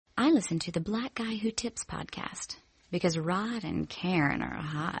I listen to the Black Guy Who Tips podcast because Rod and Karen are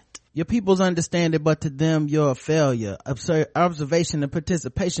hot. Your peoples understand it, but to them, you're a failure. Observation and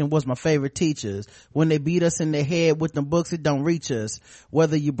participation was my favorite teachers. When they beat us in the head with them books, it don't reach us.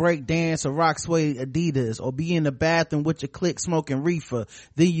 Whether you break dance or rock suede Adidas or be in the bathroom with your clique smoking reefer,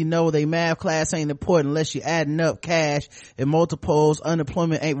 then you know they math class ain't important unless you're adding up cash and multiples.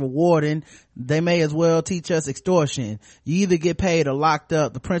 Unemployment ain't rewarding. They may as well teach us extortion. You either get paid or locked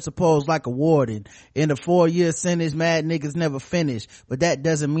up. The principal's like a warden. In a 4-year sentence, mad niggas never finish. But that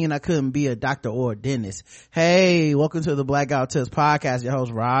doesn't mean I couldn't be a doctor or a dentist. Hey, welcome to the Blackout Tips podcast. Your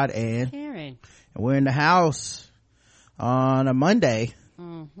host Rod and Karen. And we're in the house on a Monday.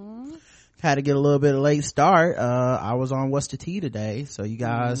 Had to get a little bit of late start. I was on What's the Tea today. So you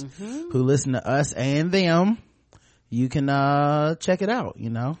guys who listen to us and them, you can check it out.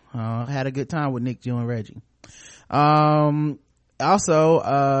 Had a good time with Nick, Jew, and Reggie. Also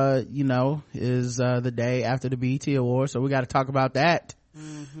is the day after the BET Awards, so we got to talk about that.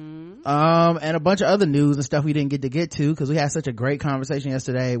 And a bunch of other news and stuff we didn't get to because we had such a great conversation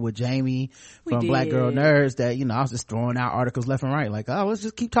yesterday with Jamie from Black Girl Nerds that I was just throwing out articles left and right, like, oh, let's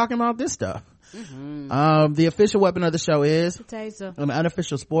just keep talking about this stuff. The official weapon of the show is the taser. An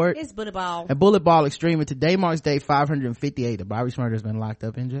unofficial sport, it's bullet ball. And bullet ball extreme. And today marks day 558 that Bobby Smurder has been locked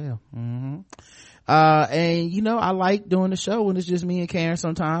up in jail. And I like doing the show when it's just me and Karen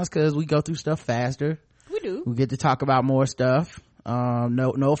sometimes because we go through stuff faster. We do. We get to talk about more stuff.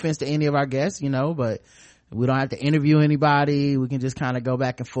 No offense to any of our guests, but we don't have to interview anybody. We can just kind of go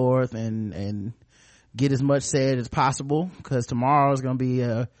back and forth and get as much said as possible because tomorrow is going to be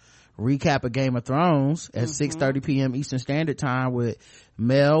a recap of Game of Thrones at 6:30 p.m. Eastern Standard Time with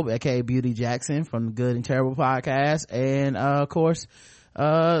Mel, aka Beauty Jackson from the Good and Terrible podcast, and of course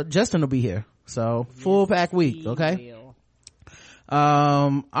Justin will be here. So full pack week. Okay.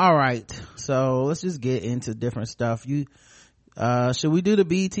 All right, so let's just get into different stuff. Should we do the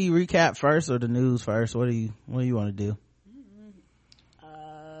BT recap first or the news first? What do you want to do?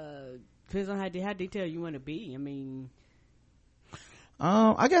 Depends on how detailed you want to be. I mean,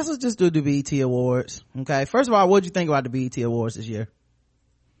 I guess let's just do the BET Awards. Okay, first of all, what did you think about the BET Awards this year?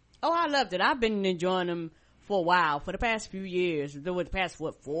 Oh, I loved it. I've been enjoying them for a while, for the past few years. The past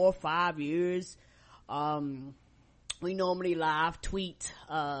 4 or 5 years. We normally live tweet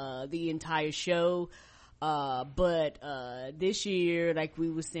the entire show, but this year, like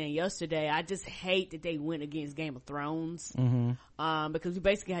we were saying yesterday, I just hate that they went against Game of Thrones, because we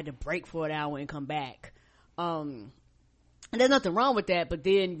basically had to break for an hour and come back. And there's nothing wrong with that, but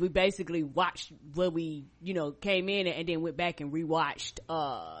then we basically watched what we, came in and then went back and rewatched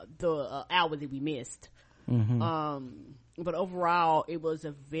the hour that we missed. But overall, it was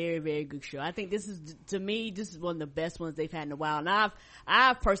a very, very good show. I think this is one of the best ones they've had in a while. And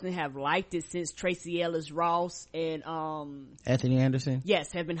I personally have liked it since Tracy Ellis Ross and Anthony Anderson.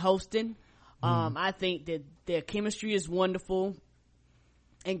 Yes, have been hosting. I think that their chemistry is wonderful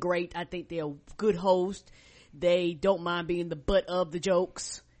and great. I think they're a good host. They don't mind being the butt of the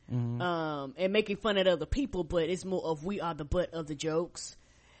jokes, and making fun of other people, but it's more of we are the butt of the jokes.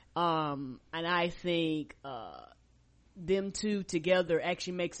 And I think them two together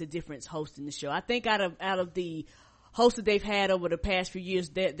actually makes a difference hosting the show. I think out of the hosts that they've had over the past few years,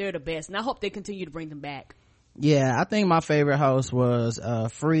 they're the best, and I hope they continue to bring them back. Yeah, I think my favorite host was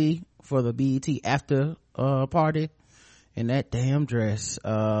Free for the BET after party in that damn dress.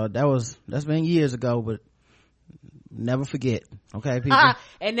 That's been years ago, but never forget. Okay, people.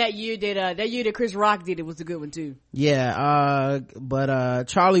 And that year that Chris Rock did it was a good one too. Yeah, but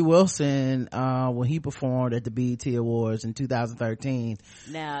Charlie Wilson, when he performed at the BET Awards in 2013,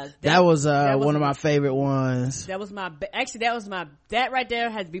 now that was one of my favorite ones. That right there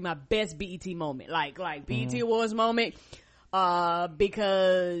has to be my best BET moment, like BET Awards moment.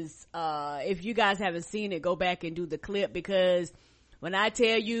 Because if you guys haven't seen it, go back and do the clip, because when I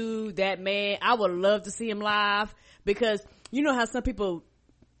tell you that man, I would love to see him live, because you know how some people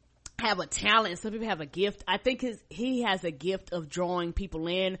have a talent, some people have a gift. I think he has a gift of drawing people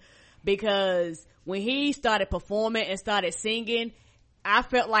in, because when he started performing and started singing, I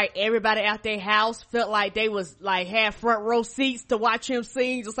felt like everybody out their house felt like they was like had front row seats to watch him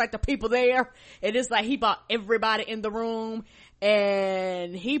sing, just like the people there. And it's like he brought everybody in the room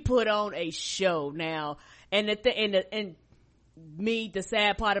and he put on a show. Now, and the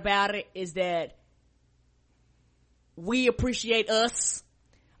sad part about it is that we appreciate us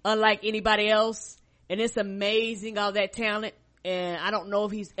unlike anybody else, and it's amazing, all that talent. And I don't know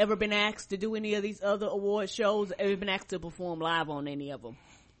if he's ever been asked to do any of these other award shows, ever been asked to perform live on any of them.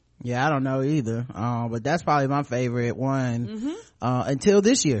 Yeah, I don't know either. But that's probably my favorite one until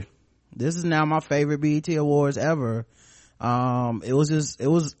this year. This is now my favorite BET Awards ever. It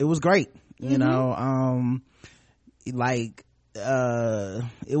was great. You know, like,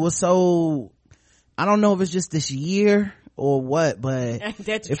 it was so, I don't know if it's just this year or what, but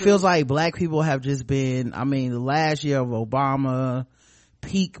it feels like black people have just been, I mean, the last year of Obama,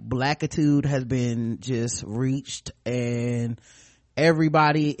 peak blackitude has been just reached, and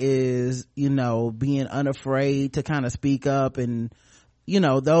everybody is, you know, being unafraid to kind of speak up. And you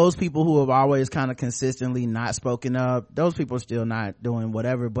know, those people who have always kind of consistently not spoken up, those people are still not doing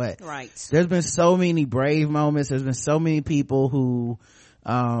whatever. But there's been so many brave moments. There's been so many people who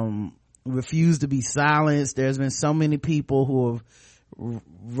refuse to be silenced. There's been so many people who have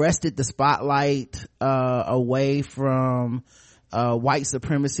wrested the spotlight away from white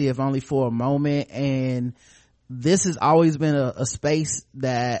supremacy, if only for a moment. And this has always been a space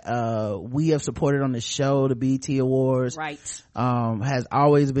that we have supported on the show. The BET Awards has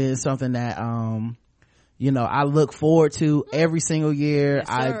always been something that you know, I look forward to every single year.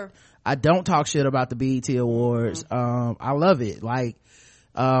 I don't talk shit about the BET Awards. I love it. Like,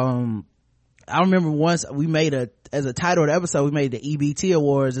 I remember once we made as a title of the episode, we made the EBT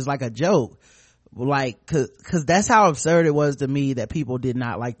Awards as like a joke, like cause that's how absurd it was to me that people did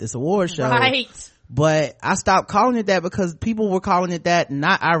not like this award show. But I stopped calling it that because people were calling it that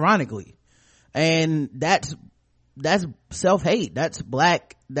not ironically. And that's self-hate. That's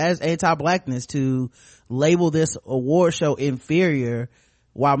anti-blackness to label this award show inferior,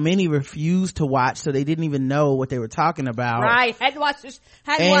 while many refused to watch, so they didn't even know what they were talking about. Hadn't watched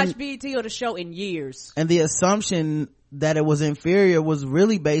BET or the show in years. And the assumption that it was inferior was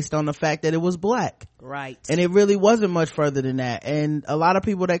really based on the fact that it was black. And it really wasn't much further than that. And a lot of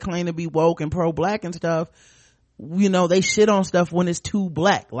people that claim to be woke and pro-black and stuff, you know, they shit on stuff when it's too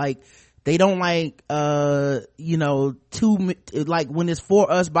black. Like, they don't like, you know, like when it's for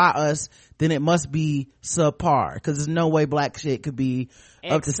us, by us, then it must be subpar. Cause there's no way black shit could be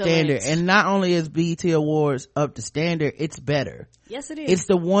up to standard. And not only is BET Awards up to standard, it's better. Yes, it is. It's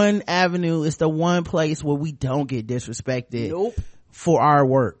the one avenue, it's the one place where we don't get disrespected for our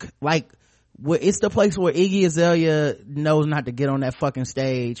work. Like, it's the place where Iggy Azalea knows not to get on that fucking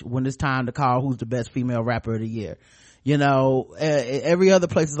stage when it's time to call who's the best female rapper of the year. You know, every other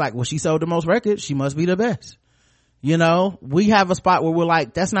place is like, well, she sold the most records, she must be the best. You know, we have a spot where we're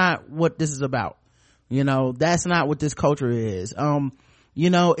like, that's not what this is about. You know, that's not what this culture is. You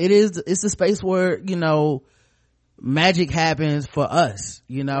know, it's a space where, you know, magic happens for us,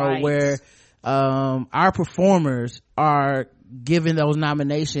 you know, where our performers are given those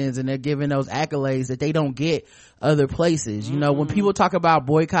nominations and they're given those accolades that they don't get other places. You know, when people talk about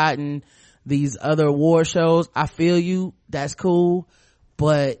boycotting these other award shows, I feel you, that's cool,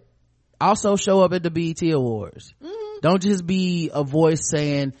 but also show up at the BET Awards. Don't just be a voice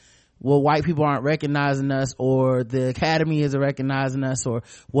saying, well, white people aren't recognizing us, or the Academy isn't recognizing us, or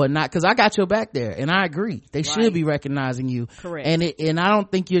whatnot, because I got your back there, and I agree. They should be recognizing you. And I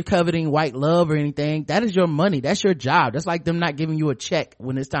don't think you're coveting white love or anything. That is your money. That's your job. That's like them not giving you a check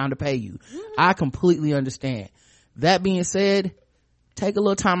when it's time to pay you. I completely understand. That being said, take a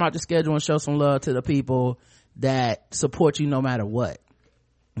little time out to schedule and show some love to the people that support you no matter what.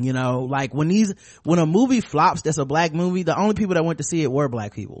 You know, like when a movie flops that's a black movie, the only people that went to see it were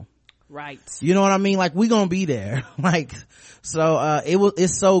black people. You know what I mean? Like, we gonna be there. Like, so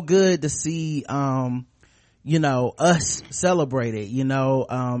it's so good to see you know, us celebrate it, you know,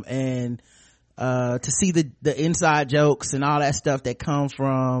 and to see the inside jokes and all that stuff that come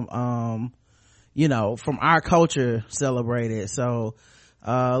from you know, from our culture celebrated. So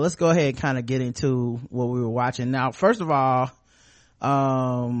let's go ahead and kind of get into what we were watching. Now, first of all,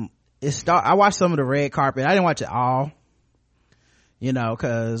 I watched some of the red carpet. I didn't watch it all, you know,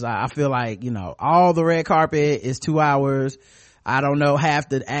 cause I feel like, you know, all the red carpet is 2 hours. I don't know half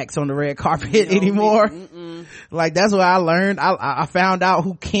the acts on the red carpet anymore. Like, that's what I learned. I found out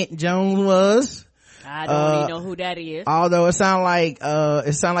who Kent Jones was. I don't even know who that is. Although it sounded like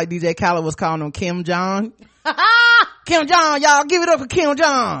DJ Khaled was calling him Kim Jong. Kim Jong, y'all give it up for Kim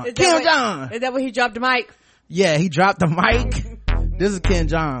Jong. Kim Jong. Is that when he dropped the mic? Yeah, he dropped the mic. This is Ken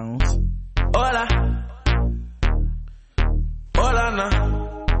Jones. Hola. Hola, no.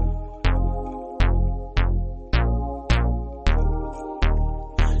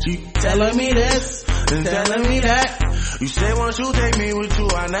 She telling me this and telling me that. You say once you take me with you,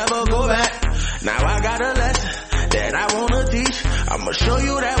 I never go back. Now I got a lesson that I wanna teach. I'ma show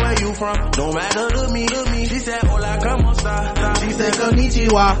you that where you from, no matter to me. She said, hola, como esta? She said,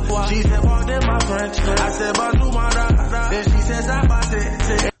 konnichiwa. She said, pardon my French. I said, bonjour, my da. Then she said,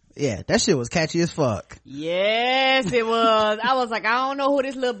 zapate. Yeah, that shit was catchy as fuck. Yes, it was. I was like, I don't know who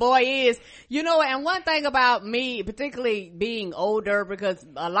this little boy is. You know, and one thing about me, particularly being older, because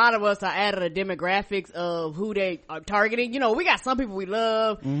a lot of us are out of the demographics of who they are targeting. You know, we got some people we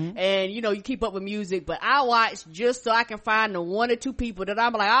love, and you know, you keep up with music, but I watch just so I can find the one or two people that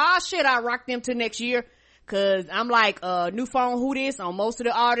I'm like, oh shit, I'll rock them till next year. Cause I'm like, new phone, who this on most of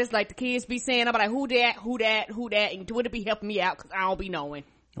the artists, like the kids be saying, I'm like, who that, and would it be helping me out? Cause I don't be knowing.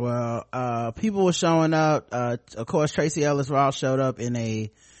 Well, people were showing up. Of course, Tracy Ellis Ross showed up in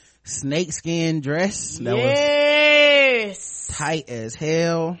a snakeskin dress that was tight as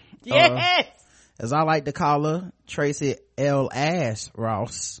hell. Yes. As I like to call her, Tracy L. Ass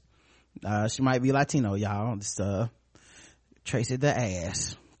Ross. She might be Latino, y'all. Just, Tracy the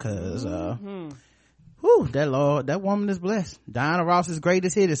Ass. Cause, whew, that woman is blessed. Diana Ross's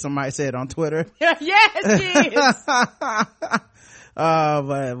greatest hit, as somebody said on Twitter. Yes, she is.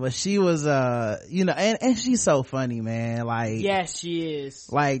 But she was, you know, and she's so funny, man. Like, yes, she is.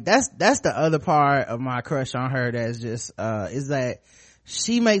 Like, that's the other part of my crush on her that's just, is that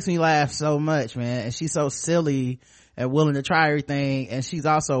she makes me laugh so much, man. And she's so silly and willing to try everything. And she's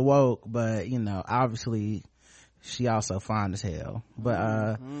also woke, but, you know, obviously she also fine as hell.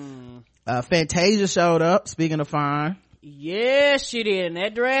 But, Fantasia showed up, speaking of fine. Yes, she did, in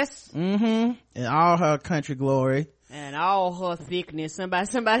that dress. In all her country glory. And all her thickness.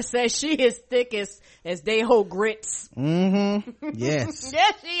 Somebody says she is thick as they hold grits. Yes.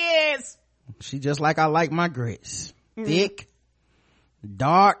 Yes, she is. She just like I like my grits. Thick,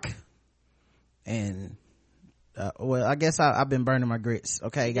 dark, and, well, I guess I've been burning my grits.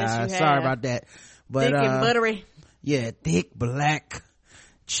 Okay, guys. Yes, sorry about that. But, thick and buttery. Yeah, thick, black,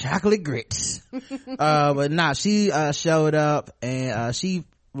 chocolate grits. But nah, she, showed up and, she,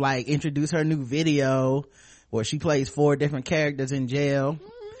 like, introduced her new video where she plays 4 different characters in jail.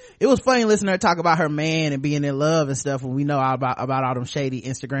 It was funny listening to her talk about her man and being in love and stuff when we know all about all them shady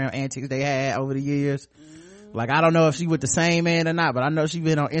Instagram antics they had over the years. Like, I don't know if she with the same man or not, but I know she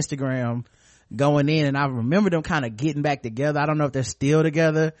been on Instagram going in, and I remember them kind of getting back together. I don't know if they're still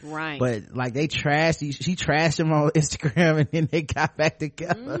together. Right. But like she trashed him on Instagram and then they got back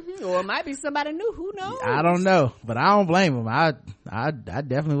together. Or it might be somebody new, who knows? I don't know, but I don't blame him. I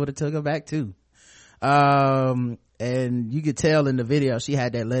definitely would have took her back too. And you could tell in the video she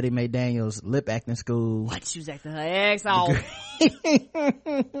had that Letty Mae Daniels lip acting school. What? She was acting her ass off.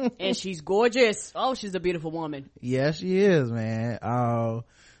 And she's gorgeous. Oh, she's a beautiful woman. Yeah, she is, man.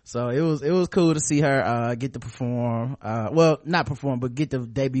 So it was cool to see her get to perform, well, not perform, but get to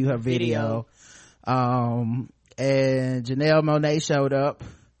debut her video. And Janelle Monáe showed up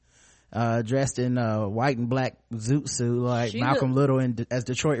dressed in white and black zoot suit like Malcolm Little as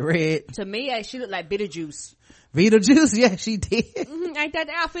Detroit Red. To me, she looked like Beetlejuice. Beetlejuice, yeah, she did. Ain't that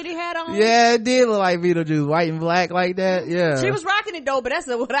the outfit he had on? Yeah, it did look like Beetlejuice, white and black like that. Yeah, she was rocking it though, but that's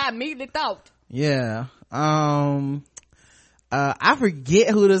what I immediately thought. Yeah. I forget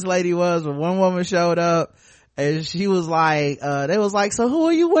who this lady was, but one woman showed up and she was like, they was like, so who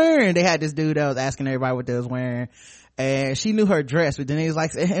are you wearing? They had this dude that was asking everybody what they was wearing, and she knew her dress, but then he was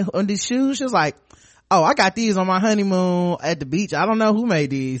like, on these shoes, she was like, oh, I got these on my honeymoon at the beach. I don't know who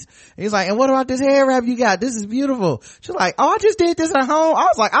made these. And he's like, and what about this hair wrap you got? This is beautiful. She's like, oh, I just did this at home. I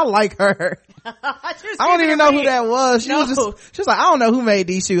was like, I like her. I don't even know who that was. She was like, I don't know who made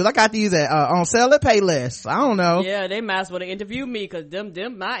these shoes. I got these at on sale at Payless. I don't know. Yeah, they might as well interview me, because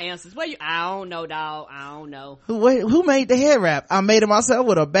them my answers. I don't know, dog. I don't know. Who made the hair wrap? I made it myself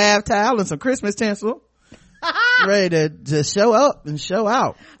with a bath towel and some Christmas tinsel. Ready to just show up and show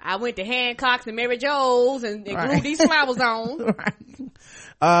out. I went to Hancock's and Mary Jo's and glued these flowers on.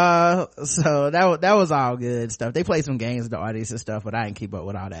 Right. So that was all good stuff. They played some games with the audience and stuff, but I didn't keep up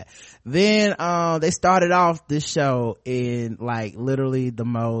with all that. Then they started off this show in like literally the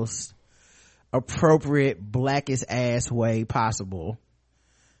most appropriate blackest ass way possible.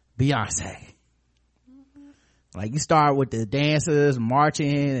 Beyonce. Like, you start with the dancers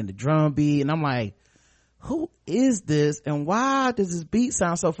marching and the drum beat, and I'm like, who is this and why does this beat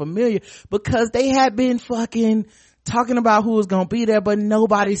sound so familiar? Because they had been fucking talking about who was gonna be there, but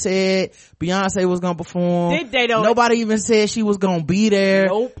nobody said Beyonce was gonna perform. Did they though? Nobody even said she was gonna be there.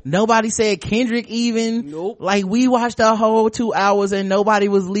 Nope. Nobody said Kendrick even. Nope. Like, we watched the whole 2 hours and nobody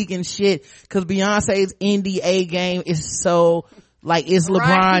was leaking shit, because Beyonce's NDA game is so, like, it's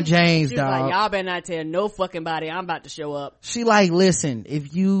LeBron James, She's dog. like, y'all better not tell no fucking body I'm about to show up. She like, listen,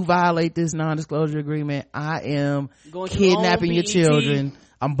 if you violate this non-disclosure agreement, I am kidnapping your children.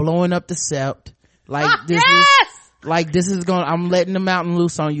 I'm blowing up the sept. Like, this is Like, I'm letting the mountain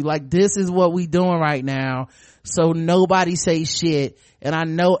loose on you. Like, this is what we doing right now. So nobody say shit. And I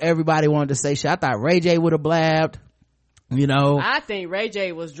know everybody wanted to say shit. I thought Ray J would have blabbed. You know, I think Ray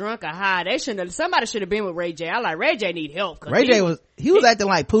J was drunk or high. Somebody should have been with Ray J. I like Ray J need help. Ray J was acting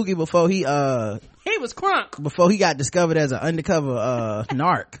like Pookie before he was crunk. Before he got discovered as an undercover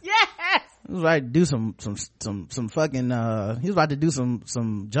narc. Yes. He was about to do some fucking he was about to do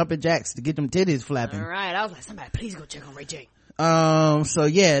some jumping jacks to get them titties flapping. All right. I was like, somebody please go check on Ray J. So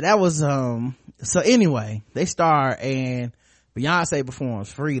yeah, that was so anyway, they start and Beyonce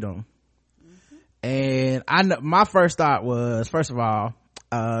performs Freedom. And I know my first thought was, first of all,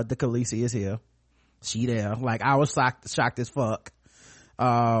 the Khaleesi is here. She there. Like, I was shocked as fuck.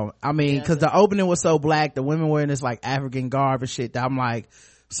 I mean, cause the opening was so black, the women were in this like African garb and shit that I'm like,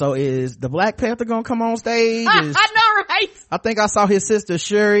 so is the Black Panther gonna come on stage? I know, right? I think I saw his sister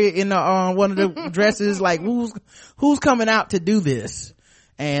Shuri in the one of the dresses. Like, who's coming out to do this?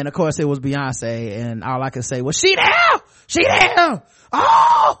 And of course it was Beyonce, and all I could say was, she there!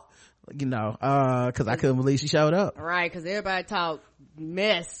 Oh! You know, cause I couldn't believe she showed up. Right, cause everybody talk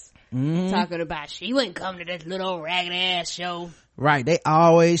mess. Talking about she wouldn't come to this little old ragged ass show. Right, they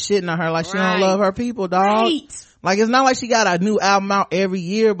always shitting on her like she don't love her people, dog. Right. Like, it's not like she got a new album out every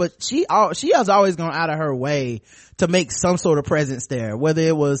year, but she has always gone out of her way to make some sort of presence there. Whether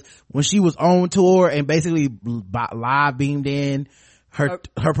it was when she was on tour and basically live beamed in her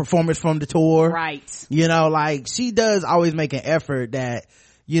performance from the tour. Right. You know, like, she does always make an effort that,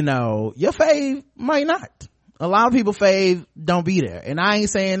 you know, your fave might not. A lot of people fave don't be there. And I ain't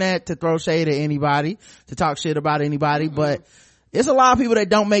saying that to throw shade at anybody, to talk shit about anybody, but it's a lot of people that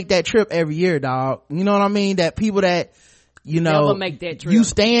don't make that trip every year, dog. You know what I mean? That people that, you know, never make that trip. You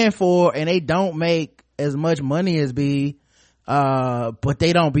stand for, and they don't make as much money as but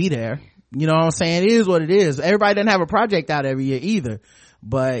they don't be there. You know what I'm saying? It is what it is. Everybody doesn't have a project out every year either.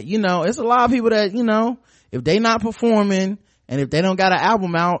 But, you know, it's a lot of people that, you know, if they not performing, and if they don't got an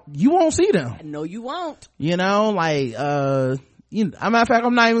album out, you won't see them. No, you won't. You know, like, as a matter of fact,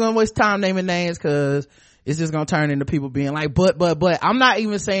 I'm not even gonna waste time naming names, cause it's just gonna turn into people being like, but, I'm not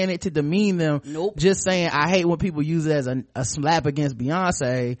even saying it to demean them. Nope. Just saying, I hate when people use it as a slap against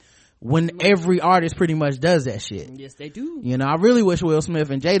Beyonce, when every artist pretty much does that shit. Yes, they do. You know, I really wish Will Smith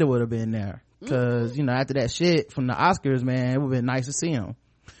and Jada would have been there. Cause, you know, after that shit from the Oscars, man, it would have been nice to see them.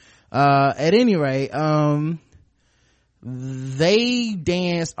 At any rate, they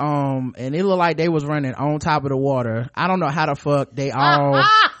danced and it looked like they was running on top of the water. I don't know how the fuck they all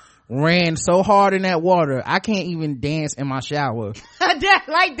ran so hard in that water. I can't even dance in my shower. Like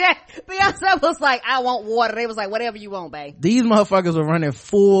that. Beyonce was like, I want water. They was like, whatever you want, babe. These motherfuckers were running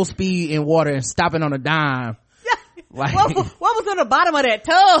full speed in water and stopping on a dime. Like, what was on the bottom of that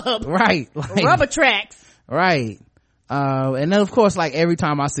tub? Right. Like, rubber tracks. Right. And then of course, like, every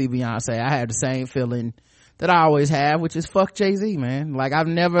time I see Beyonce, I have the same feeling that I always have, which is fuck Jay-Z, man. Like, I've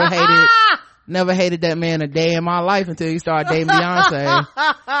never hated that man a day in my life until he started dating Beyonce.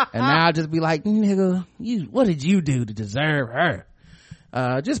 And now I just be like, nigga, what did you do to deserve her?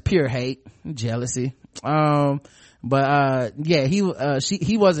 Just pure hate, jealousy. Yeah, he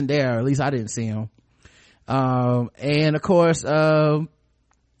wasn't there, or at least I didn't see him. And of course,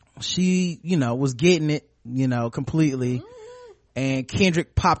 she, you know, was getting it, you know, completely. And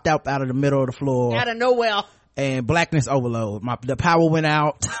Kendrick popped out of the middle of the floor. Out of nowhere. And Blackness Overload. The power went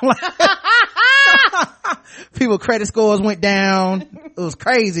out. People credit scores went down. It was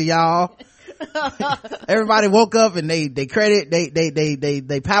crazy, y'all. Everybody woke up and they credit,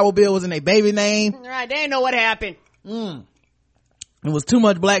 they power bill was in their baby name. Right, they didn't know what happened. It was too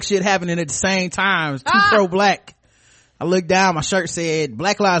much black shit happening at the same time. It was too pro-black. I looked down, my shirt said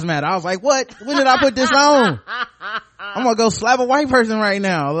Black Lives Matter. I was like, what? When did I put this on? I'm gonna go slap a white person right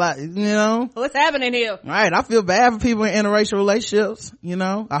now. Like, you know? What's happening here? Right. I feel bad for people in interracial relationships, you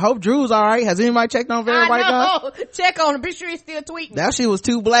know? I hope Drew's alright. Has anybody checked on Very White Guy? Check on him. Be sure he's still tweeting. That shit was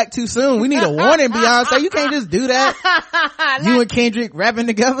too black too soon. We need a warning, Beyonce. You can't just do that. You and Kendrick rapping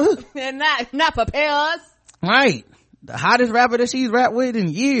together. And not prepare us. Right. The hottest rapper that she's rapped with in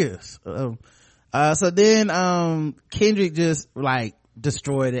years. So then Kendrick just like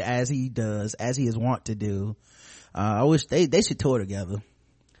destroyed it, as he is wont to do. I wish they should tour together.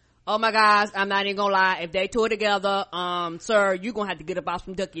 Oh my gosh, I'm not even gonna lie, if they tour together, sir, you're gonna have to get up off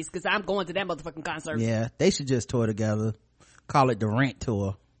some duckies, because I'm going to that motherfucking concert. Yeah, they should just tour together. Call it the Rent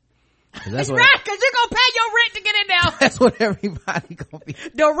Tour. That's right, because you're gonna pay your rent to get in there. That's what everybody gonna be.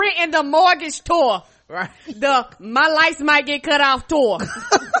 The rent and the mortgage tour. Right. The my lights might get cut off tour.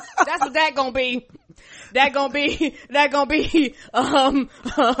 That's what that gonna be. that gonna be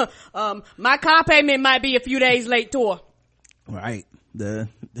my car payment might be a few days late tour. Right. The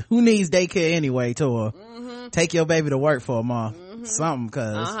who needs daycare anyway tour. Take your baby to work for a month. Something,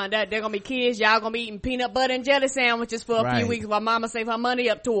 cause they're gonna be kids, y'all gonna be eating peanut butter and jelly sandwiches for a few weeks while mama save her money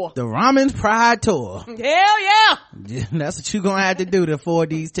up tour. The Ramen's Pride tour. Hell yeah. That's what you gonna have to do to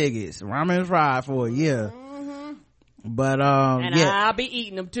afford these tickets. Ramen's Pride for a year. But and I'll be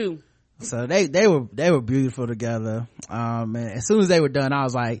eating them too. So they were beautiful together. And as soon as they were done, I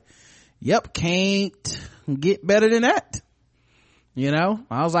was like, yep, can't get better than that. You know,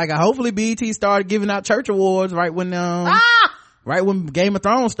 I was like, hopefully BET started giving out church awards right when Game of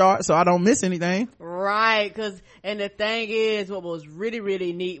Thrones starts, so I don't miss anything. Right, and the thing is, what was really,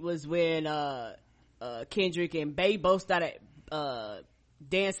 really neat was when Kendrick and Bae both started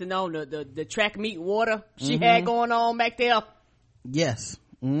dancing on the track meet water she had going on back there. Yes.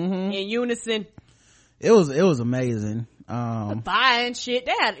 In unison. It was amazing. The fire and shit.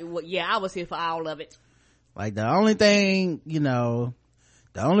 I was here for all of it. Like the only thing, the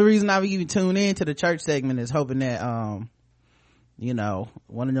only reason I would even tune into the church segment is hoping that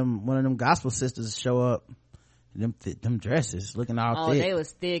one of them gospel sisters show up. Them dresses looking all thick. Oh, they was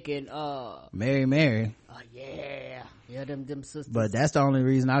thick and Mary. Oh yeah, them sisters. But that's the only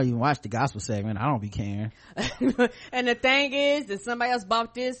reason I even watch the gospel segment. I don't be caring. And the thing is that somebody else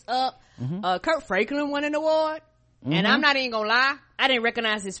bought this up. Kurt Franklin won an award, and I'm not even gonna lie, I didn't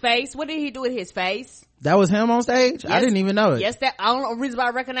recognize his face. What did he do with his face? That was him on stage? Yes, I didn't even know it. Yes, I don't know the reason why I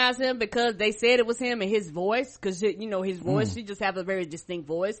recognize him, because they said it was him and his voice, because his voice, he just have a very distinct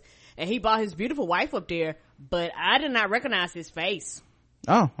voice, and he brought his beautiful wife up there, but I did not recognize his face.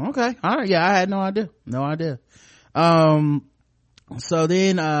 Oh, okay. All right. Yeah, I had no idea. So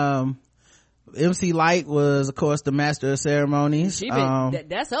then MC Light was, of course, the master of ceremonies.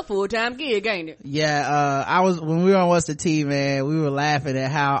 That's her full-time gig, ain't it? Yeah, when we were on What's the Tea, man, we were laughing at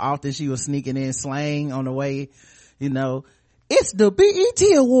how often she was sneaking in slang on the way, it's the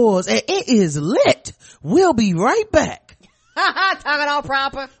BET Awards and it is lit. We'll be right back. Talking all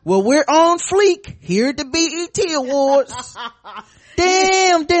proper. Well, we're on fleek here at the BET Awards.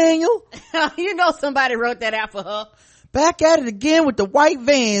 Damn, Daniel. Somebody wrote that out for her. Back at it again with the white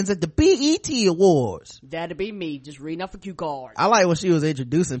vans at the BET Awards. That'd be me, just reading off a cue card. I like when she was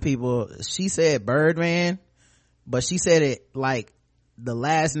introducing people, she said Birdman, but she said it like the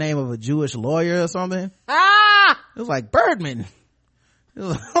last name of a Jewish lawyer or something. It was like Birdman.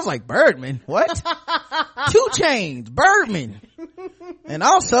 I was like, Birdman? What? 2 Chainz, Birdman. And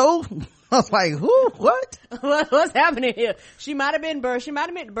also, I was like, who? What? What's happening here? She might have been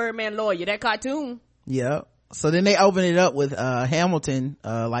the Birdman lawyer, that cartoon. Yeah. So then they opened it up with Hamilton,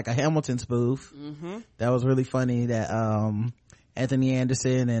 like a Hamilton spoof. That was really funny that Anthony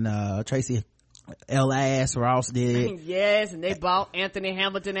Anderson and Tracy L.A.S. Ross did. Yes, and they bought Anthony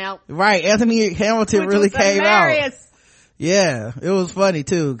Hamilton out. Right, Anthony Hamilton really came hilarious. Out. Yeah, it was funny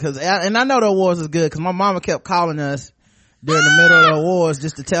too, and I know the awards is good, because my mama kept calling us during the middle of the awards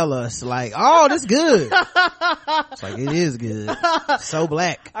just to tell us, like, oh, this good. It's like, it is good. So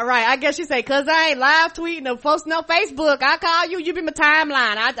black. All right, I guess you say, cause I ain't live tweeting or posting on Facebook, I call you be my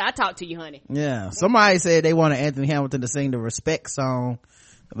timeline. I talk to you, honey. Yeah, somebody said they wanted Anthony Hamilton to sing the Respect song,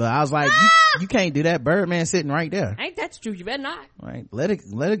 but I was like, you can't do that. Birdman sitting right there. Ain't that true? You better not. Right, let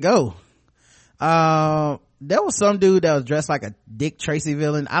it go. There was some dude that was dressed like a Dick Tracy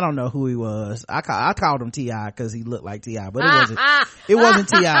villain. I don't know who he was. I called him T.I. because he looked like T.I., but it wasn't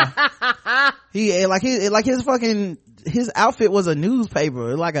T.I. His outfit was a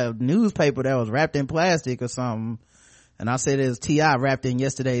newspaper, like a newspaper that was wrapped in plastic or something. And I said it was T.I. wrapped in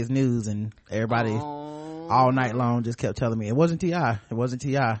yesterday's news, and everybody all night long just kept telling me it wasn't T.I.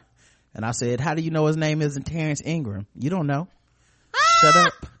 And I said, how do you know his name isn't Terrence Ingram? You don't know. Shut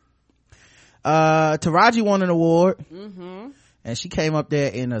up. Taraji won an award, and she came up there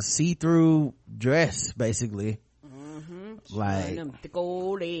in a see-through dress, basically. Like them thick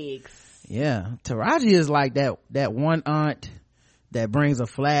old legs. Yeah, Taraji is like that one aunt that brings a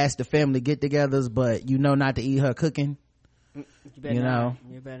flash to family get-togethers, but not to eat her cooking. You better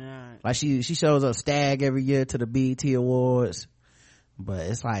not. Like she shows up stag every year to the BET Awards, but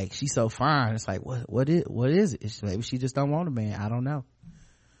it's like she's so fine. It's like what is it? Maybe she just don't want a man. I don't know.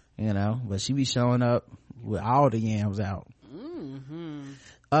 But she be showing up with all the yams out.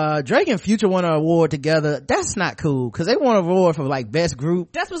 Drake and Future won an award together. That's not cool, because they won an award for like best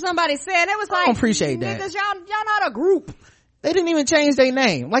group. That's what somebody said. It was like, I don't appreciate that. Niggas, y'all not a group. They didn't even change their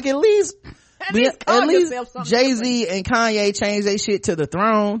name. Like at least Jay-Z and Kanye changed their shit to The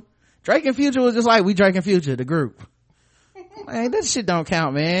Throne. Drake and Future was just like, we Drake and Future, the group. Man, that shit don't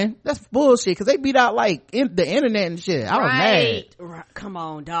count, man. That's bullshit, because they beat out like the internet and shit. I was mad. Right. Come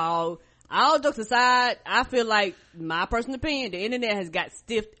on, dog. All jokes aside, I feel like, my personal opinion, the internet has got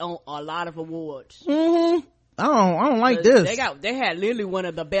stiffed on a lot of awards. I don't like this. They had literally one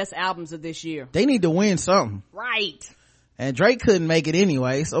of the best albums of this year. They need to win something. Right. And Drake couldn't make it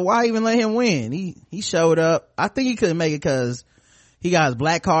anyway, so why even let him win? He showed up. I think he couldn't make it because he got his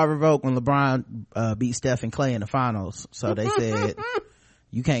black card revoked when LeBron beat Steph and Clay in the finals. So they said,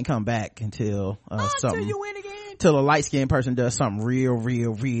 you can't come back until something. You win again. Till a light-skinned person does something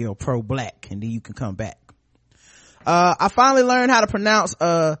real pro-black, and then you can come back. I finally learned how to pronounce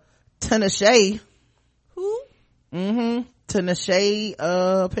Tinashe. Who? Tinashe,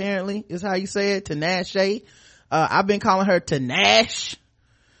 apparently is how you say it. Tinashe. I've been calling her Tanash.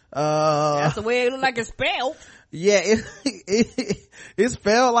 That's the way it look like it's spelled. Yeah, it's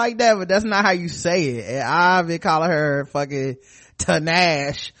spelled like that, but that's not how you say it. And I've been calling her fucking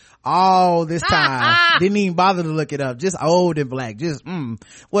Tanash all this time. Didn't even bother to look it up. Just old and black. Just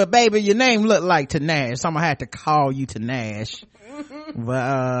well, baby, your name looked like Tanash, so I'm gonna have to call you Tanash.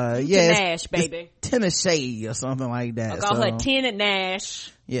 But yeah, Tanash, baby, Tennessee or something like that. I'll call her Tina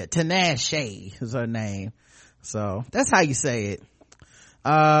Nash. Yeah, Tinashe is her name. So that's how you say it.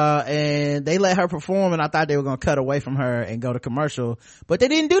 And they let her perform, and I thought they were gonna cut away from her and go to commercial, but they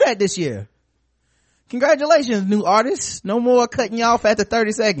didn't do that this year. Congratulations, new artists. No more cutting you off after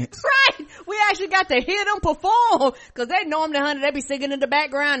 30 seconds. Right. We actually got to hear them perform, because they normally, honey, they be singing in the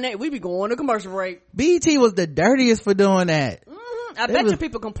background. We be going to commercial break. BET was the dirtiest for doing that. I bet you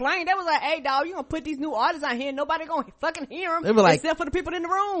people complained. They was like, hey, dog, you gonna put these new artists out here and nobody gonna fucking hear them, they were like, except for the people in the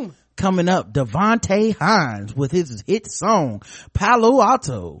room. Coming up, Devontae Hines with his hit song Palo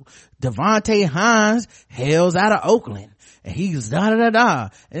Alto. Devontae Hines hails out of Oakland, and he's da-da-da-da,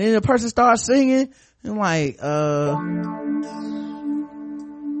 and then the person starts singing, and like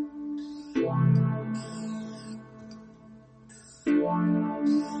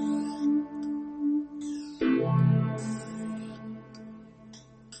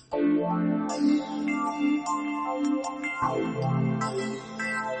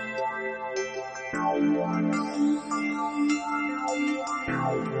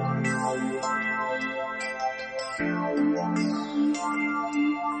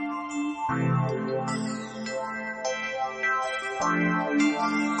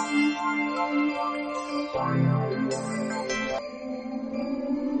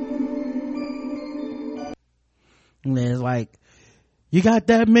and then it's like, you got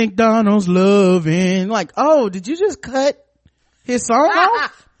that McDonald's loving. Like, oh, did you just cut his song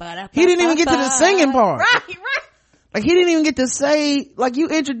off? He didn't even get to the singing part. Right. Like, he didn't even get to say, like, you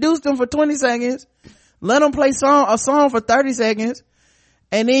introduced him for 20 seconds, let him play a song for 30 seconds,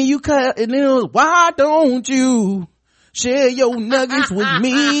 and then you cut, and then it was, why don't you share your nuggets with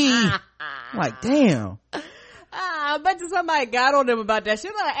me? Like, damn. I bet you somebody got on them about that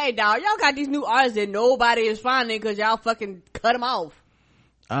shit. Like, hey, dog, y'all got these new artists that nobody is finding because y'all fucking cut them off.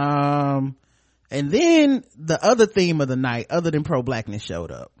 And then the other theme of the night, other than pro-blackness,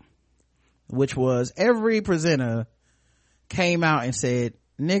 showed up, which was every presenter came out and said,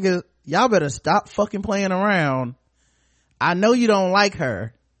 nigga, y'all better stop fucking playing around. I know you don't like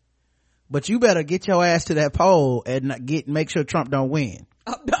her, but you better get your ass to that poll and make sure Trump don't win.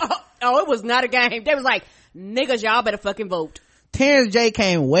 Oh, it was not a game. They was like, niggas, y'all better fucking vote. Terrence J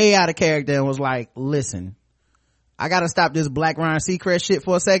came way out of character and was like, listen, I gotta stop this Black Ryan Seacrest shit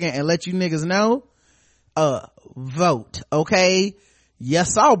for a second and let you niggas know, vote, okay? You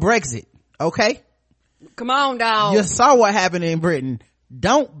saw Brexit, okay? Come on, dog. You saw what happened in Britain.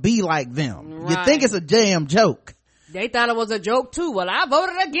 Don't be like them. Right. You think it's a damn joke. They thought it was a joke too. Well, I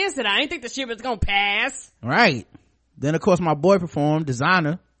voted against it. I didn't think the shit was gonna pass. Right. Then of course my boy performed,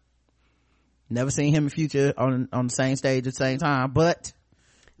 Designer. Never seen him in Future on the same stage at the same time, but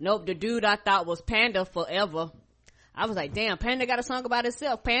nope, the dude I thought was Panda forever. I was like, damn, Panda got a song about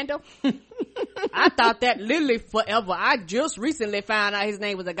himself, Panda. I thought that literally forever. I just recently found out his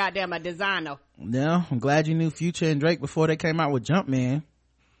name was a goddamn Designer. Yeah, I'm glad you knew Future and Drake before they came out with Jumpman.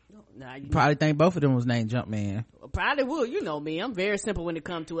 Nah, you probably think both of them was named Jumpman. Probably will. You know me, I'm very simple when it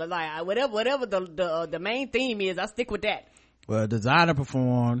comes to it. Like, whatever the main theme is, I stick with that. Well, Designer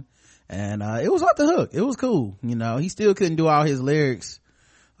performed, and it was off the hook. It was cool. You know, he still couldn't do all his lyrics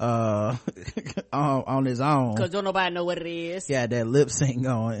on his own, because don't nobody know what it is. Yeah, that lip sync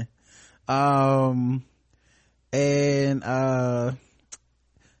going. And I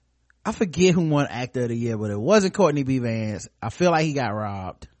forget who won Actor of the Year, but it wasn't Courtney B. Vance. I feel like he got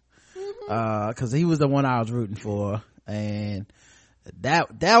robbed, because he was the one I was rooting for, and that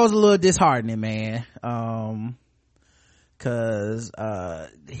was a little disheartening, man. cause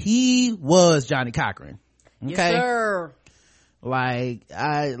he was Johnny Cochran. Okay, yes, sir. Like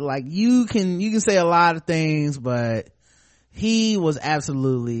you can say a lot of things, but he was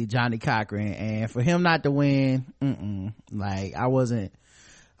absolutely Johnny Cochran, and for him not to win, like I wasn't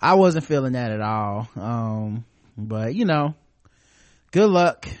feeling that at all. But you know, good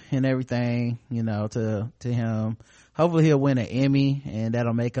luck and everything, you know, to him. Hopefully he'll win an Emmy and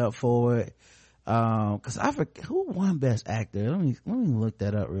that'll make up for it. Cause I forget who won Best Actor. Let me look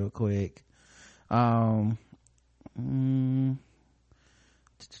that up real quick. Let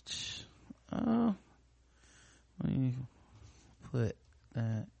me put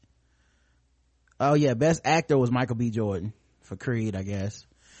that. Oh yeah, Best Actor was Michael B. Jordan for Creed, I guess.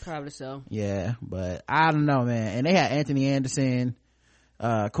 Probably so. Yeah, but I don't know, man. And they had Anthony Anderson,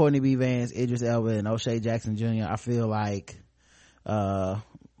 Courtney B. Vance, Idris Elba, and O'Shea Jackson Jr. I feel like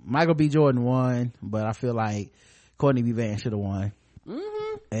Michael B. Jordan won, but I feel like Courtney B. Vance should have won.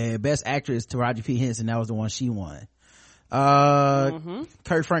 And Best Actress Taraji P. Henson, that was the one she won.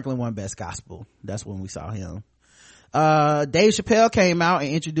 Kurt Franklin won Best Gospel. That's when we saw him. Dave Chappelle came out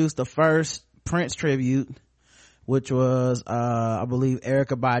and introduced the first Prince tribute, which was I believe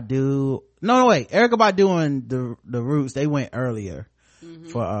Erykah Badu. No, wait, Erykah Badu and the Roots, they went earlier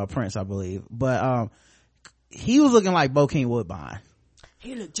for Prince, I believe. But he was looking like Bokeem Woodbine.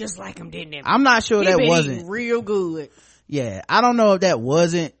 He looked just like him, didn't he? I'm not sure that wasn't real good. Yeah, I don't know if that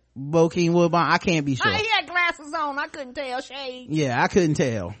wasn't Bokeem Woodbine. I can't be sure. He had glasses on. I couldn't tell shade. Yeah, I couldn't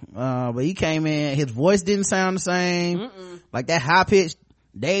tell. But he came in, his voice didn't sound the same. Like that high pitched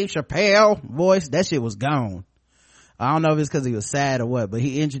Dave Chappelle voice, that shit was gone. I don't know if it's because he was sad or what, but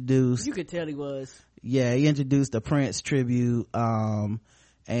he introduced, you could tell he was. Yeah, he introduced the Prince tribute.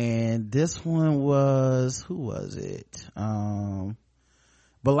 And this one was, who was it?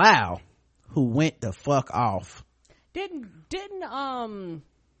 Bilal, who went the fuck off. Didn't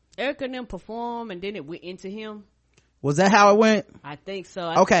Erica and them perform and then it went into him? Was that how it went? I think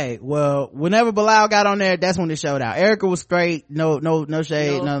so. Okay, well, whenever Bilal got on there, that's when it showed out. Erica was straight, no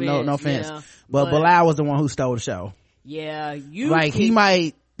shade, no offense. Yeah, but Bilal was the one who stole the show. Yeah, he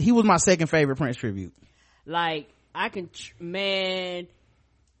was my second favorite Prince tribute. Like,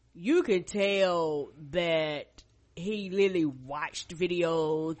 you can tell that he literally watched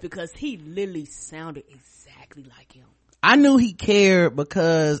videos because he literally sounded exactly like him. I knew he cared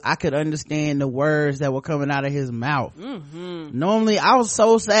because I could understand the words that were coming out of his mouth. Normally, I was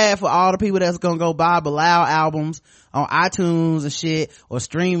so sad for all the people that's gonna go buy Bilal albums on iTunes and shit or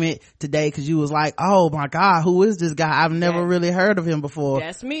stream it today, because you was like, oh my god, who is this guy? I've never really heard of him before.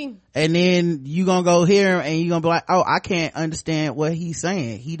 That's me. And then you gonna go hear him and you gonna be like, oh, I can't understand what he's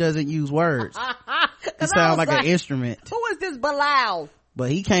saying. He doesn't use words. He sounds like an instrument. Who is this Bilal? But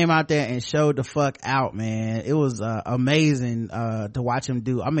he came out there and showed the fuck out, man. It was amazing to watch him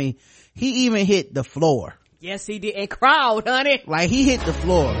do. I mean, he even hit the floor. Yes, he did. And crowd, honey. Like, he hit the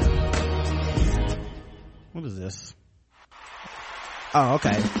floor. What is this? Oh,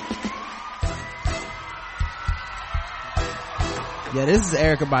 okay. Yeah, this is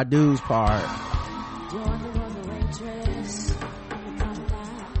Erykah Badu's part.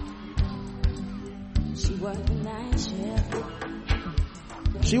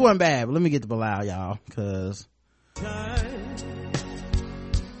 She wasn't bad, but let me get to Bilal, y'all, cause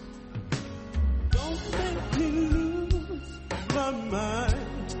Don't make me lose my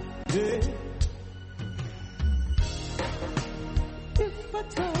mind, yeah. If I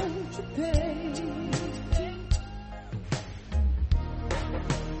told you, baby,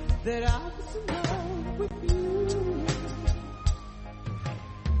 that I was in love with you,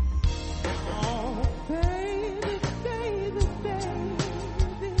 oh, baby, baby,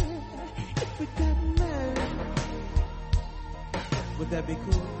 baby, if we got married, would that be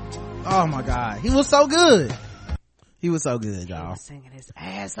cool? oh my god, he was so good. He was so good, y'all. He was singing his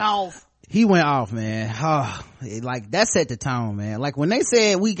ass off. He went off, man. Oh, like, that set the tone, man. Like, when they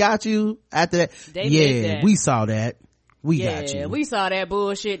said we got you after that, yeah, we saw that. We got you. We saw that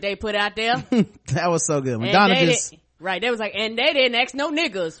bullshit they put out there. That was so good. Madonna just, right, they was like, and they didn't ask no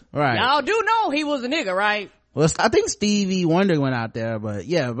niggas. Right. Y'all do know he was a nigga, right? Well, I think Stevie Wonder went out there, but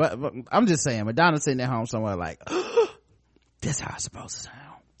yeah, but I'm just saying, Madonna's sitting at home somewhere like, this how it's supposed to sound.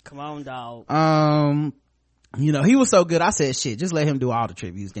 Come on, dog. You know, he was so good, I said, shit, just let him do all the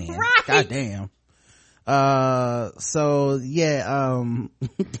tributes then. Right. God damn. So yeah,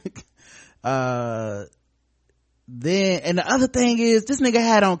 then, and the other thing is, this nigga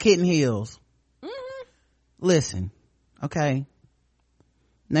had on kitten heels. Listen, okay,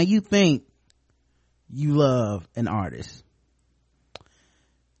 now you think you love an artist,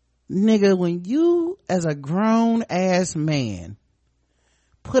 nigga, when you as a grown ass man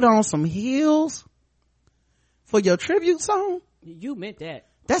put on some heels for your tribute song, you meant that.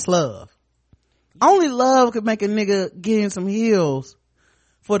 That's love. Only love could make a nigga get in some heels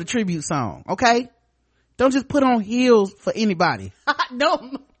for the tribute song, okay? Don't just put on heels for anybody.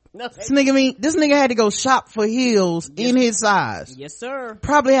 No. This nigga had to go shop for heels in his size. Yes, sir.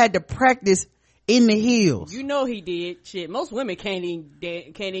 Probably had to practice in the heels. You know he did. Shit, most women can't even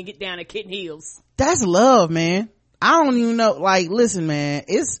get down to kitten heels. That's love, man. I don't even know. Like, listen, man,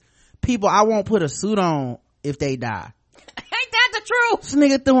 it's people I won't put a suit on if they die. Ain't that the truth? This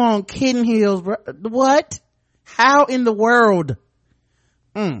nigga threw on kitten heels, bro. What? How in the world?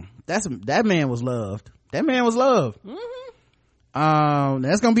 That man was loved. That man was loved.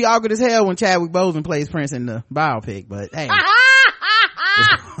 That's gonna be awkward as hell when Chadwick Boseman plays Prince in the biopic, but hey.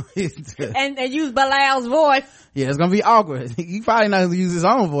 and use Bilal's voice. Yeah, it's gonna be awkward. He probably not gonna use his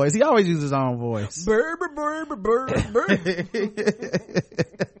own voice. He always uses his own voice.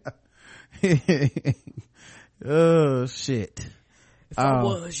 Oh shit. If I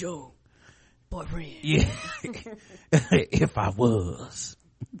was your boyfriend. Yeah. If I was.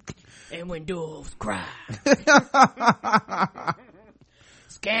 And when doves cry.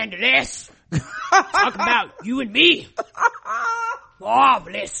 Scandalous. Talk about you and me.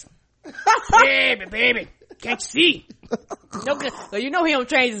 Marvelous. Baby. Can't you see? No, you know he don't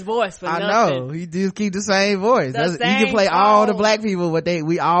change his voice for nothing. I know. He just keep the same voice. He can play all the black people, but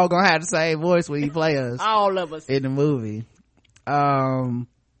we all gonna have the same voice when he play us. All of us. In the movie. I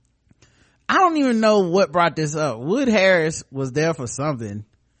don't even know what brought this up. Wood Harris was there for something.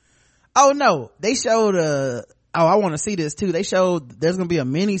 Oh no, they showed I want to see this too. They showed there's gonna be a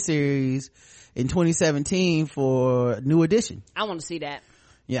mini series in 2017 for New Edition. I want to see that.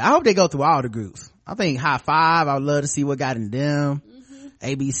 Yeah, I hope they go through all the groups. I think High Five, I would love to see what got in them.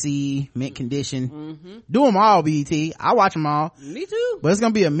 ABC, Mint Condition. Do them all, BET. I watch them all. Me too. But it's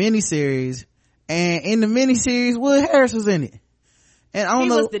gonna be a mini series, and in the mini series, Wood Harris was in it. And he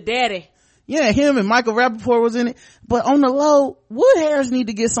was the daddy. Yeah, him and Michael Rappaport was in it. But on the low, Wood Harris need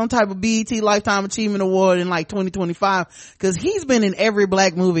to get some type of BET Lifetime Achievement Award in like 2025, because he's been in every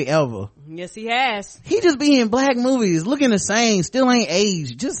black movie ever. Yes, he has. He just be in black movies, looking the same, still ain't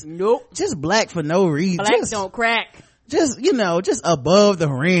aged. Just black for no reason. Black don't crack. Just above the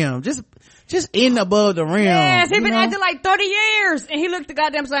rim. Just in above the rim. Yes, he been acting like 30 years and he looked the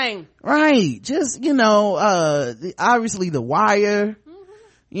goddamn same. Right. Just, obviously The Wire.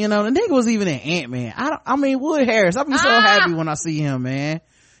 The nigga was even in Ant-Man. I mean, Wood Harris, I'll be so happy when I see him, man.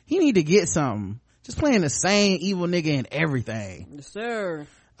 He need to get something. Just playing the same evil nigga in everything. Yes, sir.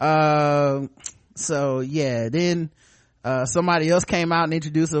 So yeah, then, somebody else came out and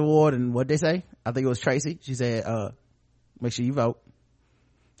introduced the award, and what'd they say? I think it was Tracy. She said, make sure you vote.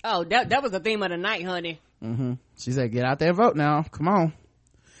 Oh, that was the theme of the night, honey. She said, get out there and vote now. Come on.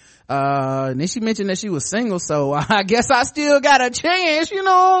 And then she mentioned that she was single, so I guess I still got a chance, you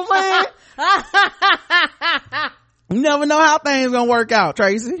know what I'm saying? You never know how things gonna work out,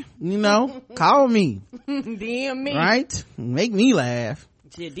 Tracy. Call me. DM me. Right? Make me laugh.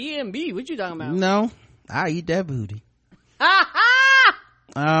 Shit, DM me. What you talking about? No, I eat that booty.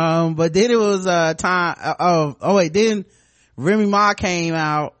 But then it was, time, then Remy Ma came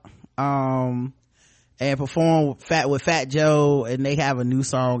out, and performed with Fat Joe, and they have a new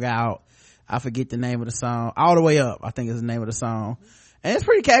song out. I forget the name of the song. All the Way Up, I think is the name of the song. And it's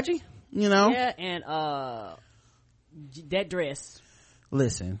pretty catchy, Yeah, and, that dress.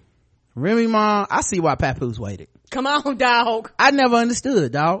 Listen, Remy Ma, I see why Papoose waited. Come on, dog. I never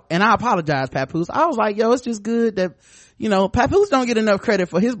understood, dog. And I apologize, Papoose. I was like, yo, it's just good that, Papoose don't get enough credit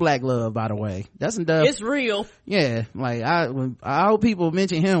for his black love, by the way. It's real. Yeah, like, I hope people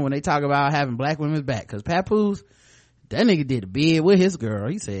mention him when they talk about having black women's back, cause Papoose, that nigga did a bid with his girl.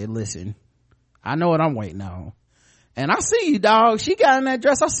 He said, listen, I know what I'm waiting on. And I see you, dog. She got in that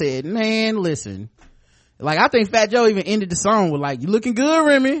dress. I said, man, listen. Like, I think Fat Joe even ended the song with like, you looking good,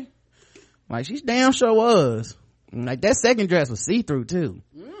 Remy. Like, she damn sure was. Like, that second dress was see-through too.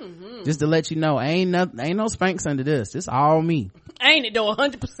 Just to let you know, ain't no Spanx under this. This all me. Ain't it though?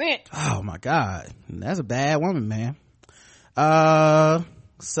 100%. Oh my God. That's a bad woman, man.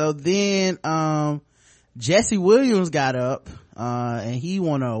 So then, Jesse Williams got up, and he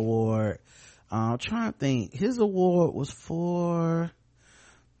won an award. I'm trying to think. His award was for,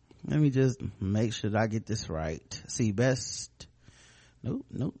 let me just make sure that I get this right. See, best, nope,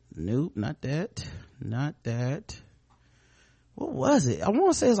 not that. What was it? I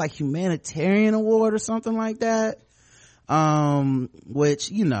want to say it's like humanitarian award or something like that.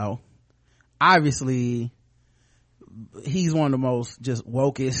 Which, obviously he's one of the most just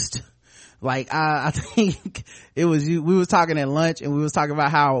wokest. Like I think it was we was talking at lunch and we was talking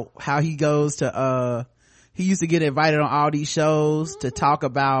about how he goes to he used to get invited on all these shows to talk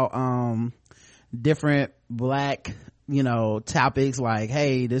about different black topics, like,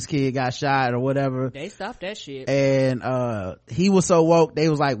 hey, this kid got shot or whatever. They stopped that shit. And he was so woke, they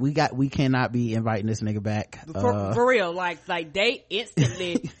was like, we cannot be inviting this nigga back. For real, like they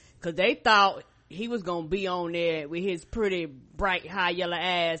instantly, cause they thought he was gonna be on there with his pretty bright high yellow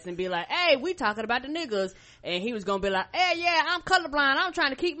ass and be like, hey, we talking about the niggas, and he was gonna be like, hey, yeah, I'm colorblind, I'm trying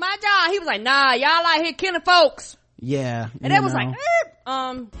to keep my job. He was like, nah, y'all out here killing folks. Yeah. And that was like,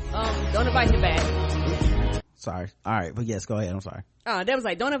 don't invite him back. Sorry. All right, but yes, go ahead. I'm sorry. That was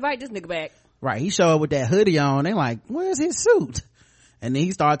like, don't invite this nigga back. Right. He showed up with that hoodie on. They like, where's his suit? And then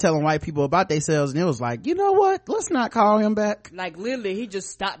he started telling white people about themselves, and it was like, you know what? Let's not call him back. Like, literally, he just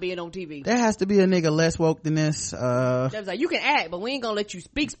stopped being on TV. There has to be a nigga less woke than this. That was like, you can act, but we ain't gonna let you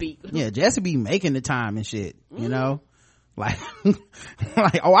speak. Yeah, Jesse be making the time and shit, you know? Like,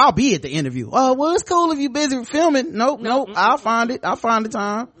 oh, I'll be at the interview. Oh, well, it's cool if you busy filming. Nope. I'll find the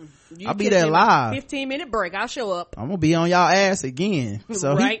time. I'll be there live. 15-minute break. I'll show up. I'm gonna be on y'all ass again.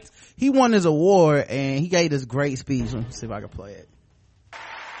 So right. he won his award, and he gave this great speech. Let me see if I can play it.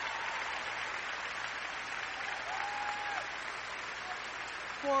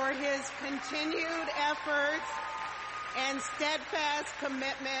 For his continued efforts and steadfast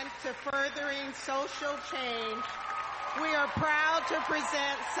commitment to furthering social change, we are proud to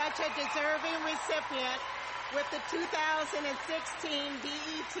present such a deserving recipient with the 2016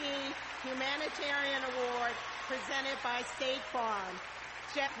 BET Humanitarian Award presented by State Farm,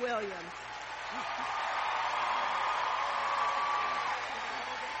 Jet Williams.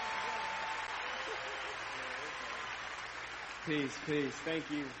 Peace.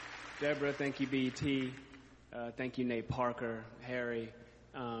 Thank you, Deborah. Thank you, BET. Thank you, Nate Parker, Harry,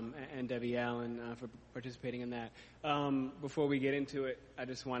 and Debbie Allen for participating in that. Before we get into it, I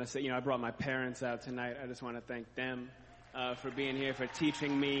just want to say, I brought my parents out tonight. I just want to thank them for being here, for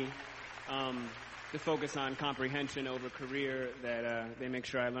teaching me to focus on comprehension over career, that they make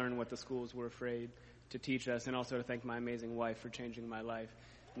sure I learn what the schools were afraid to teach us, and also to thank my amazing wife for changing my life.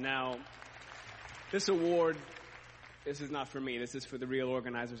 Now, this award, this is not for me. This is for the real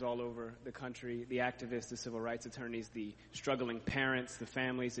organizers all over the country, the activists, the civil rights attorneys, the struggling parents, the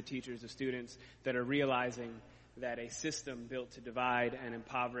families, the teachers, the students that are realizing that a system built to divide and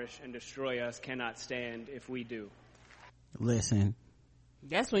impoverish and destroy us cannot stand if we do. Listen.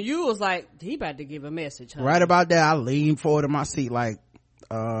 That's when you was like, he about to give a message, huh? Right about that, I leaned forward in my seat like,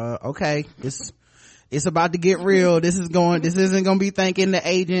 okay, it's about to get real. This isn't gonna be thanking the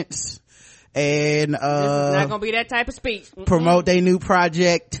agents and this is not gonna be that type of speech. Promote their new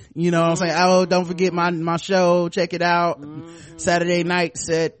project, you know what I'm saying? Oh, don't forget my show, check it out. Saturday night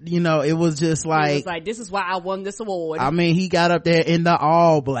set, it was just like, this is why I won this award. I mean, he got up there in the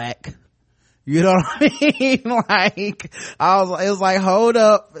all black, you know what I mean? Like, it was like, hold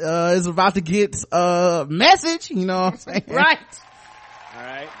up, it's about to get message, you know what I'm saying? Right. All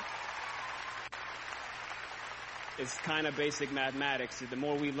right. It's kind of basic mathematics. The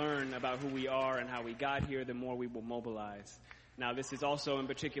more we learn about who we are and how we got here, the more we will mobilize. Now, this is also in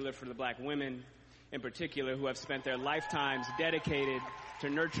particular for the black women, in particular, who have spent their lifetimes dedicated to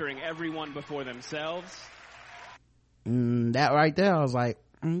nurturing everyone before themselves. That right there, I was like,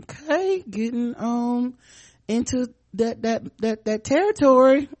 okay, getting into that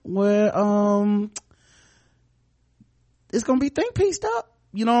territory where it's gonna be think pieced up.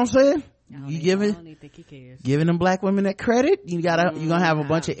 You know what I'm saying? I don't even think he cares. Giving them black women that credit. You're gonna have a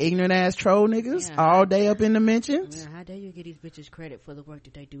bunch of ignorant ass troll niggas all day up in the mentions. Yeah, how dare you give these bitches credit for the work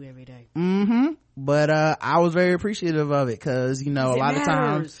that they do every day? But I was very appreciative of it, because a lot of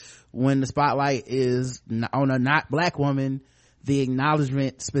times when the spotlight is on a not black woman, the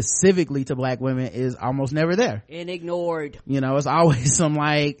acknowledgement specifically to black women is almost never there and ignored. It's always some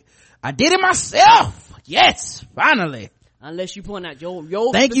like, I did it myself, yes, finally. Unless you point out your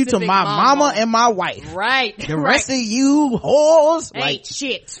thank you to my mama and my wife. Right. The rest of you whores. Ain't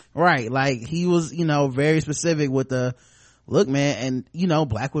shit. Right. Like, he was, very specific with the, look, man, and,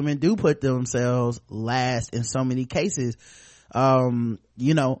 black women do put themselves last in so many cases. How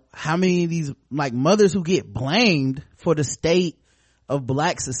many of these, like, mothers who get blamed for the state of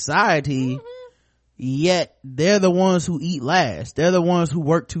black society, yet they're the ones who eat last. They're the ones who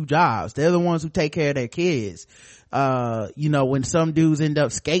work 2 jobs. They're the ones who take care of their kids. When some dudes end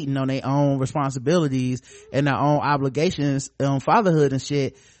up skating on their own responsibilities and their own obligations on fatherhood and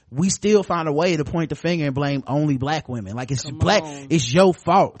shit, we still find a way to point the finger and blame only black women. Like, it's it's your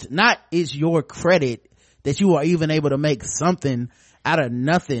fault, not it's your credit that you are even able to make something out of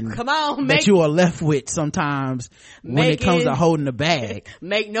nothing. Come on, that you are left with sometimes when it comes to holding the bag.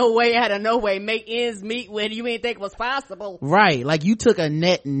 Make no way out of no way. Make ends meet when you didn't think was possible. Right. Like you took a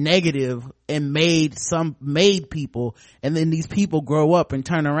net negative and made people, and then these people grow up and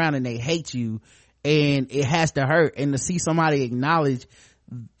turn around and they hate you, and it has to hurt. And to see somebody acknowledge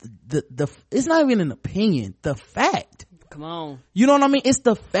the it's not even an opinion, the fact. Come on. You know what I mean? It's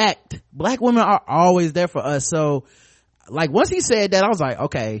the fact. Black women are always there for us. So like once he said that, I was like,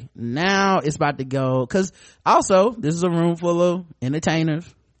 okay, now it's about to go. Cause also this is a room full of entertainers,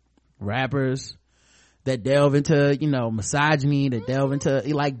 rappers that delve into, you know, misogyny, that delve into,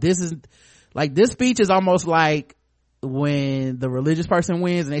 like, this speech is almost like when the religious person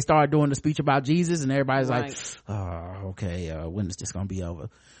wins and they start doing the speech about Jesus and everybody's like, oh, okay, when is this gonna be over?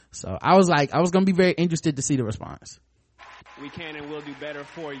 So I was gonna be very interested to see the response. We can and will do better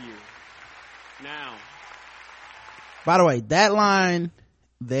for you. Now. By the way, that line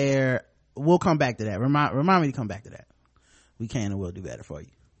there, we'll come back to that. Remind me to come back to that. We can and will do better for you.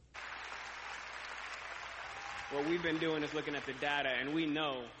 What we've been doing is looking at the data, and we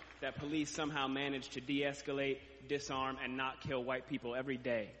know that police somehow manage to de-escalate, disarm, and not kill white people every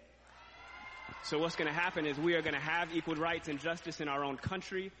day. So what's going to happen is we are going to have equal rights and justice in our own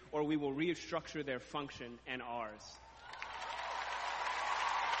country, or we will restructure their function and ours.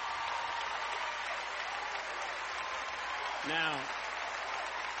 Now,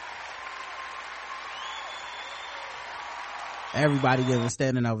 everybody gives a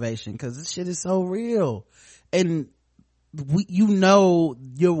standing ovation because this shit is so real, and you know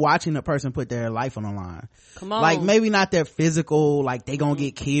you're watching a person put their life on the line. Come on. Like maybe not their physical, like they gonna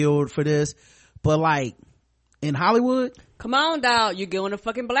get killed for this, but like in Hollywood, come on, dog, you're going to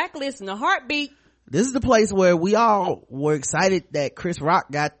fucking blacklist in a heartbeat. This is the place where we all were excited that Chris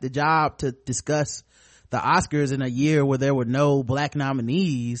Rock got the job to discuss the Oscars in a year where there were no black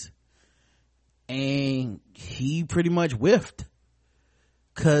nominees, and he pretty much whiffed,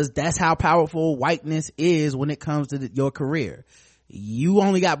 because that's how powerful whiteness is when it comes to your career. You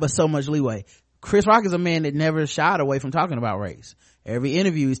only got but so much leeway. Chris Rock is a man that never shied away from talking about race. Every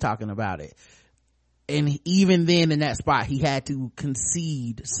interview he's talking about it, and even then in that spot he had to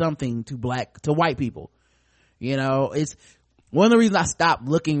concede something to white people. You know, it's one of the reasons I stopped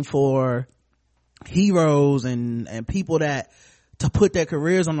looking for heroes and people that to put their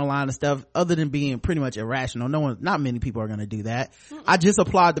careers on the line and stuff, other than being pretty much irrational. Not many people are going to do that. I just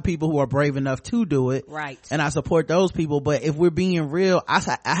applaud the people who are brave enough to do it, right? And I support those people. But if we're being real, I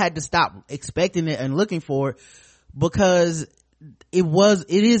had to stop expecting it and looking for it, because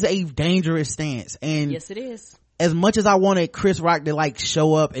it is a dangerous stance. And yes, it is. As much as I wanted Chris Rock to like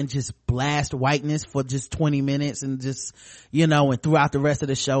show up and just blast whiteness for just 20 minutes and just, you know, and throughout the rest of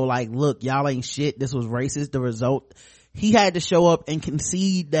the show, like, look, y'all ain't shit, this was racist, the result, he had to show up and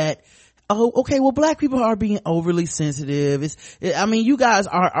concede that, oh, okay, well, black people are being overly sensitive. I mean, you guys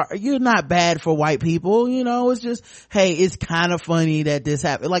you're not bad for white people, you know, it's just, hey, it's kind of funny that this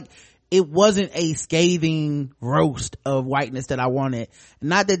happened. Like, it wasn't a scathing roast of whiteness that I wanted.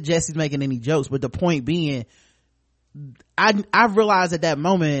 Not that Jesse's making any jokes, but the point being, I realized at that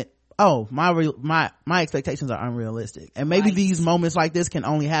moment, oh, my expectations are unrealistic, and maybe these moments like this can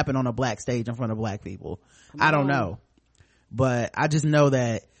only happen on a black stage in front of black people. I don't know, but I just know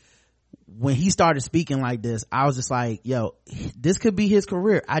that when he started speaking like this, I was just like, yo, this could be his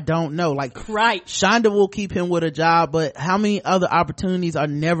career. I don't know. Like, right, Shonda will keep him with a job, but how many other opportunities are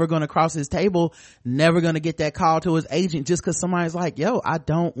never going to cross his table, never going to get that call to his agent, just because somebody's like, yo, I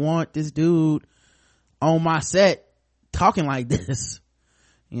don't want this dude on my set talking like this.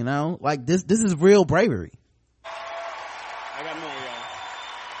 You know, like this is real bravery. I got more, y'all.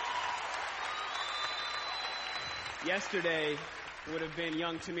 Yesterday would have been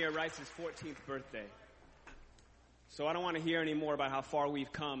young Tamir Rice's 14th birthday. So I don't want to hear any more about how far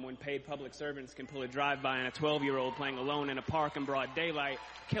we've come when paid public servants can pull a drive-by on a 12-year-old playing alone in a park in broad daylight,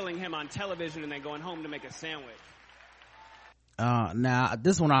 killing him on television, and then going home to make a sandwich. Now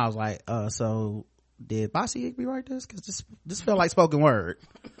this one I was like, so did Bossy Higby write this? Because this felt like spoken word.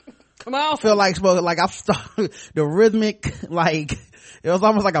 Come on. I feel like spoken, like the rhythmic, like it was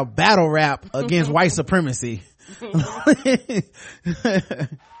almost like a battle rap against white supremacy.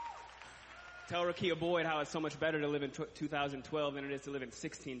 Tell Rakia Boyd how it's so much better to live in 2012 than it is to live in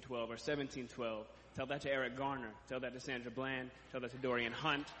 1612 or 1712. Tell that to Eric Garner. Tell that to Sandra Bland. Tell that to Dorian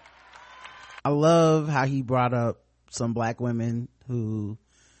Hunt. I love how he brought up some black women who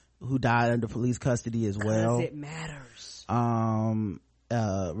died under police custody as well. It matters.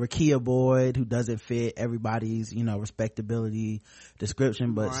 Rakia Boyd, who doesn't fit everybody's, respectability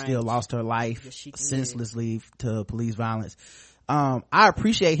description, but still lost her life senselessly to police violence. I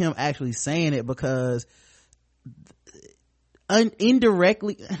appreciate him actually saying it, because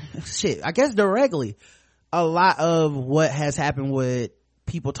indirectly, I guess directly, a lot of what has happened with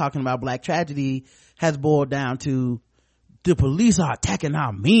people talking about black tragedy has boiled down to the police are attacking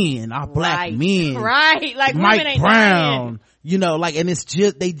our men, our black men. Right. Like Mike Brown. And it's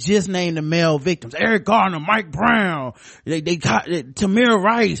just, they just named the male victims. Eric Garner, Mike Brown. They got Tamir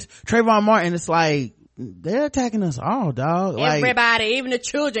Rice, Trayvon Martin. It's like, they're attacking us all, dog. Everybody, even the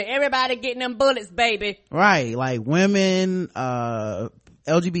children, everybody getting them bullets, baby. Right. Like women,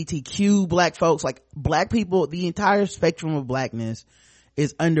 LGBTQ, black folks, like black people, the entire spectrum of blackness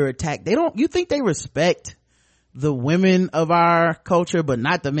is under attack. You think they respect the women of our culture but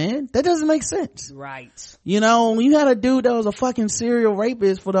not the men? That doesn't make sense. Right. When you had a dude that was a fucking serial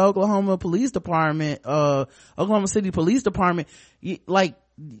rapist for the Oklahoma Police Department, Oklahoma City Police Department, we're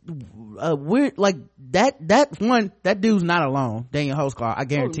like that dude's not alone. Daniel Holsclaw, I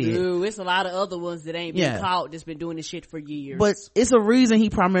guarantee it. It's a lot of other ones that ain't been caught, that's been doing this shit for years. But it's a reason he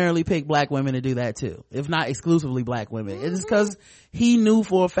primarily picked black women to do that too, if not exclusively black women. It's because he knew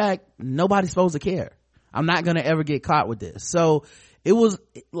for a fact nobody's supposed to care. I'm not gonna ever get caught with this. So it was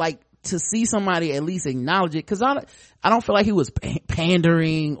like, to see somebody at least acknowledge it, because I don't feel like he was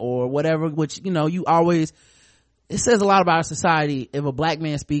pandering or whatever, which you always, it says a lot about our society if a black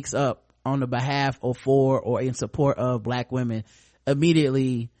man speaks up on the behalf or for or in support of black women,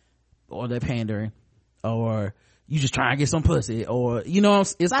 immediately, or they're pandering, or you just trying to get some pussy, or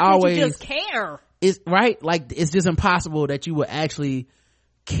it's like, always, you just care. It's right, like it's just impossible that you would actually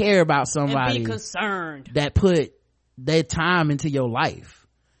care about somebody and be concerned that put their time into your life.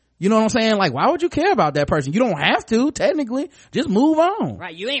 You know what I'm saying? Like, why would you care about that person? You don't have to, technically. Just move on.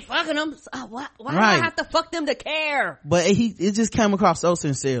 Right. You ain't fucking them. Why do I have to fuck them to care? But it just came across so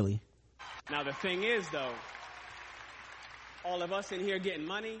sincerely. Now the thing is, though, all of us in here getting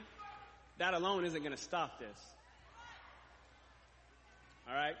money, that alone isn't going to stop this.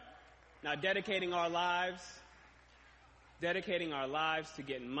 All right? Now dedicating our lives to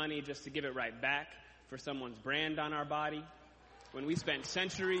getting money just to give it right back for someone's brand on our body, when we spent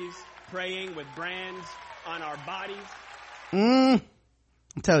centuries praying with brands on our bodies. I'm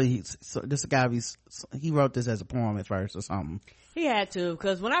telling you, this guy, he wrote this as a poem at first or something. He had to,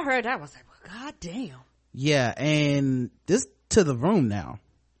 because when I heard that, I was like, well, God damn. Yeah, and this to the room now.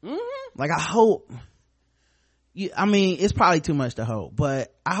 Like, I hope, it's probably too much to hope,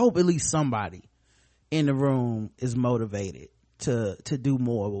 but I hope at least somebody in the room is motivated to do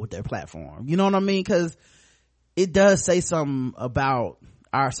more with their platform. You know what I mean? Because it does say something about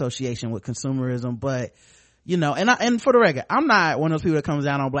our association with consumerism, but and for the record, I'm not one of those people that comes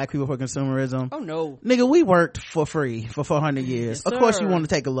down on black people for consumerism. Oh no, nigga, we worked for free for 400 years. Yes, of course you want to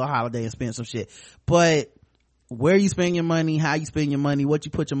take a little holiday and spend some shit, but where you spend your money, how you spend your money, what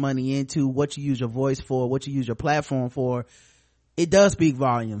you put your money into, what you use your voice for, what you use your platform for, it does speak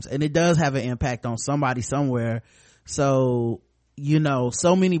volumes, and it does have an impact on somebody somewhere. So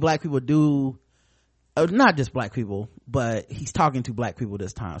so many black people do, not just black people, but he's talking to black people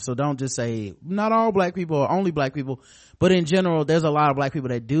this time, so don't just say not all black people or only black people, but in general there's a lot of black people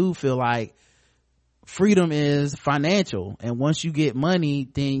that do feel like freedom is financial, and once you get money,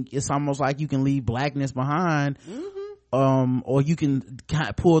 then it's almost like you can leave blackness behind. Or you can kind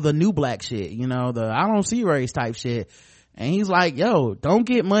of pull the new black shit, the I don't see race type shit. And he's like, yo, don't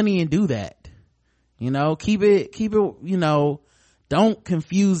get money and do that. Keep it, don't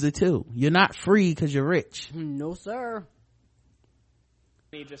confuse the two. You're not free because you're rich. No, sir.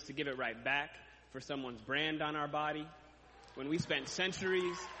 Just to give it right back for someone's brand on our body, when we spent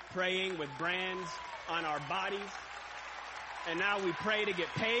centuries praying with brands on our bodies, and now we pray to get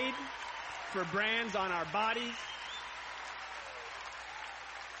paid for brands on our bodies.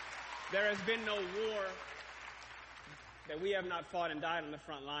 There has been no war that we have not fought and died on the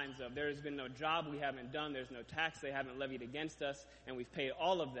front lines of. There has been no job we haven't done. There's no tax they haven't levied against us, and we've paid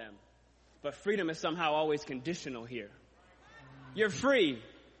all of them. But freedom is somehow always conditional here. You're free,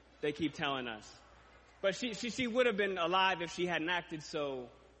 they keep telling us. But she would have been alive if she hadn't acted so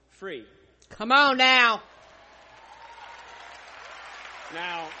free. Come on now.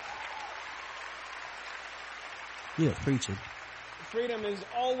 Now, yeah, preaching. Freedom is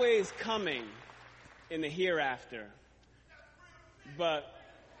always coming in the hereafter. But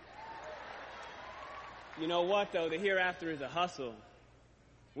you know what, though? The hereafter is a hustle.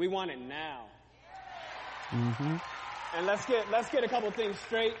 We want it now. Mm-hmm. And let's get a couple things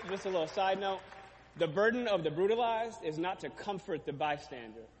straight. Just a little side note. The burden of the brutalized is not to comfort the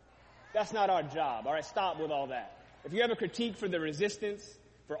bystander. That's not our job. All right, stop with all that. If you have a critique for the resistance,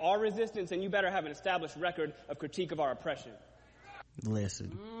 for our resistance, then you better have an established record of critique of our oppression.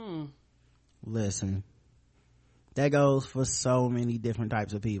 Listen. That goes for so many different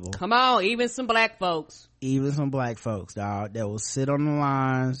types of people. Come on, even some black folks. Even some black folks, dog, that will sit on the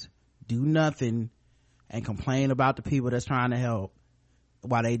lines, do nothing, and complain about the people that's trying to help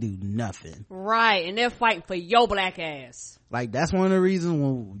while they do nothing. Right, and they're fighting for your black ass. Like, that's one of the reasons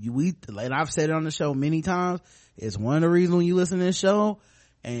when and I've said it on the show many times, it's one of the reasons when you listen to this show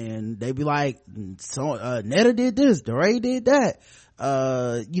and they be like, so Netta did this, DeRay did that,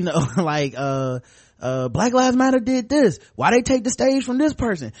 Black Lives Matter did this, why they take the stage from this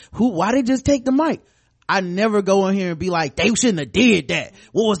person, why they just take the mic? I never go in here and be like, they shouldn't have did that.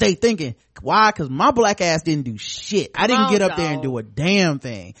 What was they thinking? Why? Because my black ass didn't do shit. I didn't get up there and do a damn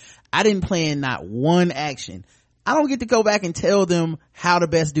thing. I didn't plan not one action. I don't get to go back and tell them how to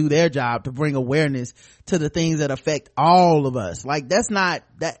best do their job to bring awareness to the things that affect all of us. Like, that's not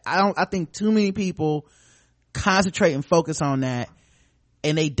that. I think too many people concentrate and focus on that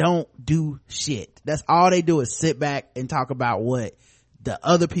and they don't do shit. That's all they do is sit back and talk about what the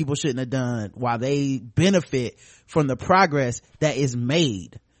other people shouldn't have done while they benefit from the progress that is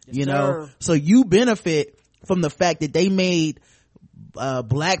made. Yes, so you benefit from the fact that they made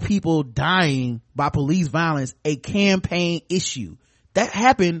black people dying by police violence a campaign issue. That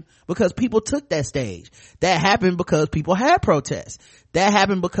happened because people took that stage. That happened because people had protests. That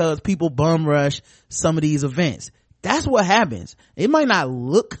happened because people bum rush some of these events. That's what happens. It might not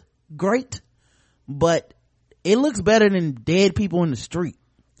look great, but it looks better than dead people in the street.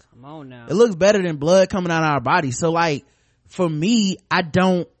 Come on now. It looks better than blood coming out of our bodies. So, like, for me, I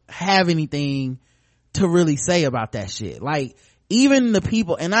don't have anything to really say about that shit. Like, even the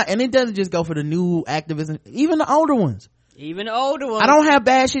people, and it doesn't just go for the new activists, even the older ones. I don't have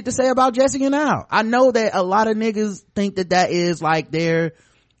bad shit to say about Jesse and Al. I know that a lot of niggas think that is like their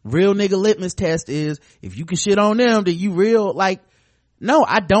real nigga litmus test is, if you can shit on them, then you real. Like, no,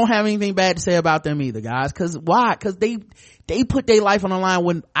 I don't have anything bad to say about them either, guys. Cause why? Cause they put their life on the line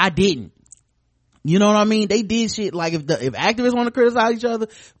when I didn't. You know what I mean? They did shit like, if activists want to criticize each other,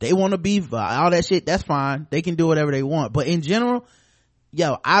 they want to beef, all that shit, that's fine. They can do whatever they want. But in general,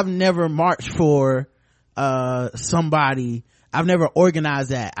 I've never marched for somebody. I've never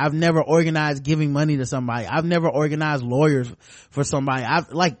organized that. I've never organized giving money to somebody. I've never organized lawyers for somebody.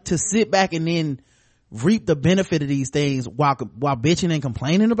 I've like to sit back and then reap the benefit of these things while bitching and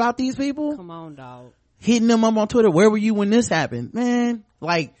complaining about these people. Come on, dog. Hitting them up on Twitter. Where were you when this happened, man?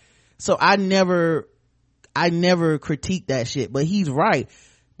 Like, so I never critique that shit. But he's right.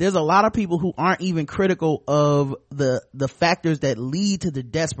 There's a lot of people who aren't even critical of the factors that lead to the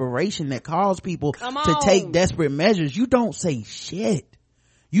desperation that cause people to take desperate measures. You don't say shit.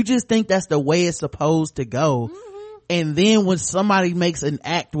 You just think that's the way it's supposed to go. Mm-hmm. And then when somebody makes an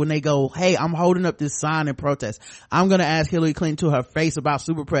act, when they go, hey, I'm holding up this sign in protest, I'm gonna ask Hillary Clinton to her face about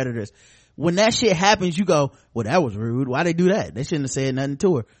super predators. When that shit happens, you go, well, that was rude. Why they do that? They shouldn't have said nothing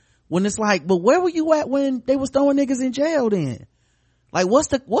to her. When it's like, but where were you at when they was throwing niggas in jail then? Like, what's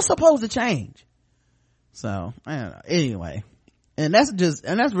supposed to change? So, I don't know. Anyway. And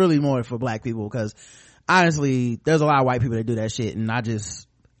that's really more for black people, because honestly, there's a lot of white people that do that shit, and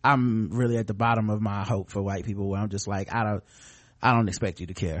I'm really at the bottom of my hope for white people, where I'm just like, I don't expect you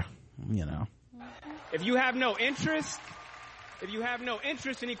to care, If you have no interest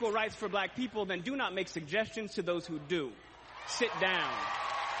in equal rights for black people, then do not make suggestions to those who do. Sit down.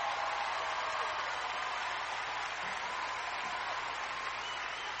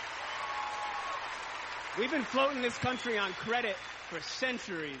 We've been floating this country on credit for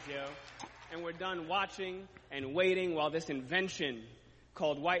centuries, and we're done watching and waiting while this invention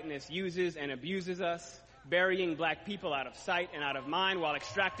called whiteness uses and abuses us, burying black people out of sight and out of mind while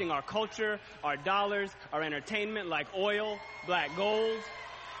extracting our culture, our dollars, our entertainment like oil, black gold.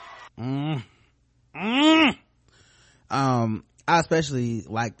 I especially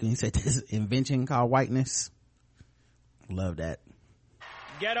like when you said this invention called whiteness. Love that.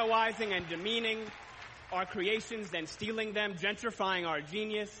 Ghettoizing and demeaning our creations, then stealing them, gentrifying our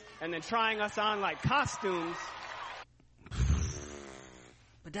genius, and then trying us on like costumes.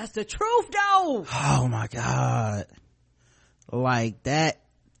 But that's the truth, though. Oh my god, like that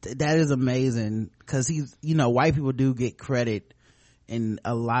is amazing, because he's, white people do get credit in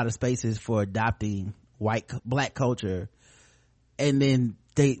a lot of spaces for adopting black culture, and then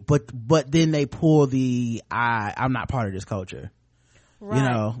but then they pull the I'm not part of this culture.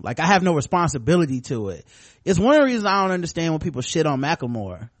 Right. Like, I have no responsibility to it. It's one of the reasons I don't understand when people shit on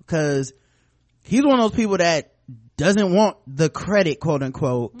Macklemore, because he's one of those people that doesn't want the credit, quote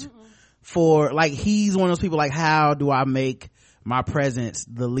unquote, for, like, he's one of those people like, how do I make my presence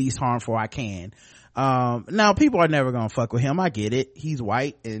the least harmful I can? Now people are never gonna fuck with him. I get it. He's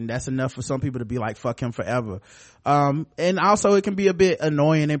white, and that's enough for some people to be like, fuck him forever. And also it can be a bit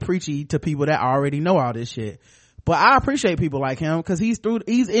annoying and preachy to people that already know all this shit. But I appreciate people like him, because he's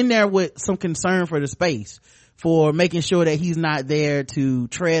in there with some concern for the space, for making sure that he's not there to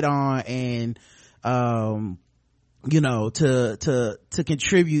tread on and to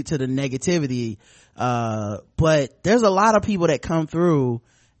contribute to the negativity. But there's a lot of people that come through,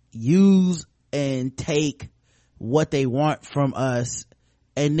 use and take what they want from us,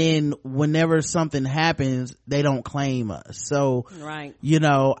 and then whenever something happens, they don't claim us. So right,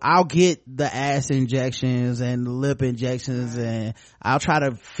 I'll get the ass injections and lip injections, and I'll try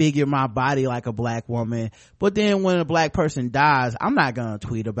to figure my body like a black woman, but then when a black person dies, I'm not gonna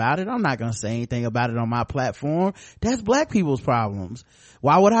tweet about it. I'm not gonna say anything about it on my platform. That's black people's problems.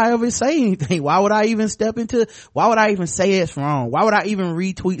 Why would I ever say anything? Why would I even why would I even say it's wrong? Why would I even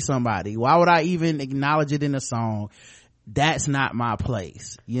retweet somebody? Why would I even acknowledge it in a song? That's not my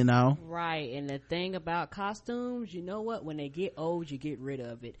place, right. And the thing about costumes, you know what, when they get old, you get rid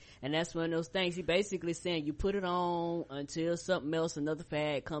of it, and that's one of those things. He basically saying you put it on until something else, another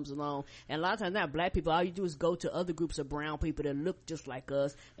fad comes along. And a lot of times now, black people, all you do is go to other groups of brown people that look just like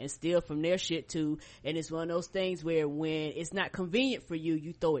us and steal from their shit too. And it's one of those things where when it's not convenient for you,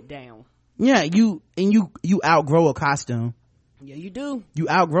 you throw it down. Yeah, you outgrow a costume. Yeah, you do. You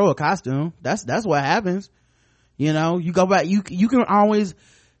outgrow a costume. That's what happens. You go back, you can always,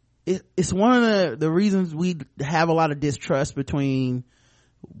 it's one of the reasons we have a lot of distrust between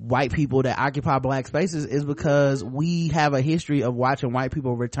white people that occupy black spaces, is because we have a history of watching white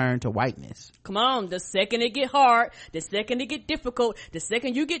people return to whiteness. Come on, the second it get hard, the second it get difficult, the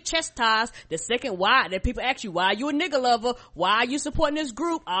second you get chastised, the second that people ask you, why are you a nigga lover, why are you supporting this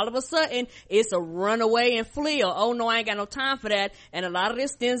group, all of a sudden it's a runaway and flee, or oh no, I ain't got no time for that. And a lot of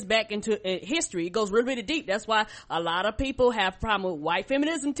this stems back into history. It goes really, really deep. That's why a lot of people have problem with white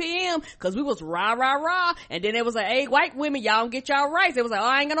feminism, TM, because we was rah rah rah, and then it was like, hey, white women, y'all don't get y'all rights. It was like,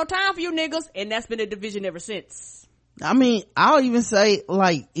 oh, I ain't got no time for you niggas, and that's been a division ever since. I mean, I'll even say,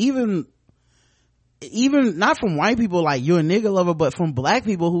 like, even not from white people like you're a nigga lover, but from black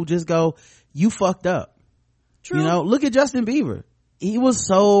people who just go, you fucked up. True. Look at Justin Bieber. He was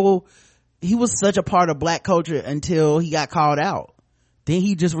such a part of black culture until he got called out. Then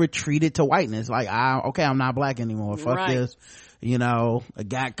he just retreated to whiteness, like, I'm not black anymore, fuck right. this. A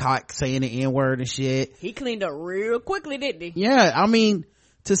guy caught saying the N-word and shit. He cleaned up real quickly, didn't he? Yeah, I mean,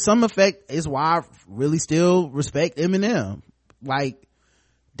 to some effect, is why I really still respect Eminem. Like,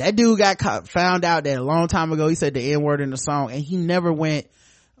 that dude found out that a long time ago he said the N-word in the song, and he never went,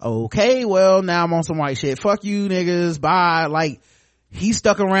 okay, well, now I'm on some white shit, fuck you niggas, bye. Like, he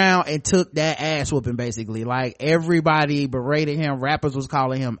stuck around and took that ass whooping, basically. Like, everybody berated him, rappers was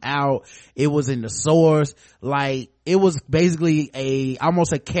calling him out, it was in the source. Like, it was basically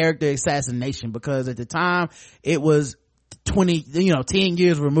almost a character assassination, because at the time it was 10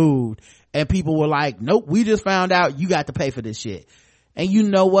 years removed, and people were like, nope, we just found out, you got to pay for this shit. And you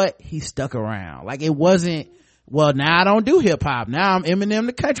know what, he stuck around. Like, it wasn't, well, now I don't do hip-hop, now I'm Eminem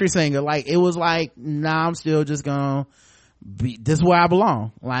the country singer. Like, it was like, nah, I'm still just gonna be, this is where I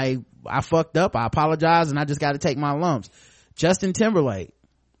belong. Like, I fucked up, I apologize, and I just gotta take my lumps. Justin Timberlake,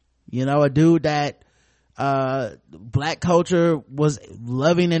 a dude that black culture was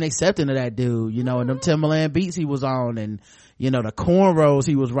loving and accepting of that dude, and them Timberland beats he was on, and the cornrows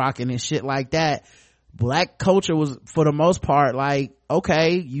he was rocking and shit like that. Black culture was, for the most part, like,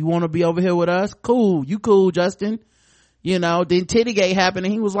 okay, you want to be over here with us, cool, you cool, Justin. Then Tittygate happened,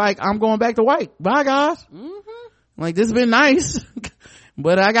 and he was like, I'm going back to white, bye guys. Like, this has been nice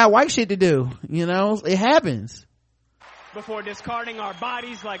but I got white shit to do. It happens. Before discarding our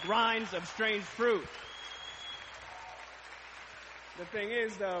bodies like rinds of strange fruit. The thing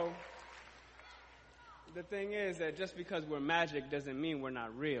is that just because we're magic doesn't mean we're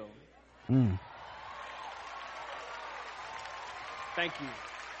not real. Thank you.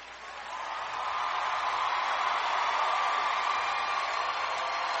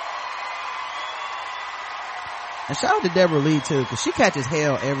 And shout out to Deborah Lee too, because she catches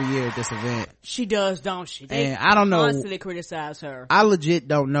hell every year at this event. She does, don't she? And I don't know, constantly criticize her. I legit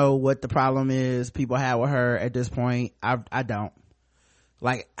don't know what the problem is people have with her at this point. I don't.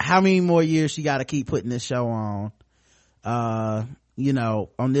 Like, how many more years she got to keep putting this show on on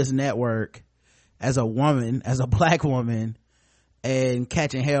this network as a woman, as a black woman, and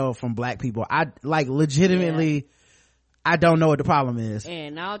catching hell from black people? I like, legitimately, I don't know what the problem is.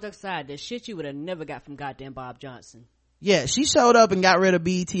 And all jokes aside, the shit you would have never got from goddamn Bob Johnson. Yeah, she showed up and got rid of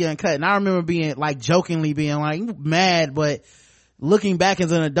BET Uncut, and I remember being like jokingly being like mad, but looking back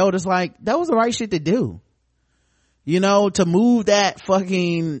as an adult, it's like that was the right shit to do. You know, to move that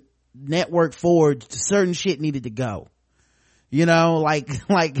fucking network forward, certain shit needed to go. You know, like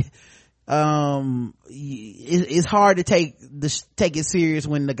it's hard to take it serious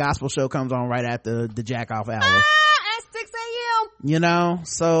when the gospel show comes on right after the jack off hour at 6 a.m. you know.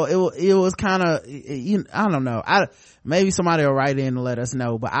 So it was kind of, I don't know, maybe somebody will write in and let us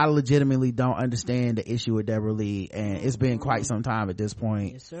know, but I legitimately don't understand the issue with Deborah Lee, and it's been quite some time at this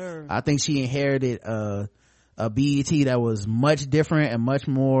point. Yes, sir. I think she inherited a BET that was much different and much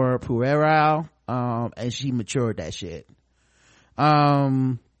more puerile, and she matured that shit.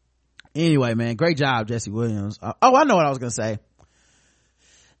 Anyway, man, great job, Jesse Williams. I know what I was gonna say.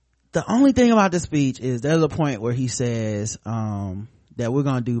 The only thing about this speech is there's a point where he says that we're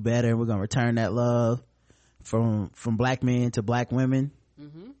gonna do better and we're gonna return that love from black men to black women.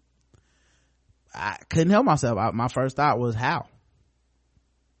 Mm-hmm. I couldn't help myself. My first thought was how.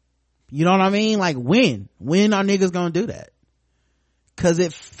 You know what I mean? Like when are niggas gonna do that? Cause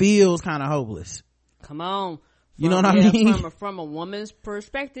it feels kind of hopeless. Come on. You know what I mean? From a woman's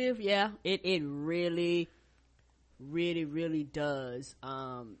perspective, yeah, it really, really, really does.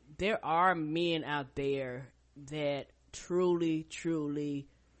 There are men out there that truly, truly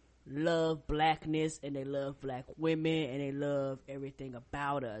love blackness, and they love black women, and they love everything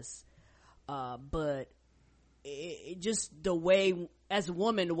about us. But it just the way, as a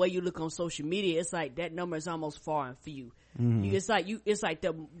woman, the way you look on social media, it's like that number is almost far and few. Mm-hmm. It's like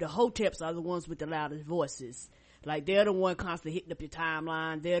the hoteps are the ones with the loudest voices. Like, they're the one constantly hitting up your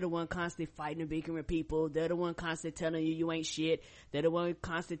timeline. They're the one constantly fighting and bickering with people. They're the one constantly telling you ain't shit. They're the one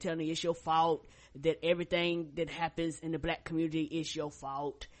constantly telling you it's your fault, that everything that happens in the black community is your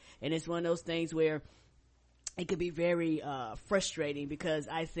fault. And it's one of those things where it can be very frustrating, because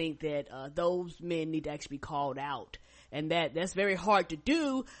I think that those men need to actually be called out. And that's very hard to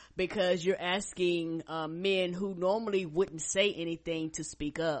do, because you're asking men who normally wouldn't say anything to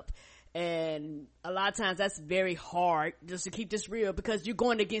speak up. And a lot of times that's very hard, just to keep this real, because you're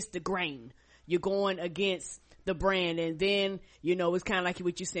going against the grain. You're going against the brand. And then, you know, it's kind of like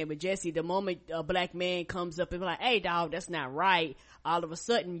what you're saying with Jesse. The moment a black man comes up and be like, hey dog, that's not right, all of a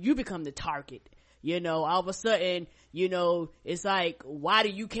sudden you become the target. You know, all of a sudden, you know, it's like, why do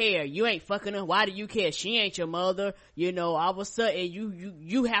you care? You ain't fucking her. Why do you care? She ain't your mother. You know, all of a sudden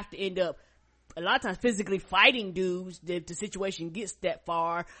you have to end up a lot of times physically fighting dudes if the situation gets that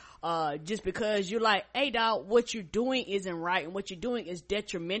far, just because you're like, hey dog, what you're doing isn't right, and what you're doing is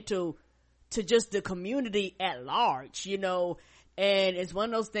detrimental to just the community at large, you know. And it's one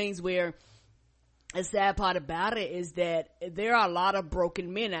of those things where the sad part about it is that there are a lot of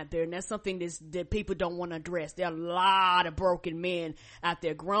broken men out there, and that's something that people don't want to address. There are a lot of broken men out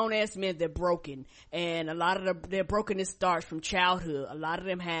there, grown-ass men that are broken, and a lot of their brokenness starts from childhood. A lot of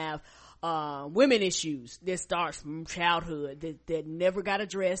them have women issues that starts from childhood that never got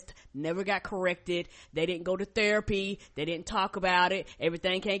addressed, never got corrected. They didn't go to therapy. They didn't talk about it.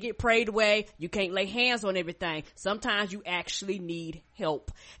 Everything can't get prayed away. You can't lay hands on everything. Sometimes you actually need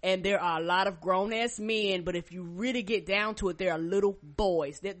help. And there are a lot of grown-ass men, but if you really get down to it, there are little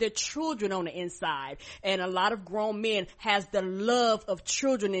boys. They're children on the inside. And a lot of grown men has the love of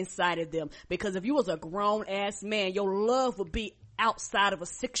children inside of them. Because if you was a grown-ass man, your love would be outside of a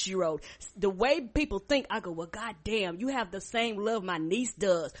 6-year-old. The way people think, I go, well, goddamn, you have the same love my niece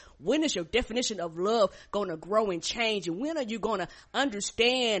does. When is your definition of love going to grow and change? And when are you going to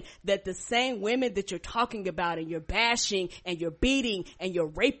understand that the same women that you're talking about and you're bashing and you're beating and you're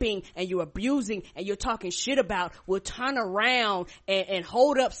raping and you're abusing and you're talking shit about will turn around and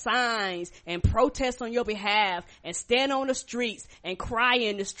hold up signs and protest on your behalf and stand on the streets and cry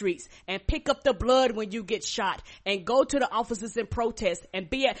in the streets and pick up the blood when you get shot and go to the offices and protest and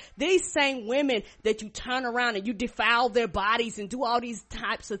be at these same women that you turn around and you defile their bodies and do all these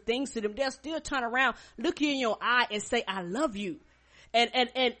types of things to them. They'll still turn around, look you in your eye and say, I love you.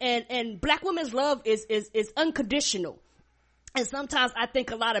 And black women's love is unconditional. And sometimes I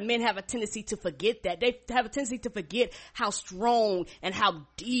think a lot of men have a tendency to forget that. They have a tendency to forget how strong and how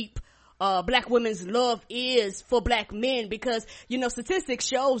deep black women's love is for black men, because, you know, statistics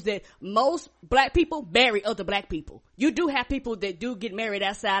shows that most black people marry other black people. You do have people that do get married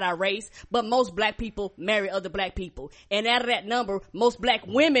outside our race, but most black people marry other black people. And out of that number, most black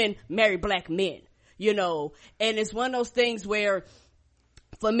women marry black men, you know. And it's one of those things where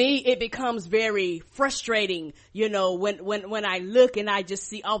for me, it becomes very frustrating, you know, when I look and I just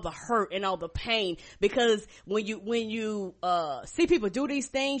see all the hurt and all the pain, because when you see people do these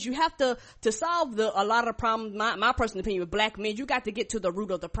things, you have to solve a lot of problems. My personal opinion with black men, you got to get to the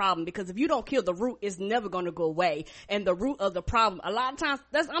root of the problem, because if you don't kill the root, it's never going to go away. And the root of the problem, a lot of times,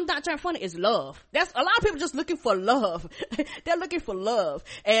 I'm not trying to funny, is love. That's a lot of people just looking for love. They're looking for love.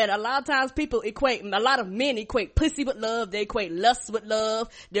 And a lot of times a lot of men equate pussy with love. They equate lust with love.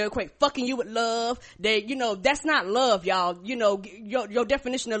 They equate fucking you with love. That's not love, y'all. You know, your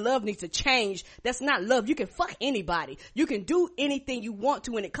definition of love needs to change. That's not love. You can fuck anybody. You can do anything you want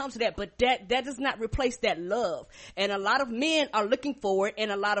to when it comes to that, but that does not replace that love. And a lot of men are looking for it,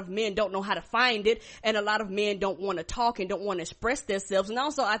 and a lot of men don't know how to find it, and a lot of men don't want to talk and don't want to express themselves. And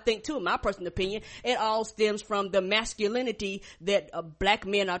also, I think too, in my personal opinion, it all stems from the masculinity that black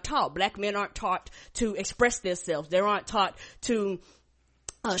men are taught. Black men aren't taught to express themselves. They aren't taught to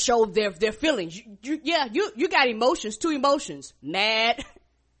show their feelings. You got emotions, two emotions, mad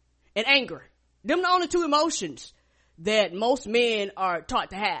and anger. Them the only two emotions that most men are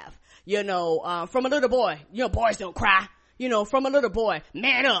taught to have. You know, from a little boy, you know, boys don't cry. You know, from a little boy,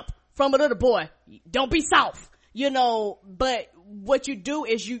 man up. From a little boy, don't be soft. You know, but what you do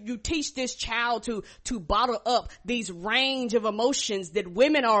is you teach this child to bottle up these range of emotions that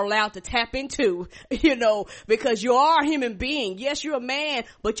women are allowed to tap into, you know, because you are a human being. Yes, you're a man,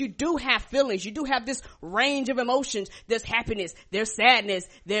 but you do have feelings. You do have this range of emotions. There's happiness, there's sadness,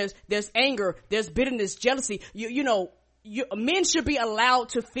 there's anger, there's bitterness, jealousy. You know, men should be allowed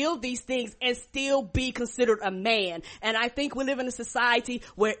to feel these things and still be considered a man. And I think we live in a society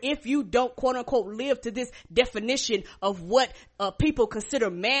where if you don't quote unquote live to this definition of what people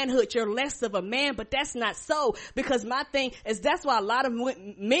consider manhood, you're less of a man. But that's not so, because my thing is that's why a lot of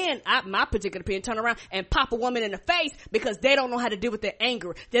men, my particular opinion, turn around and pop a woman in the face because they don't know how to deal with their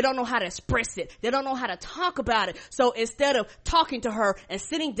anger. They don't know how to express it. They don't know how to talk about it. So instead of talking to her and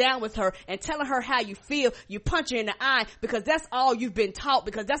sitting down with her and telling her how you feel, you punch her in the eye, because that's all you've been taught,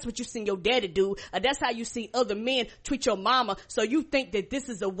 because that's what you've seen your daddy do, that's how you see other men treat your mama. So you think that this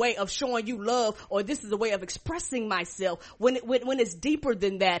is a way of showing you love, or this is a way of expressing myself, when it's deeper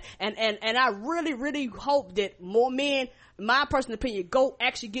than that. And I really, really hope that more men, my personal opinion, go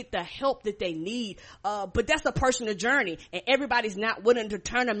actually get the help that they need. But that's a personal journey, and everybody's not willing to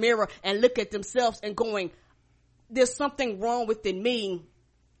turn a mirror and look at themselves and going, there's something wrong within me,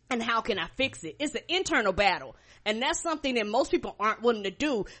 and how can I fix it? It's an internal battle. And that's something that most people aren't willing to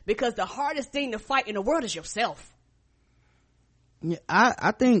do, because the hardest thing to fight in the world is yourself. Yeah,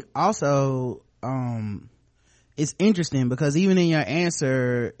 I think also, it's interesting because even in your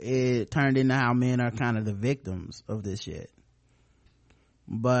answer, it turned into how men are kind of the victims of this shit.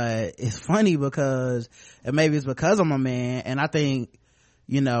 But it's funny because, and maybe it's because I'm a man, and I think,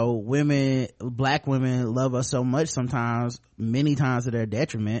 you know, black women love us so much sometimes, many times to their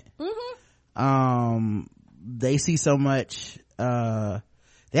detriment. Mm-hmm. They see so much, they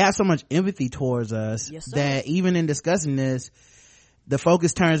have so much empathy towards us, yes, that even in discussing this, the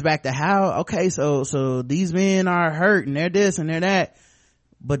focus turns back to how, okay, so these men are hurt and they're this and they're that.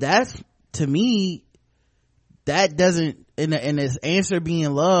 But that's, to me, that doesn't, in this answer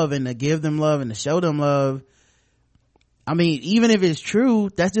being love and to give them love and to show them love, I mean, even if it's true,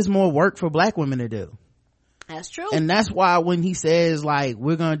 that's just more work for black women to do. That's true. And that's why when he says like,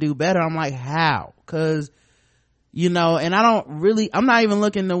 we're gonna do better, I'm like, how? Cause, you know, and I'm not even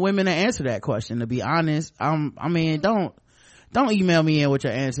looking to women to answer that question, to be honest. I mean, don't email me in with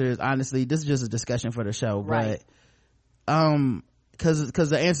your answers. Honestly, this is just a discussion for the show, right? But, cause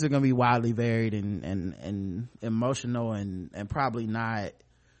the answers are gonna be wildly varied and emotional and probably not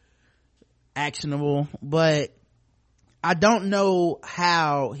actionable. But I don't know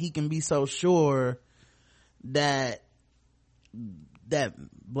how he can be so sure that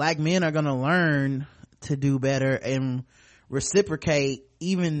black men are gonna learn to do better and reciprocate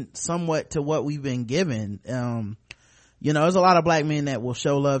even somewhat to what we've been given. You know, there's a lot of black men that will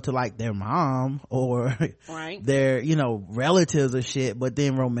show love to like their mom or their, you know, relatives or shit, but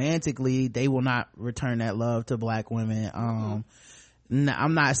then romantically they will not return that love to black women.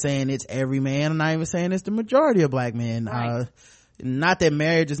 I'm not saying it's every man. I'm not even saying it's the majority of black men. Not that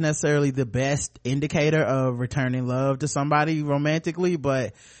marriage is necessarily the best indicator of returning love to somebody romantically,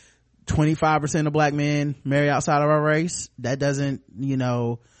 but 25% of black men marry outside of our race. That doesn't, you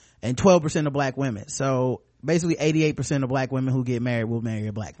know, and 12% of black women. So basically 88% of black women who get married will marry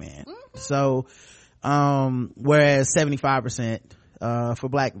a black man. So, whereas 75%, for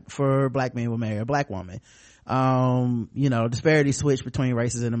black men will marry a black woman. You know, disparities switch between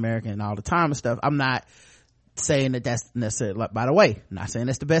races in America and all the time and stuff. I'm not saying that that's necessary. Like, by the way, not saying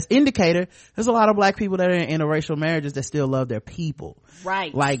that's the best indicator. There's a lot of black people that are in interracial marriages that still love their people.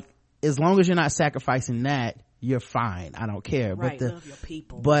 Right. Like, as long as you're not sacrificing that, you're fine. I don't care. Right. But love your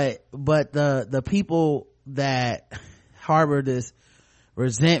people. But the people that harbor this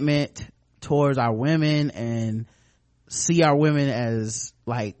resentment towards our women and see our women as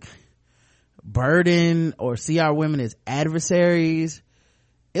like burden or see our women as adversaries,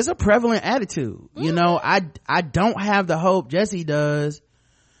 it's a prevalent attitude. You know, I don't have the hope Jesse does.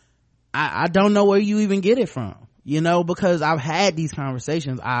 I don't know where you even get it from, you know, because I've had these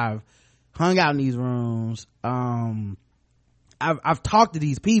conversations. I've hung out in these rooms. I've talked to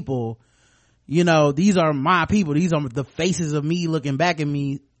these people, you know, these are my people. These are the faces of me looking back at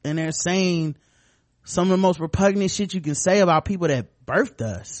me, and they're saying some of the most repugnant shit you can say about people that birthed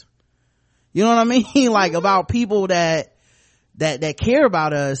us. You know what I mean? Like, about people that care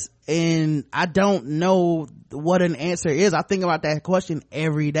about us, and I don't know what an answer is. I think about that question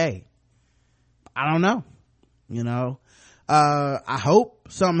every day. I don't know, you know. I hope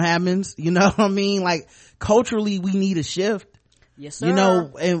something happens, you know what I mean? Like, culturally we need a shift. Yes, sir. You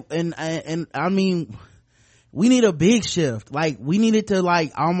know, and I mean, we need a big shift. Like, we needed to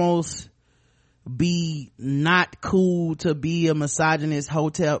like almost be not cool to be a misogynist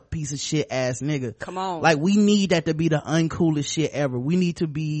hotel piece of shit ass nigga. Come on. Like, we need that to be the uncoolest shit ever. We need to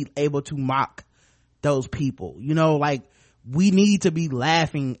be able to mock those people, you know. Like, we need to be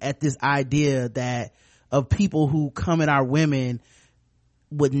laughing at this idea that of people who come at our women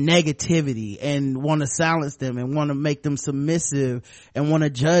with negativity and want to silence them and want to make them submissive and want to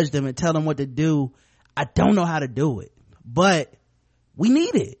judge them and tell them what to do. I don't know how to do it, but we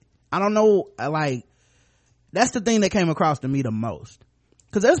need it. I don't know, like, that's the thing that came across to me the most,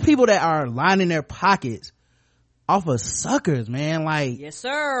 because there's people that are lining their pockets off of suckers, man. Like, yes,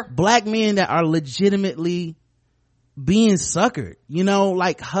 sir. Black men that are legitimately being suckered, you know,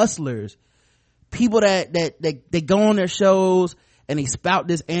 like hustlers, people that they go on their shows and they spout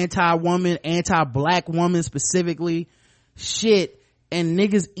this anti-woman, anti-black woman specifically shit, and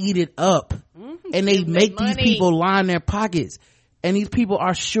niggas eat it up. And they make these people line their pockets, and these people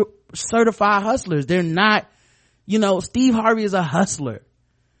are certified hustlers. They're not, you know, Steve Harvey is a hustler.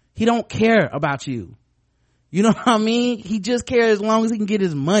 He don't care about you, you know what I mean? He just cares as long as he can get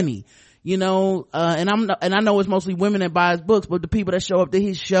his money, you know. And I know it's mostly women that buy his books, but the people that show up to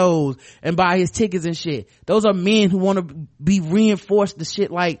his shows and buy his tickets and shit, those are men who want to be reinforced the shit,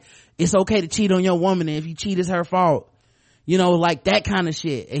 like it's okay to cheat on your woman, and if you cheat, it's her fault, you know, like that kind of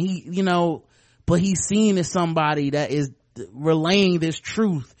shit. And he, you know, but he's seen as somebody that is relaying this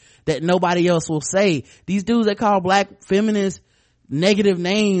truth that nobody else will say. These dudes that call black feminists negative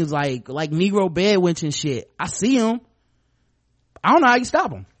names like Negro bedwench and shit, I see them. I don't know how you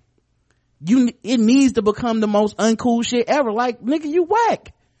stop them. It needs to become the most uncool shit ever. Like, nigga, you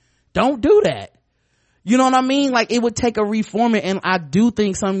whack. Don't do that. You know what I mean? Like, it would take a reforming, and I do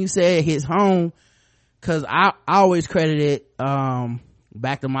think something you said hits home, cause I always credit it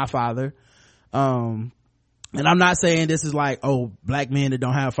back to my father. And I'm not saying this is like, oh, black men that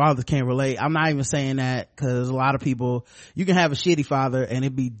don't have fathers can't relate. I'm not even saying that, cause a lot of people, you can have a shitty father and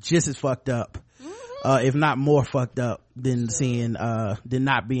it'd be just as fucked up, if not more fucked up than than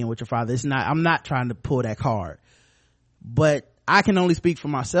not being with your father. I'm not trying to pull that card, but I can only speak for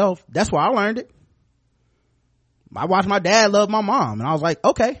myself. That's where I learned it. I watched my dad love my mom, and I was like,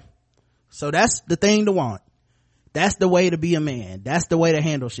 okay, so that's the thing to want. That's the way to be a man. That's the way to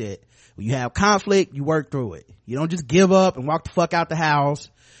handle shit. When you have conflict, you work through it. You don't just give up and walk the fuck out the house.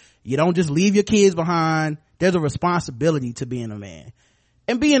 You don't just leave your kids behind. There's a responsibility to being a man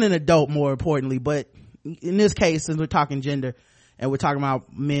and being an adult, more importantly. But in this case, since we're talking gender and we're talking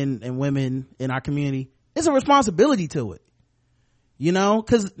about men and women in our community, it's a responsibility to it, you know,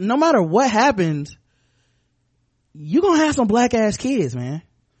 because no matter what happens, you're gonna have some black ass kids, man.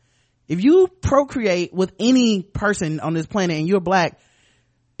 If you procreate with any person on this planet and you're black,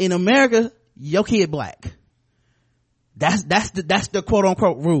 in America, your kid black. That's the quote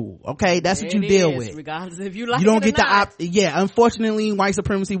unquote rule. Okay, that's what you deal with. Regardless if you like, you don't it or get to not. opt. Yeah, unfortunately, white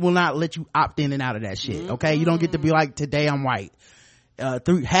supremacy will not let you opt in and out of that shit. Okay, you don't get to be like, today I'm white.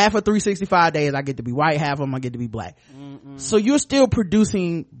 Half of 365 days I get to be white, half of them I get to be black. So you're still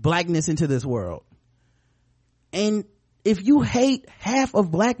producing blackness into this world. And if you hate half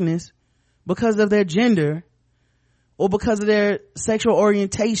of blackness because of their gender or because of their sexual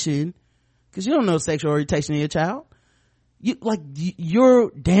orientation, because you don't know sexual orientation of your child,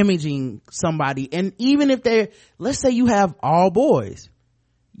 you're damaging somebody. And even if let's say you have all boys,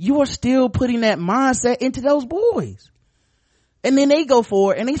 you are still putting that mindset into those boys, and then they go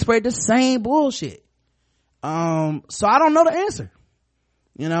for it and they spread the same bullshit. So I don't know the answer.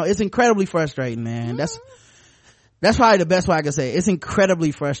 You know, it's incredibly frustrating, man. That's probably the best way I can say it. It's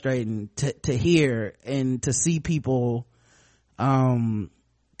incredibly frustrating to hear and to see people, cause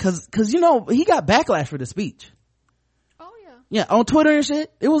you know, he got backlash for the speech. Oh yeah. Yeah, on Twitter and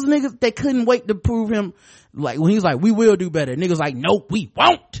shit. It was niggas that couldn't wait to prove him, like when he was like, we will do better. Niggas like, nope, we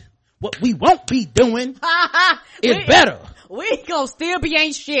won't. What we won't be doing is better. We gonna still be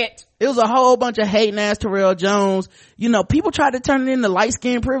ain't shit. It was a whole bunch of hating ass Terrell Jones. You know, people tried to turn it into light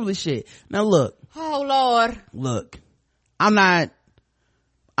skin privilege shit. Now look. Oh Lord. Look. I'm not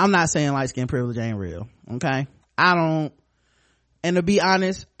saying light skin privilege ain't real. Okay? I don't, and to be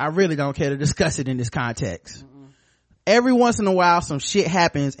honest, I really don't care to discuss it in this context. Every once in a while some shit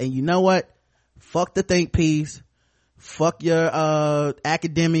happens, and you know what? Fuck the think piece. Fuck your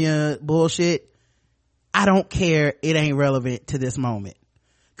academia bullshit. I don't care. It ain't relevant to this moment,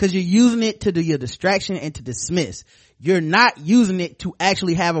 because you're using it to do your distraction and to dismiss. You're not using it to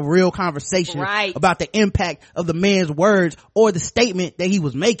actually have a real conversation about the impact of the man's words or the statement that he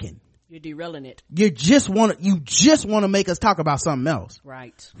was making. You're derailing it. You just want to make us talk about something else.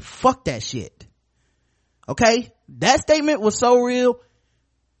 Right. Fuck that shit. Okay? That statement was so real.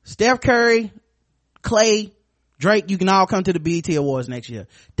 Steph Curry, Clay, Drake, you can all come to the BET Awards next year.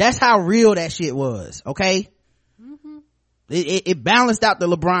 That's how real that shit was. Okay? It balanced out the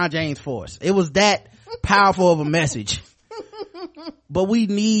LeBron James force. It was that powerful of a message. But we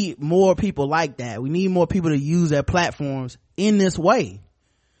need more people like that. We need more people to use their platforms in this way,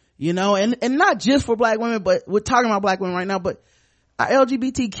 you know, and not just for black women, but we're talking about black women right now, but our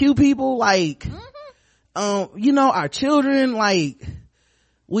LGBTQ people, like you know, our children, like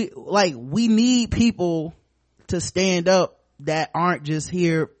we need people to stand up that aren't just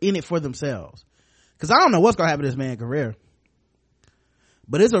here in it for themselves. Because I don't know what's gonna happen to this man's career,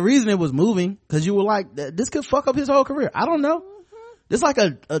 but it's a reason it was moving, because you were like, this could fuck up his whole career. I don't know. This like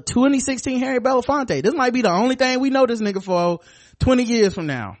a 2016 Harry Belafonte. This might be the only thing we know this nigga for 20 years from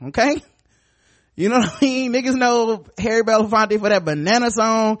now. Okay? You know what I mean? Niggas know Harry Belafonte for that banana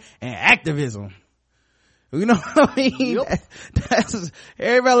song and activism. You know what I mean? Yep. That's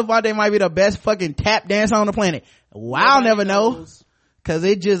Harry Belafonte might be the best fucking tap dancer on the planet. Well, I'll never know. Cause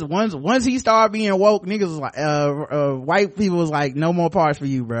it just, once he started being woke, niggas was like, white people was like, no more parts for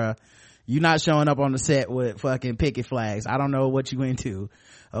you, bruh. You not showing up on the set with fucking picket flags. I don't know what you into.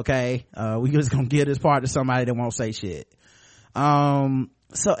 Okay? We just gonna give this part to somebody that won't say shit.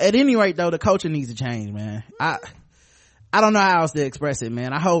 So at any rate though, the culture needs to change, man. I don't know how else to express it,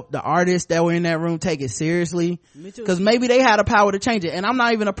 man. I hope the artists that were in that room take it seriously. Me too. Cause maybe they had the power to change it. And I'm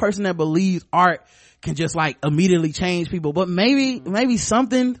not even a person that believes art can just like immediately change people, but maybe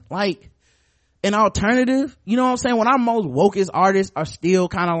something like an alternative. You know what I'm saying? When our most wokest artists are still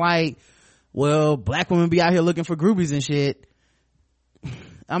kind of like, well, black women be out here looking for groupies and shit.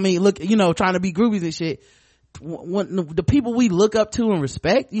 I mean, look, you know, trying to be groupies and shit. When the people we look up to and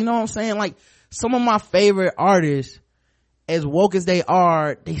respect, you know what I'm saying? Like some of my favorite artists, as woke as they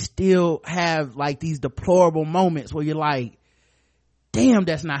are, they still have like these deplorable moments where you're like, damn,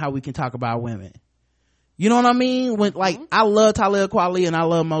 that's not how we can talk about women. You know what I mean? When like, I love Talib Kweli and I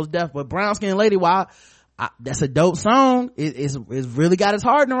love Mos Def, but Brown Skin Lady, while that's a dope song, it's really got its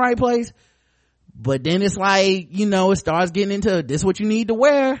heart in the right place. But then it's like, you know, it starts getting into this what you need to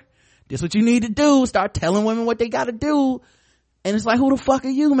wear, this what you need to do, start telling women what they gotta do. And it's like, who the fuck are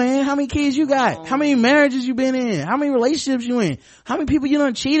you, man? How many kids you got? How many marriages you been in? How many relationships you in? How many people you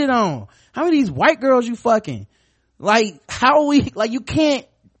done cheated on? How many of these white girls you fucking? Like, how are we, like, you can't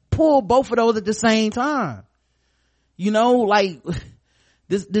pull both of those at the same time. You know, like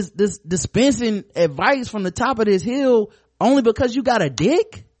this dispensing advice from the top of this hill only because you got a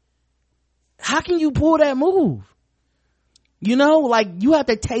dick. How can you pull that move? You know, like you have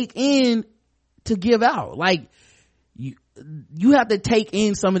to take in to give out. Like you have to take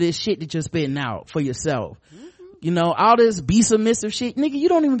in some of this shit that you're spitting out for yourself. You know, all this be submissive shit, nigga, you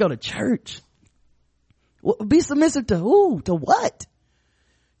don't even go to church. Be submissive to who? To what?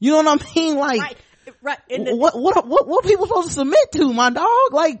 You know what I mean? Like, right. What people supposed to submit to, my dog?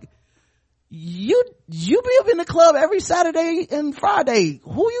 Like, you be up in the club every Saturday and Friday.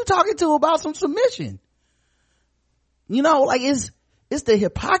 Who you talking to about some submission? You know, like it's the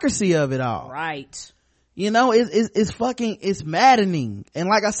hypocrisy of it all. Right. You know, it's maddening. And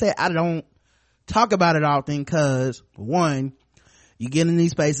like I said, I don't talk about it often because one, you get in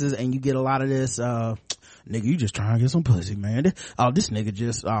these spaces and you get a lot of this, nigga, you just trying to get some pussy, man. This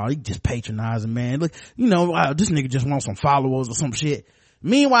nigga he just patronizing, man. Look, you know, this nigga just wants some followers or some shit.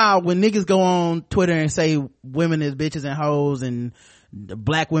 Meanwhile, when niggas go on Twitter and say women is bitches and hoes and the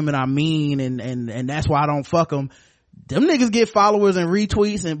black women are mean and that's why I don't fuck them. Them niggas get followers and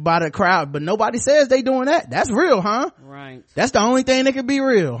retweets and by the crowd, but nobody says they doing that. That's real, huh? Right. That's the only thing that can be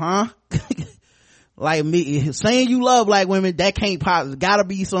real, huh? Like me saying you love black women, that can't possibly, gotta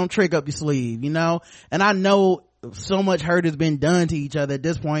be some trick up your sleeve, you know? And I know so much hurt has been done to each other at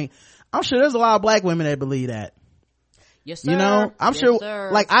this point. I'm sure there's a lot of black women that believe that. Yes, sir. You know, I'm yes, sure,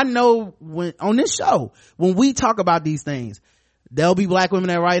 sir. like, I know when, on this show, when we talk about these things, there'll be black women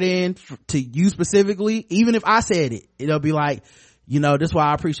that write in to you specifically. Even if I said it, it'll be like, you know, this is why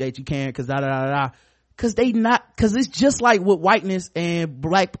I appreciate you, Karen, cause cause it's just like with whiteness and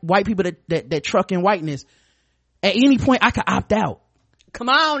white people that truck in whiteness. At any point, I could opt out. Come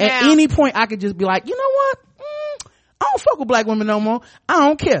on now. At any point, I could just be like, you know what? I don't fuck with black women no more. I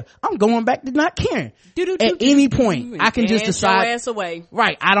don't care. I'm going back to not caring. At any point, I can just decide. Your ass away.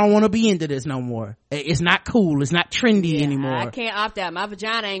 Right. I don't want to be into this no more. It's not cool. It's not trendy anymore. I can't opt out. My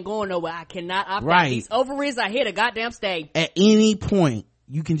vagina ain't going nowhere. I cannot opt out. Right. These ovaries are here to goddamn stay. At any point,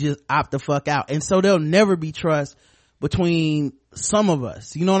 you can just opt the fuck out. And so there'll never be trust between some of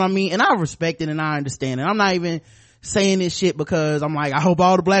us. You know what I mean? And I respect it and I understand it. I'm not even saying this shit because I'm like, I hope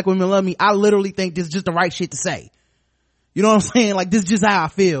all the black women love me. I literally think this is just the right shit to say. You know what I'm saying? Like, this is just how I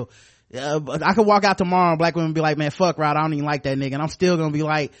feel. But I could walk out tomorrow and black women be like, man, fuck Rod, I don't even like that nigga. And I'm still gonna be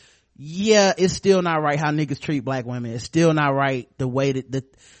like, yeah, it's still not right how niggas treat black women. It's still not right the way that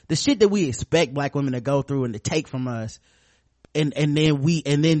the shit that we expect black women to go through and to take from us. And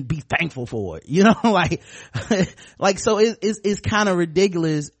then be thankful for it. You know, like, so it's kind of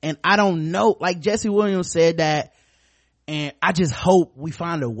ridiculous. And I don't know, like Jesse Williams said that, and I just hope we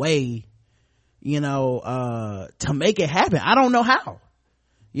find a way, you know, to make it happen. I don't know how.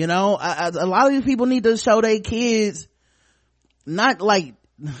 You know, a lot of these people need to show their kids not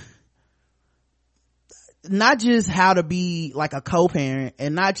just how to be like a co-parent,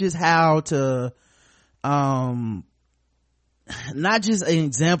 and not just how to not just an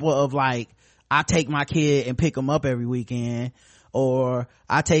example of like, I take my kid and pick them up every weekend, or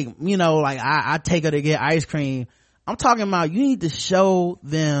I take, you know, like I take her to get ice cream. I'm talking about you need to show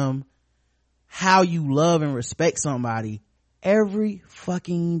them how you love and respect somebody every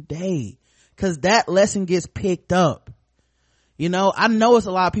fucking day, cause that lesson gets picked up. You know, I know it's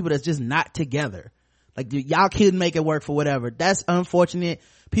a lot of people that's just not together, like y'all couldn't make it work for whatever. That's unfortunate.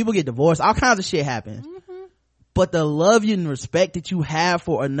 People get divorced, all kinds of shit happens. But the love and respect that you have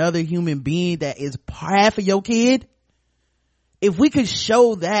for another human being that is half of your kid, if we could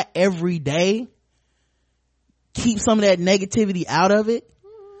show that every day, keep some of that negativity out of it,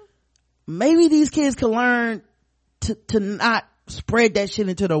 maybe these kids could learn to not spread that shit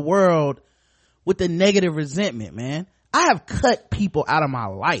into the world with the negative resentment, man. I have cut people out of my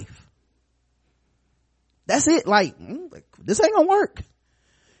life. That's it. Like, this ain't gonna work.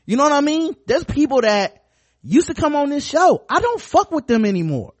 You know what I mean? There's people that used to come on this show. I don't fuck with them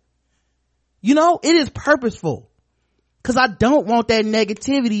anymore. You know, it is purposeful, cause I don't want that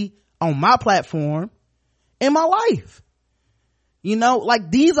negativity on my platform in my life. You know, like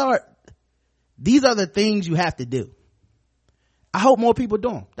these are the things you have to do. I hope more people do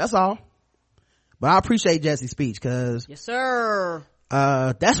them. That's all. But I appreciate Jesse's speech, cause yes, sir.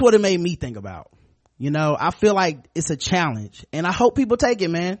 That's what it made me think about. You know, I feel like it's a challenge, and I hope people take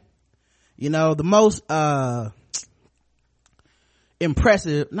it, man. You know, the most not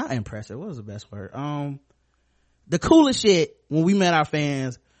impressive, what was the best word, the coolest shit when we met our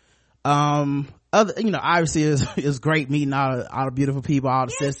fans, other, you know, obviously it's great meeting all the beautiful people, all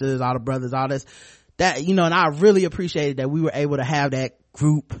the sisters, all the brothers, all this, that, you know, and I really appreciated that we were able to have that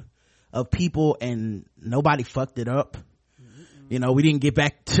group of people and nobody fucked it up. You know, we didn't get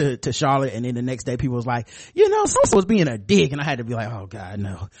back to Charlotte and then the next day people was like, you know, someone was being a dick, and I had to be like, oh god,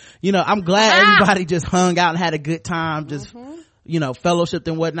 no. You know, I'm glad everybody just hung out and had a good time, just, you know, fellowshipped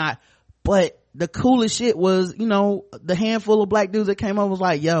and whatnot. But the coolest shit was, you know, the handful of black dudes that came up was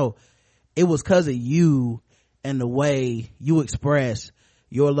like, yo, it was cause of you and the way you express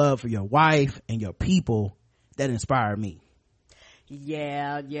your love for your wife and your people that inspired me.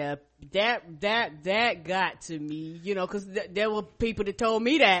 Yeah, that got to me, you know, cause there were people that told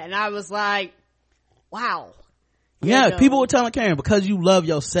me that, and I was like, wow. Yeah, you know? people were telling Karen, because you love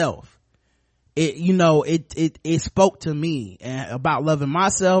yourself, it, you know, it spoke to me and about loving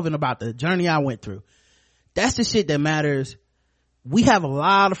myself and about the journey I went through. That's the shit that matters. We have a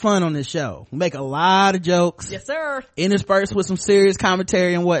lot of fun on this show. We make a lot of jokes. Yes, sir. Interspersed with some serious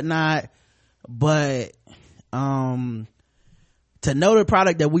commentary and whatnot. But, to know the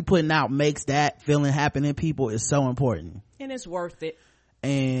product that we putting out makes that feeling happen in people is so important. And it's worth it.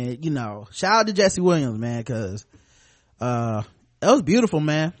 And, you know, shout out to Jesse Williams, man, cause, was beautiful,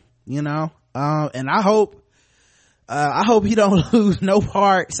 man. You know, and I hope he don't lose no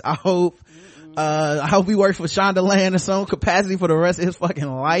parts. I hope he works for Shonda Land in some capacity for the rest of his fucking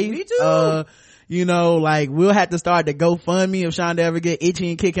life. Me too. You know, like, we'll have to start the GoFundMe if Shonda ever get itchy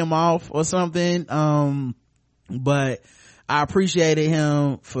and kick him off or something. But I appreciated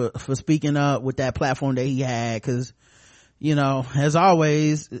him for speaking up with that platform that he had, cause, you know, as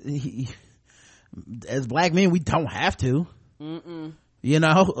always, as black men, we don't have to. You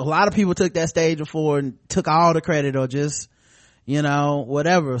know, a lot of people took that stage before and took all the credit, or just, you know,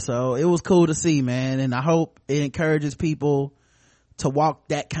 whatever. So it was cool to see, man. And I hope it encourages people to walk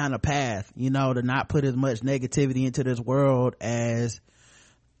that kind of path, you know, to not put as much negativity into this world as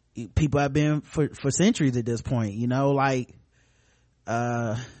people have been for centuries at this point. You know, like,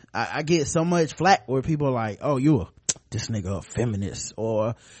 I get so much flack where people are like, oh, this nigga a feminist,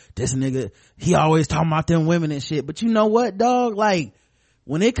 or this nigga, he always talking about them women and shit. But you know what, dog? Like,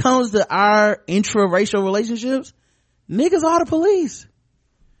 when it comes to our intra-racial relationships, niggas are the police.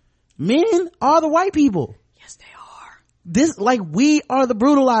 Men are the white people. Yes, they are. This, like, we are the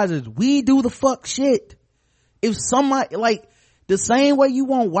brutalizers. We do the fuck shit. If somebody, like, the same way you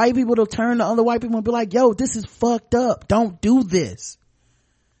want white people to turn to other white people and be like, yo, this is fucked up, don't do this,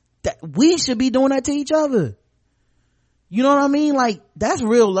 that we should be doing that to each other. You know what I mean? Like, that's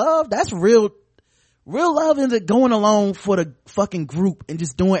real love. That's real love isn't going along for the fucking group and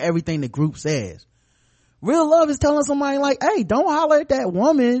just doing everything the group says. Real love is telling somebody like, hey, don't holler at that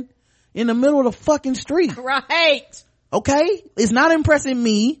woman in the middle of the fucking street. Right. Okay? It's not impressing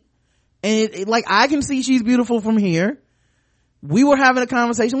me. And like, I can see she's beautiful from here. We were having a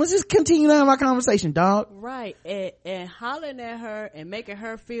conversation. Let's just continue to have our conversation, dog. Right. And hollering at her and making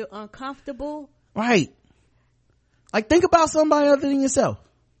her feel uncomfortable. Right. Like, think about somebody other than yourself.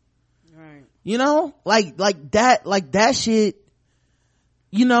 Right. You know, like that shit,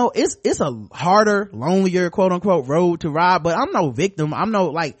 you know, it's a harder, lonelier, quote unquote, road to ride, but I'm no victim. I'm no,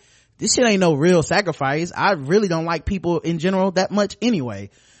 like, this shit ain't no real sacrifice. I really don't like people in general that much anyway.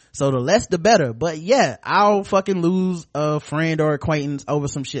 So the less the better. But yeah, I'll fucking lose a friend or acquaintance over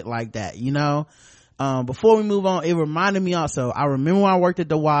some shit like that, you know? Before we move on, it reminded me also, I remember when I worked at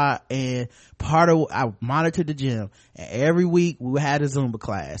the Y, and I monitored the gym, and every week we had a Zumba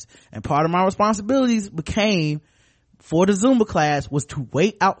class, and part of my responsibilities became, for the Zumba class, was to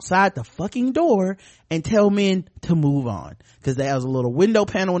wait outside the fucking door and tell men to move on, because there was a little window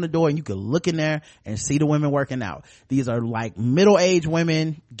panel in the door and you could look in there and see the women working out. These are like middle-aged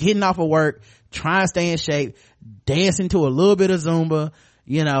women getting off of work, trying to stay in shape, dancing to a little bit of Zumba.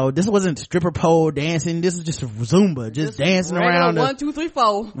 You know, this wasn't stripper pole dancing, this is just Zumba, just dancing around 1, 2, 3,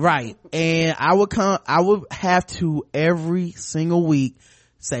 4. right. And I would have to every single week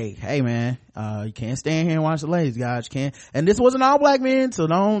say, hey man, you can't stand here and watch the ladies, guys, you can't. And this wasn't all black men, so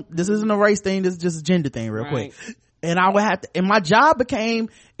this isn't a race thing, this is just a gender thing real quick. And I would have to, and my job became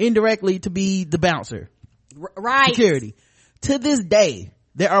indirectly to be the bouncer, right, security. To this day,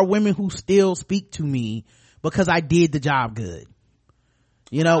 there are women who still speak to me because I did the job good.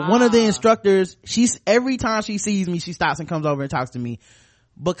 You know, one of the instructors, every time she sees me, she stops and comes over and talks to me,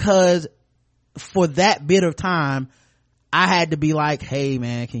 because for that bit of time, I had to be like, hey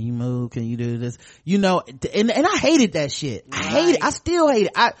man, can you move? Can you do this? You know, and I hated that shit. I hate it. I still hate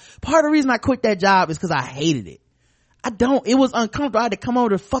it. Part of the reason I quit that job is because I hated it. It was uncomfortable. I had to come over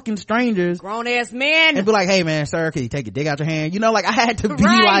to fucking strangers, grown ass men, and be like, hey man, sir, can you take your dick out your hand? You know, like, I had to be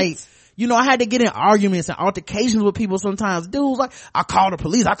like, you know, I had to get in arguments and altercations with people sometimes. Dudes like, I call the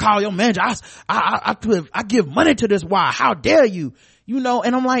police, I call your manager, I give money to this, why? How dare you? You know,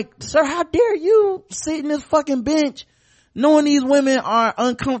 and I'm like, sir, how dare you sit in this fucking bench knowing these women are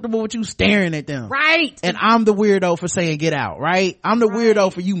uncomfortable with you staring at them? Right. And I'm the weirdo for saying get out, right? I'm the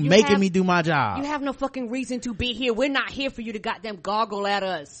weirdo for you making me do my job. You have no fucking reason to be here. We're not here for you to goddamn goggle at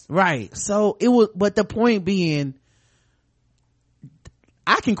us. Right. So but the point being,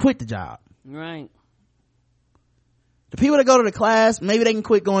 I can quit the job. Right. The people that go to the class, maybe they can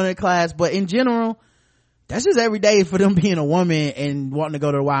quit going to the class, but in general, that's just every day for them being a woman and wanting to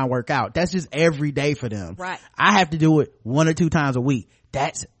go to the Y and work out. That's just every day for them. Right. I have to do it 1 or 2 times a week.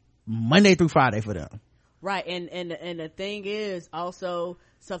 That's Monday through Friday for them. Right. And the thing is also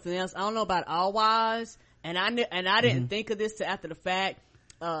something else. I don't know about all Ys, and I didn't think of this till after the fact.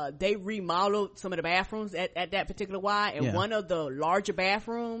 They remodeled some of the bathrooms at that particular Y, and one of the larger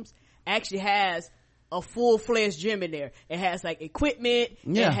bathrooms actually has a full-fledged gym in there. It has like equipment.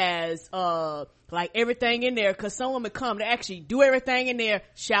 It has like everything in there, because some women come to actually do everything in there,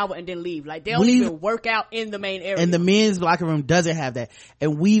 shower, and then leave. Like, they don't even work out in the main area. And the men's locker room doesn't have that.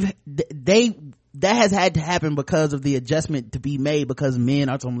 And that has had to happen because of the adjustment to be made, because men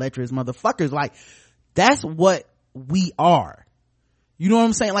are some lecherous motherfuckers. Like, that's what we are. You know what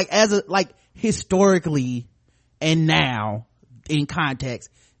I'm saying? Like, as a, like, historically and now in context,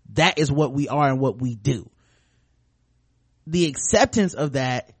 that is what we are and what we do. The acceptance of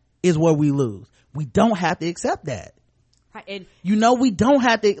that is where we lose. We don't have to accept that. And You know, we don't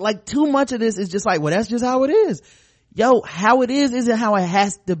have to, like, too much of this is just like, well, that's just how it is. Yo, how it is isn't how it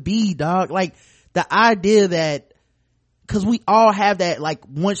has to be, dog. Like, the idea that, cause we all have that, like,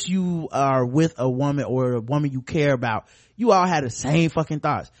 once you are with a woman or a woman you care about, you all have the same fucking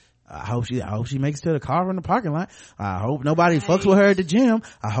thoughts. I hope she makes it to the car from the parking lot. I hope nobody fucks with her at the gym.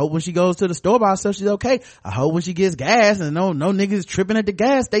 I hope when she goes to the store by herself, she's okay. I hope when she gets gas and no niggas tripping at the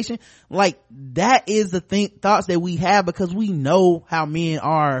gas station. Like, that is the thoughts that we have because we know how men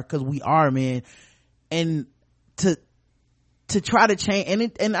are, cause we are men. And to try to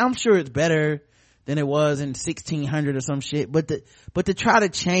change, and I'm sure it's better than it was in 1600 or some shit, but to try to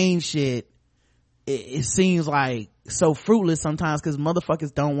change shit, it seems like so fruitless sometimes because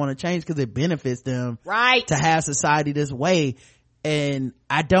motherfuckers don't want to change because it benefits them, right, to have society this way. And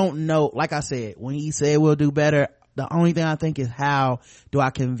I don't know, like I said, when he said we'll do better, the only thing I think is, how do I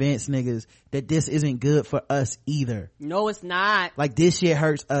convince niggas that this isn't good for us either? No, it's not. Like, this shit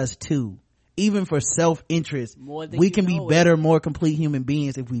hurts us too. Even for self-interest, we can be know better, more complete human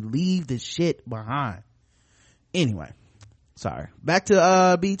beings if we leave this shit behind. Anyway, sorry, back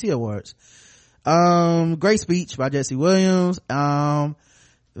to BET Awards. Great speech by Jesse Williams. Then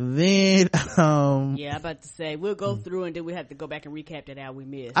yeah, I'm about to say we'll go through and then we have to go back and recap that out we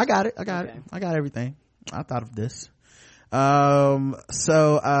missed. I got it. I got everything. I thought of this. I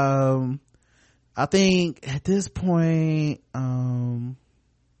think at this point, Janelle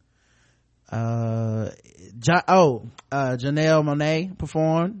Monáe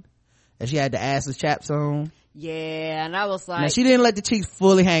performed, and she had the Assless Chaps on. Yeah, and I was like, now, she didn't let the cheeks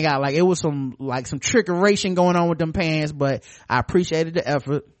fully hang out. Like, it was some trickeration going on with them pants, but I appreciated the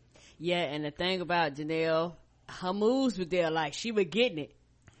effort. Yeah, and the thing about Janelle, her moves were there, like, she was getting it.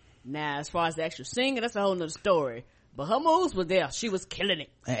 Now, as far as the actual singing, that's a whole nother story. But her moves were there. She was killing it.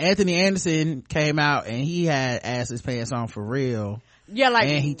 And Anthony Anderson came out, and he had assless pants on for real. Yeah, like,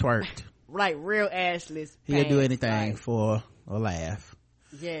 and he twerked. Like, real assless He'll pants, do anything like, for a laugh.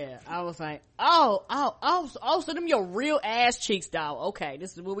 Yeah, I was like, oh, so them your real ass cheeks, dog. Okay,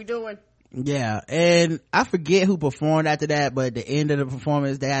 this is what we doing. Yeah, and I forget who performed after that, but at the end of the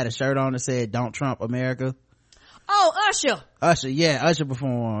performance, they had a shirt on that said, "Don't Trump America." Oh, Usher. Usher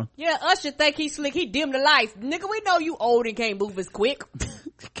performed. Yeah, Usher think he's slick. He dimmed the lights. Nigga, we know you old and can't move as quick.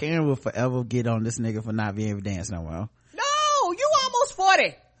 Karen will forever get on this nigga for not being able to dance no more. No, you almost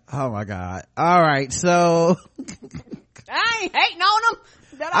 40. Oh my God. All right, so I ain't hating on him.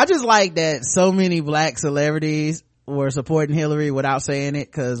 I just like that so many black celebrities were supporting Hillary without saying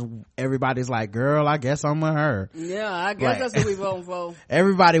it, because everybody's like, girl, I guess I'm with her. Yeah, I guess that's what we voting for.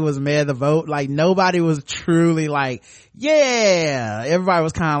 Everybody was mad to vote. Like, nobody was truly like, yeah. Everybody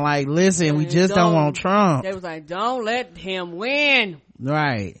was kind of like, listen, we just don't want Trump. They was like, don't let him win.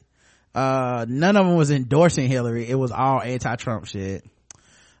 Right. None of them was endorsing Hillary. It was all anti-Trump shit.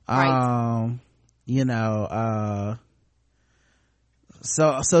 Right. You know,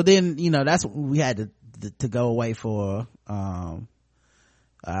 so then, you know, that's what we had to go away for. No.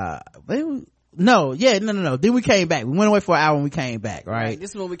 Then we came back. We went away for an hour and we came back, right?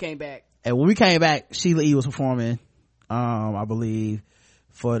 This is when we came back. And when we came back, Sheila E. was performing, I believe,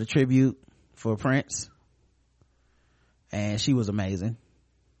 for the tribute for Prince. And she was amazing.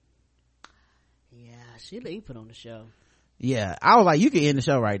 Yeah, Sheila E. put on the show. Yeah, I was like, you can end the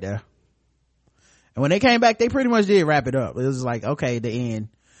show right there. And when they came back, they pretty much did wrap it up. It was like, okay, the end.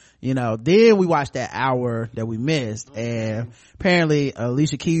 You know, then we watched that hour that we missed, and apparently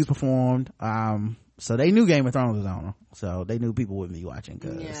Alicia Keys performed. So they knew Game of Thrones was on them, so they knew people would be watching.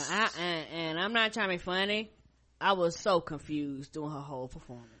 Yeah, and I'm not trying to be funny. I was so confused doing her whole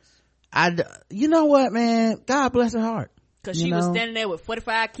performance. You know what, man? God bless her heart. Cause she was standing there with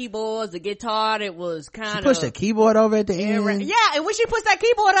 45 keyboards, the guitar. It was kind of. She pushed the keyboard over at the end. Right. Yeah, and when she pushed that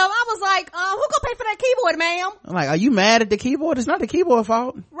keyboard up, I was like, who gonna pay for that keyboard, ma'am? I'm like, are you mad at the keyboard? It's not the keyboard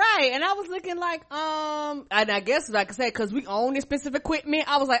fault. Right, and I was looking like, and I guess like I said, cause we own this piece of equipment,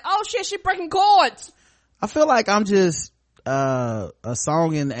 I was like, oh shit, she breaking chords. I feel like I'm just, a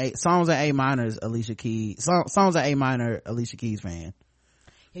songs in A minor, Alicia Keys fan.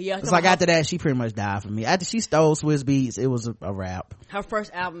 Yeah, it's like after that, she pretty much died for me. After she stole Swiss Beats, it was a wrap. Her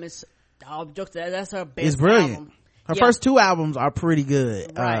first album is, that's her best. It's brilliant. Album. Her first two albums are pretty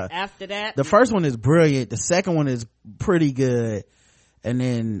good. Right. After that, the first one is brilliant. The second one is pretty good. And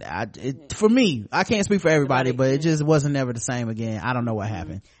then for me, I can't speak for everybody, but it just wasn't never the same again. I don't know what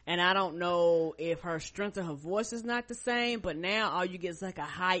happened. And I don't know if her strength of her voice is not the same, but now all you get is like a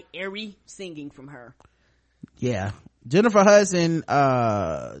high, airy singing from her. Yeah. Jennifer Hudson,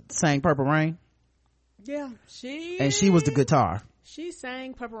 sang Purple Rain. Yeah, and she was the guitar. She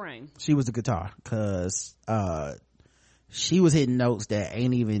sang Purple Rain. She was the guitar, cause, she was hitting notes that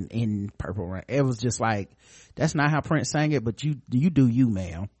ain't even in Purple Rain. It was just like, that's not how Prince sang it, but you do you,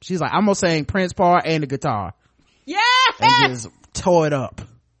 ma'am. She's like, I'm gonna sing Prince part and the guitar. Yeah! And just tore it up.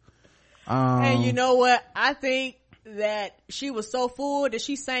 And you know what? I think that she was so full that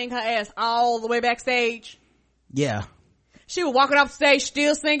she sang her ass all the way backstage. Yeah. She was walking off stage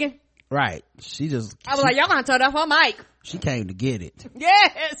still singing. Right. I was like, y'all gonna turn off her mic. She came to get it.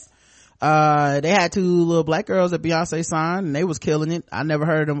 Yes. They had 2 little black girls that Beyonce signed, and they was killing it. I never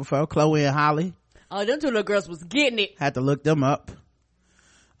heard of them before. Chloe and Holly. Oh, them 2 little girls was getting it. Had to look them up.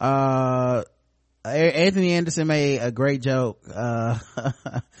 Anthony Anderson made a great joke.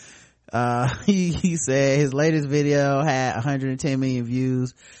 He said his latest video had 110 million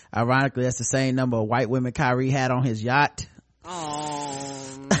views. Ironically, that's the same number of white women Kyrie had on his yacht.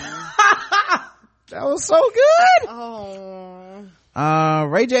 Oh. That was so good. Oh.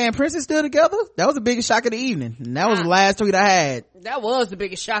 Ray J and Prince is still together. That was the biggest shock of the evening. And that was the last tweet I had. That was the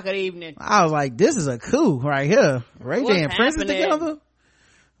biggest shock of the evening. I was like, this is a coup right here. Ray J and Prince is together.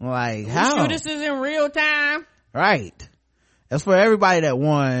 Like, how? Sure this is in real time. Right. As for everybody that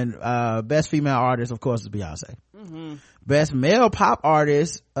won, best female artist, of course, is Beyonce. Mm-hmm. Best male pop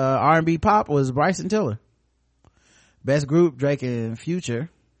artist, R&B pop, was Bryson Tiller. Best group, Drake and Future.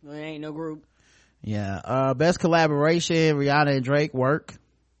 There ain't no group. Yeah. Best collaboration, Rihanna and Drake work.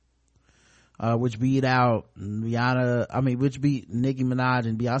 Which beat Nicki Minaj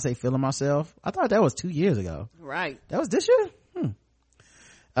and Beyonce Feeling Myself. I thought that was 2 years ago. Right. That was this year?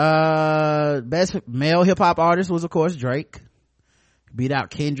 Best male hip-hop artist was, of course, Drake. Beat out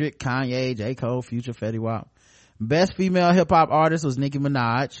Kendrick, Kanye, J. Cole, Future, Fetty Wap. Best female hip-hop artist was Nicki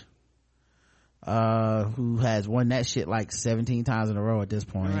Minaj, who has won that shit like 17 times in a row at this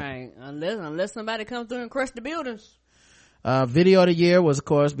point. Right. Unless somebody comes through and crush the buildings. Video of the year was, of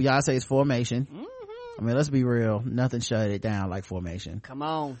course, Beyonce's Formation. Mm-hmm. I mean, let's be real, nothing shut it down like Formation. Come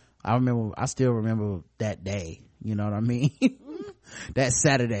on. I still remember that day, you know what I mean? That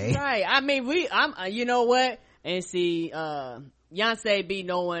Saturday. Right. I mean, you know what? And see, Beyonce be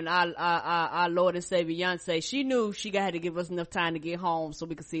knowing our Lord and Savior Beyonce. She knew she had to give us enough time to get home so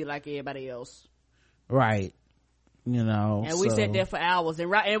we could see it like everybody else. Right. You know. And we sat there for hours.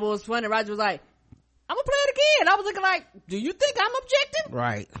 And it was funny. Roger was like, I'm gonna play it again. I was looking like, do you think I'm objecting?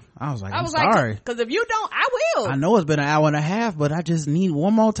 Right. I was like, I'm sorry. Because if you don't, I will. I know it's been an hour and a half, but I just need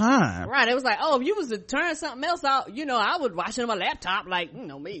one more time. Right. It was like, oh, if you was to turn something else out, you know, I would watch it on my laptop, like, you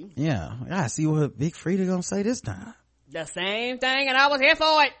know me. Yeah. I gotta see what Big Frida gonna say this time. The same thing, and I was here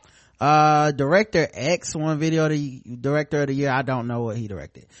for it. Director X won video of the director of the year. I don't know what he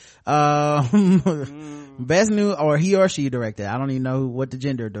directed. Best new, or he or she directed. I don't even know what the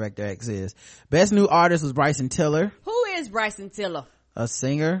gender of Director X is. Best new artist was Bryson Tiller. Who is Bryson Tiller? A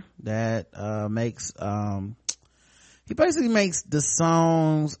singer that makes he basically makes the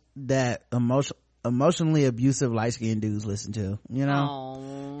songs that emotionally abusive light-skinned dudes listen to, you know.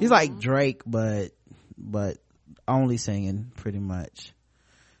 Aww. He's like Drake, but only singing pretty much.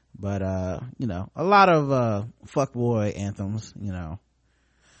 But you know, a lot of fuckboy anthems, you know,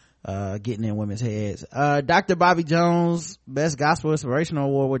 getting in women's heads. Dr. Bobby Jones, best gospel inspirational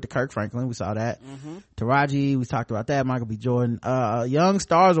award with the Kirk Franklin, we saw that. Taraji, we talked about that. Michael B. Jordan. Young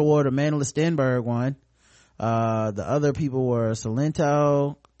Stars Award, Amanda Stenberg won. The other people were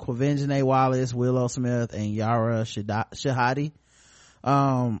Salento, Quvenzhané Wallace, Willow Smith, and Yara Shahadi.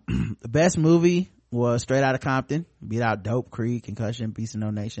 Best movie was Straight Outta Compton, beat out Dope, Creed, Concussion, Beast of No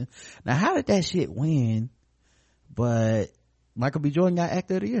Nation. Now, how did that shit win? But Michael B. Jordan got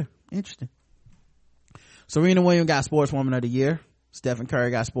Actor of the Year. Interesting. Serena Williams got Sportswoman of the Year. Stephen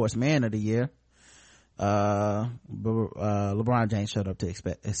Curry got Sportsman of the Year. LeBron James showed up to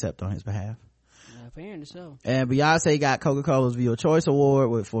accept on his behalf. Apparently so. And Beyonce got Coca-Cola's Viewer Choice Award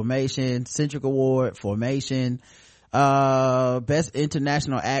with Formation, Centric Award, Formation. Best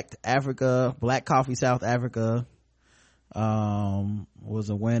International Act, Africa, Black Coffee South Africa was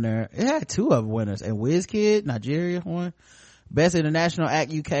a winner. It had 2 of winners, and WizKid Nigeria won. Best International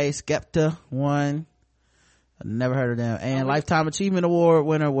Act, UK, Skepta won. I never heard of them. And Lifetime Achievement Award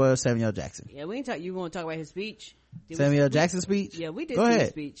winner was Samuel Jackson. Yeah, we ain't talk. You want to talk about his speech? Samuel Jackson's speech? Yeah, we did. Go ahead. His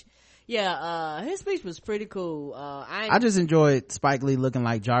speech. Yeah, his speech was pretty cool. I just enjoyed Spike Lee looking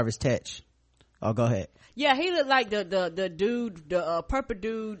like Jarvis Tetch. Oh, go ahead. Yeah, he looked like the dude, the purple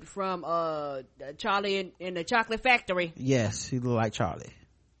dude from Charlie in the Chocolate Factory. Yes, he looked like Charlie.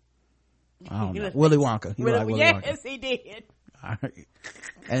 I don't know. looked Willy Wonka. He looked like Willy Wonka. Yes, he did.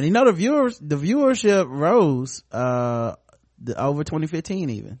 And you know, the viewership rose over 2015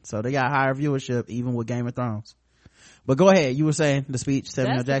 even, so they got higher viewership even with Game of Thrones. But go ahead, you were saying the speech,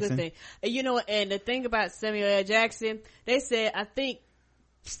 Samuel L. Jackson. Good thing. And you know, and the thing about Samuel L. Jackson, they said I think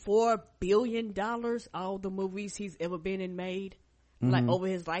 $4 billion all the movies he's ever been in made, like over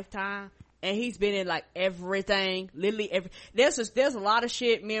his lifetime. And he's been in like everything, literally every. There's a lot of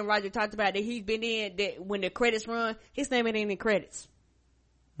shit me and Roger talked about that he's been in that when the credits run, his name ain't in the credits.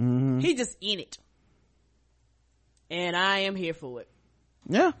 He's just in it, and I am here for it.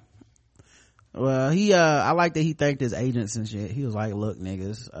 Yeah. Well, I like that he thanked his agents and shit. He was like, "Look,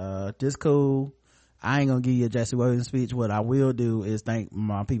 niggas, this cool. I ain't gonna give you a Jesse Williams speech. What I will do is thank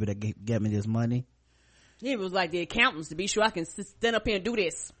my people that get me this money." He was like the accountants to be sure I can stand up here and do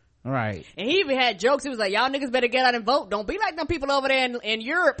this. Right. And he even had jokes. He was like, y'all niggas better get out and vote. Don't be like them people over there in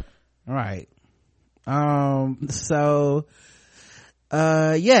Europe. Right. So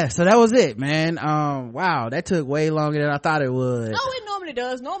that was it, man. Wow, that took way longer than I thought it would. No, it normally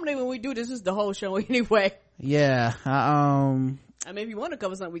does. Normally when we do this is the whole show anyway. Yeah. I mean, if you want to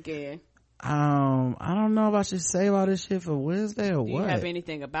cover something, we can. I don't know if I should say all this shit for Wednesday or Do what. you have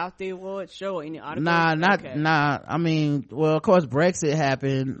anything about the award show or any articles? Nah. I mean, well, of course, Brexit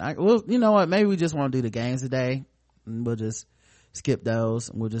happened. Well, you know what? Maybe we just want to do the games today. And we'll just skip those.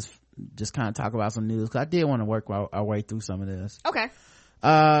 And we'll just kind of talk about some news. Cause I did want to work our way through some of this. Okay.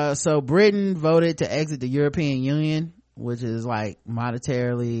 So Britain voted to exit the European Union, which is like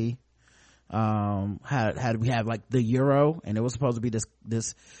monetarily, how do we have like the euro, and it was supposed to be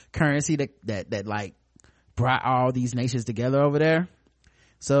this currency that like brought all these nations together over there.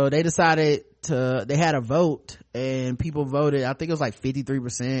 So they decided they had a vote, and people voted, I think it was like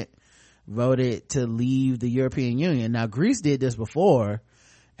 53% voted to leave the European Union. Now Greece did this before,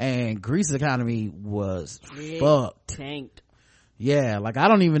 and Greece's economy was fucked. Tanked. Yeah, like I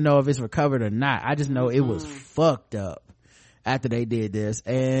don't even know if it's recovered or not. I just know it was fucked up after they did this.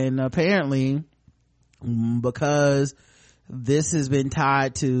 And apparently, because this has been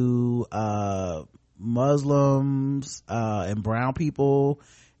tied to Muslims and brown people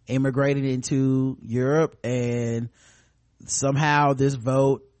immigrating into Europe, and somehow this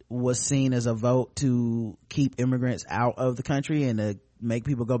vote was seen as a vote to keep immigrants out of the country and to make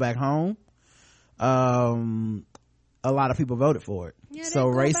people go back home, a lot of people voted for it. Yeah, so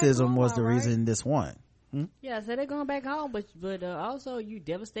racism was the reason this won. Yeah, so they're going back home, but also you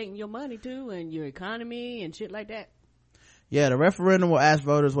devastating your money too and your economy and shit like that. Yeah, the referendum will ask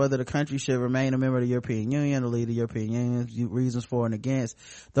voters whether the country should remain a member of the European Union or leave the European Union, reasons for and against.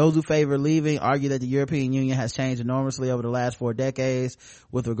 Those who favor leaving argue that the European Union has changed enormously over the last 4 decades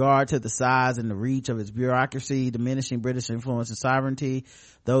with regard to the size and the reach of its bureaucracy, diminishing British influence and sovereignty.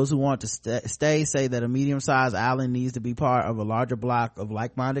 Those who want to stay say that a medium-sized island needs to be part of a larger bloc of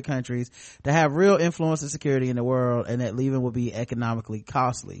like-minded countries to have real influence and security in the world, and that leaving would be economically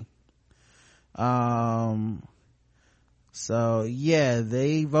costly. So yeah,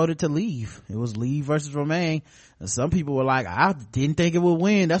 they voted to leave. It was leave versus remain. And some people were like, I didn't think it would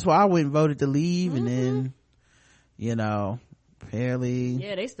win, that's why I went and voted to leave. And then, you know, apparently,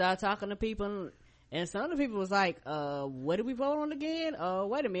 yeah, they started talking to people, and some of the people was like, what did we vote on again?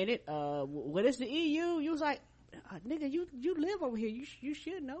 Wait a minute, what is the EU? You was like, nigga, you live over here, you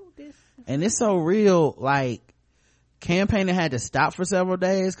should know this. And it's so real, like, campaigning had to stop for several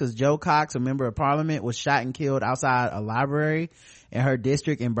days because Joe Cox, a member of parliament, was shot and killed outside a library in her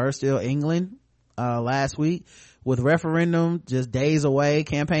district in Burstall, England, last week. With referendum just days away,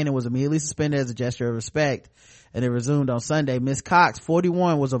 campaigning was immediately suspended as a gesture of respect, and it resumed on Sunday. Miss Cox,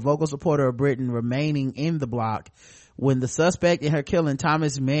 41, was a vocal supporter of Britain remaining in the bloc. When the suspect in her killing,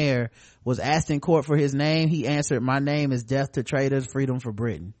 Thomas Mayer, was asked in court for his name, he answered, "My name is death to traitors, freedom for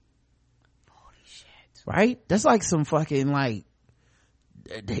Britain." Right? That's like some fucking, like,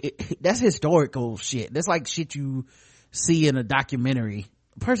 that's historical shit. That's like shit you see in a documentary.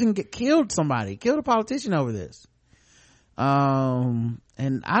 A person killed a politician over this. And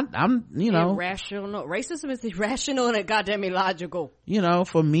I'm, you know, irrational. Racism is irrational and goddamn illogical. You know,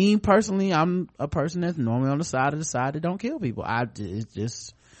 for me personally, I'm a person that's normally on the side that don't kill people. It's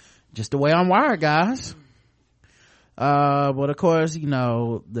just the way I'm wired, guys. But of course, you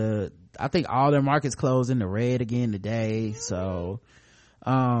know, I think all their markets closed in the red again today. So,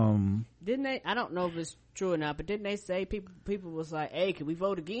 didn't they? I don't know if it's true or not, but didn't they say people was like, "Hey, can we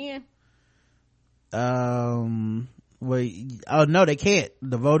vote again?" Well, oh no, they can't.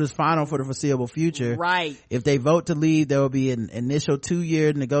 The vote is final for the foreseeable future. Right. If they vote to leave, there will be an initial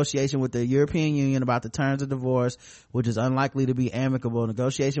 2-year negotiation with the European Union about the terms of divorce, which is unlikely to be amicable.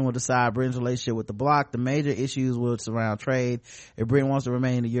 Negotiation will decide Britain's relationship with the bloc. The major issues will surround trade. If Britain wants to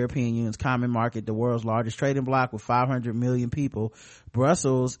remain in the European Union's common market, the world's largest trading bloc with 500 million people,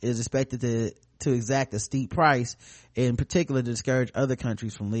 Brussels is expected to exact a steep price, in particular to discourage other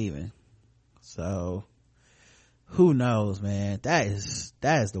countries from leaving. So who knows, man? That is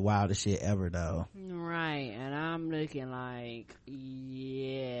the wildest shit ever, though. Right. And I'm looking like,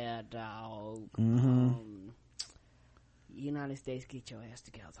 yeah, dog. United States, get your ass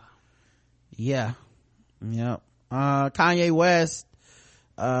together. Yeah. Yep. Kanye West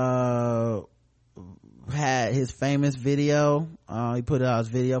had his Famous video. He put out his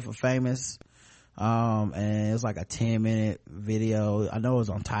video for Famous, and it's like a 10-minute video. I know it was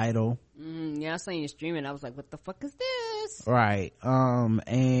on Tidal. Yeah, I seen it streaming. I was like, what the fuck is this? Right.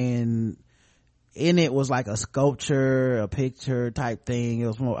 And in it was like a sculpture, a picture type thing. It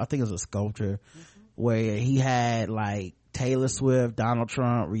was more, I think it was a sculpture, where he had like Taylor Swift, Donald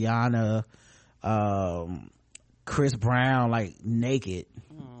Trump, Rihanna, Chris Brown, like naked,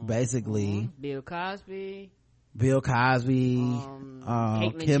 basically. Bill Cosby, Kim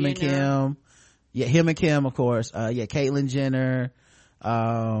and Kim. Yeah, him and Kim, of course. Caitlyn Jenner.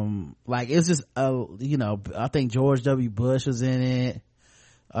 Like it's just I think George W. Bush was in it.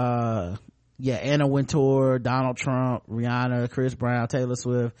 Anna Wintour, Donald Trump, Rihanna, Chris Brown, Taylor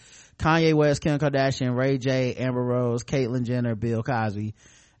Swift, Kanye West, Kim Kardashian, Ray J, Amber Rose, Caitlyn Jenner, Bill Cosby.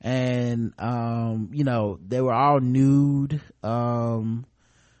 And they were all nude, and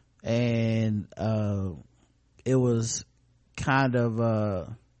it was kind of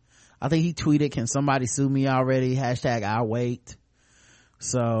I think he tweeted, "Can somebody sue me already? #I'll wait."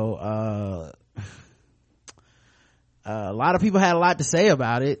 So a lot of people had a lot to say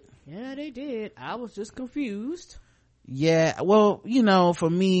about it. Yeah, they did. I was just confused. Yeah, well, for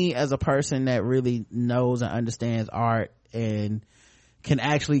me as a person that really knows and understands art and can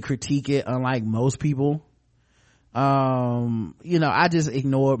actually critique it, unlike most people, I just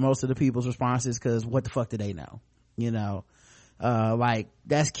ignored most of the people's responses, because what the fuck do they know? Like,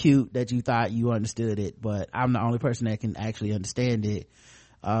 that's cute that you thought you understood it, but I'm the only person that can actually understand it,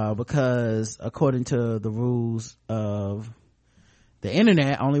 because according to the rules of the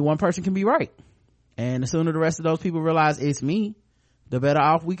internet, only one person can be right, and the sooner the rest of those people realize it's me, the better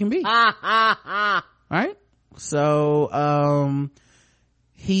off we can be. Right? So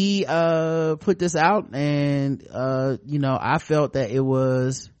he put this out, and I felt that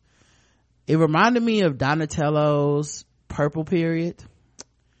it reminded me of Donatello's Purple period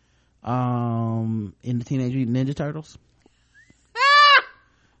in the Teenage Mutant Ninja Turtles.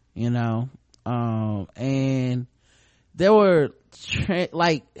 And there were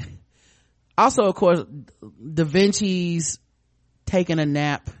also, of course, Da Vinci's taking a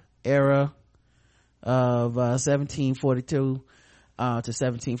nap era of 1742 to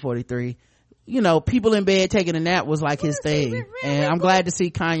 1743. People in bed taking a nap was like his thing, and I'm glad to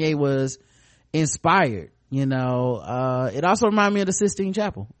see Kanye was inspired. It also reminded me of the Sistine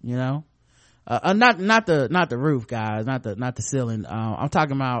Chapel. Not the roof, guys, not the ceiling. I'm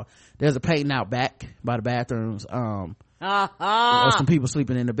talking about, there's a painting out back by the bathrooms, of some people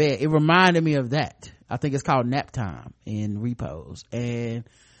sleeping in the bed. It reminded me of that. I think it's called Nap Time in Repose. And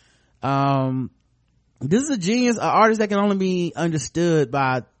this is a genius, an artist that can only be understood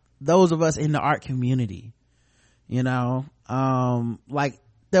by those of us in the art community. Like,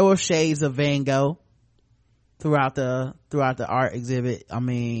 there were shades of Van Gogh throughout the art exhibit. I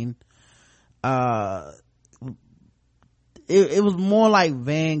mean, it was more like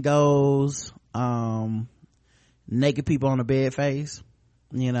Van Gogh's naked people on the bed face,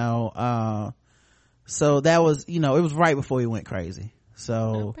 so that was, it was right before he went crazy.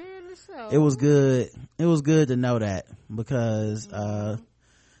 So it was good to know that, because a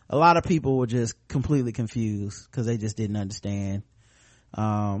lot of people were just completely confused because they just didn't understand,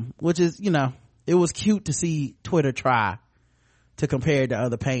 which is, it was cute to see Twitter try to compare it to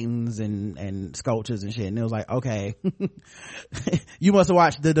other paintings and sculptures and shit, and it was like, okay, you must have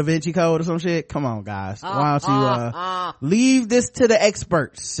watched the Da Vinci Code or some shit. Come on, guys, why don't you leave this to the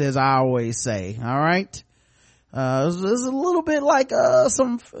experts, as I always say. All right. It's a little bit like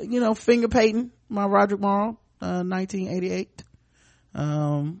some finger painting by Roderick Morrow, 1988.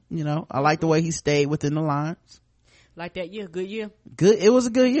 I like the way he stayed within the lines. Like that year, good year. Good. It was a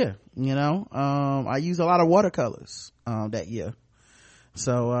good year. I used a lot of watercolors that year.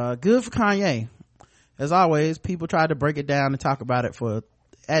 So good for Kanye. As always, people tried to break it down and talk about it for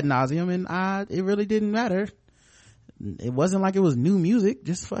ad nauseum, and it really didn't matter. it wasn't like it was new music.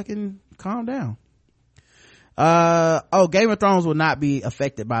 Just fucking calm down. Game of Thrones will not be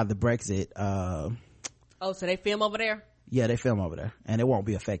affected by the Brexit. So they film over there? Yeah, they film over there, and it won't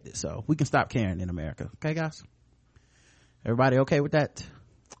be affected, so we can stop caring in America. Okay, guys? Everybody okay with that?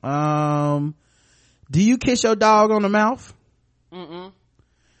 Do you kiss your dog on the mouth? Mm-mm.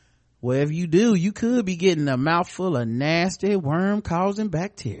 Well, if you do, you could be getting a mouthful of nasty worm-causing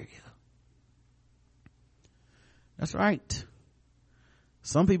bacteria. That's right.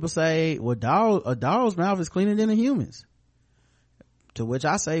 Some people say, well, a dog's mouth is cleaner than a human's. To which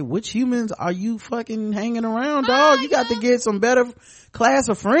I say, which humans are you fucking hanging around, dog? You got to get some better class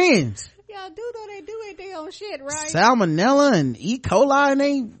of friends. Y'all do know they do it their own shit, right? Salmonella and E. coli in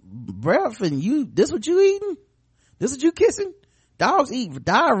they breath, and this what you eating? This what you kissing? Dogs eat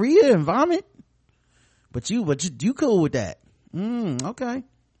diarrhea and vomit, but you cool with that? Okay.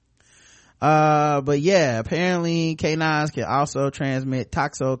 But yeah, apparently canines can also transmit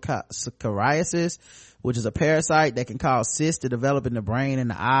toxocariasis, which is a parasite that can cause cysts to develop in the brain and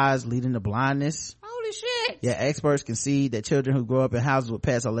the eyes, leading to blindness. Holy shit. Yeah, experts concede that children who grow up in houses with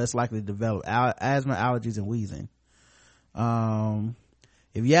pets are less likely to develop asthma, allergies, and wheezing.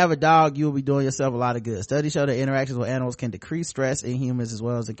 If you have a dog, you will be doing yourself a lot of good. Studies show that interactions with animals can decrease stress in humans, as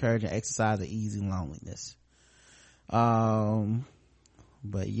well as encouraging exercise and easing loneliness.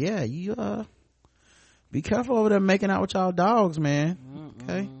 But yeah, you be careful over there making out with y'all dogs, man.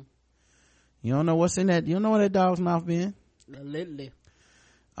 Okay, you don't know what's in that. You don't know what that dog's mouth been. Literally.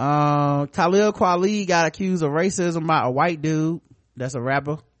 Talib Kweli got accused of racism by a white dude that's a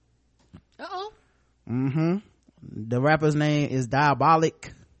rapper. The rapper's name is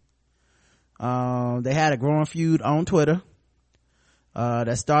Diabolic. They had a growing feud on Twitter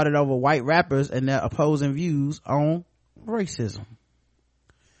that started over white rappers and their opposing views on racism.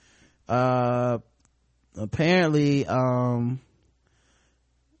 Apparently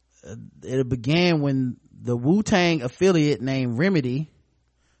it began when the Wu-Tang affiliate named Remedy,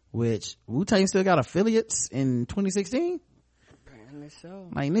 which Wu-Tang still got affiliates in 2016. Apparently so.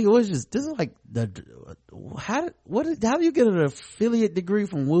 Like, nigga, this is like how do you get an affiliate degree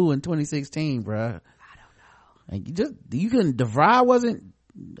from Wu in 2016, bruh? I don't know. Like, you couldn't, DeVry wasn't,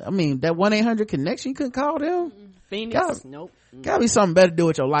 I mean, that 1-800 connection, you couldn't call them? Phoenix? Nope. Gotta be something better to do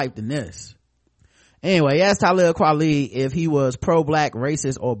with your life than this. Anyway, he asked Talib Kweli if he was pro-black,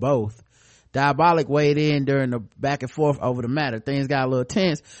 racist, or both. Diabolic weighed in during the back and forth over the matter. Things got a little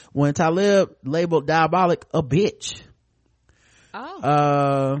tense when Talib labeled Diabolic a bitch.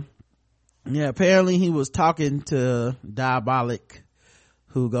 Yeah, apparently he was talking to Diabolic,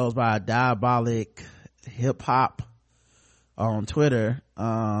 who goes by Diabolic Hip Hop on Twitter,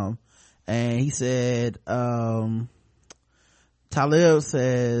 and he said, Talib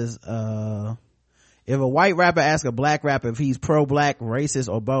says, if a white rapper asks a black rapper if he's pro-black, racist,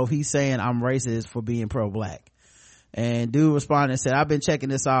 or both, he's saying I'm racist for being pro-black. And dude responded and said, I've been checking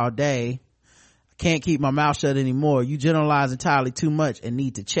this all day. I can't keep my mouth shut anymore. You generalize entirely too much and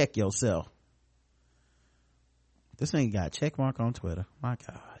need to check yourself. This nigga got a check mark on Twitter. My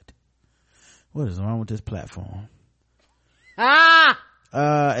God. What is wrong with this platform? And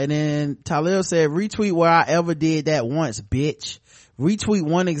then Talib said, retweet where I ever did that once, bitch. Retweet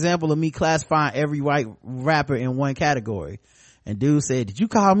one example of me classifying every white rapper in one category. And dude said, did you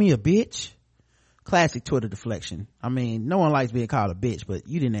call me a bitch? Classic Twitter deflection. I mean, no one likes being called a bitch, but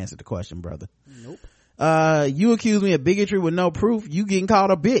you didn't answer the question, brother. Nope. You accuse me of bigotry with no proof. You getting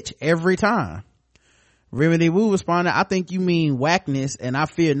called a bitch every time. Remedy Wu responded, I think you mean whackness, and I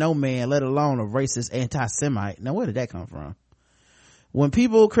fear no man, let alone a racist anti-Semite. Now, where did that come from? When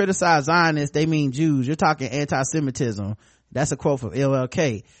people criticize Zionists, they mean Jews. You're talking anti-Semitism. That's a quote from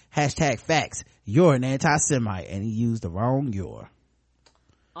LLK. Hashtag facts. You're an anti-Semite. And he used the wrong you're.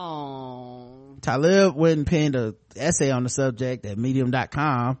 Oh. Talib went and penned an essay on the subject at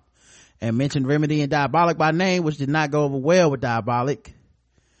medium.com and mentioned Remedy and Diabolic by name, which did not go over well with Diabolic.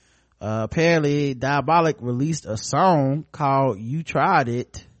 Apparently Diabolic released a song called You Tried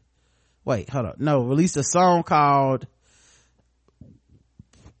It. Wait, hold on. No, released a song called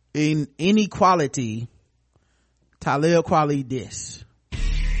In Inequality. Talib Kweli diss.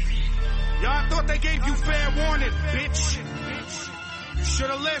 Y'all thought they gave you fair warning, bitch. You should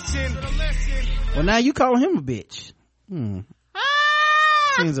have listened. Well, now you call him a bitch.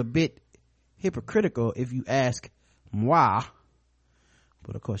 Seems a bit hypocritical if you ask moi.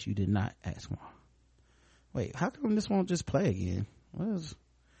 But of course you did not ask moi. Wait, how come this won't just play again? I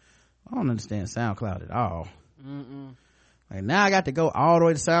don't understand SoundCloud at all. Like, now I got to go all the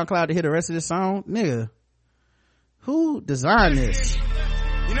way to SoundCloud to hear the rest of this song? Nigga, who designed this?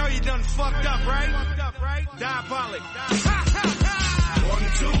 You know you done fucked up, right? Diabolic. 1,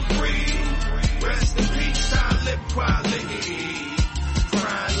 2, 3. Rest in peace, I live quality.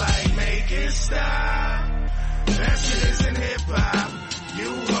 Crying like making style. That shit isn't hip hop.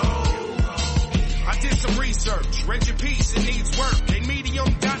 You ho. I did some research. Read your piece, it needs work.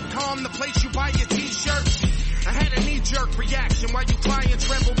 Medium.com, the place you buy your t-shirts. I had a knee-jerk reaction while you cry and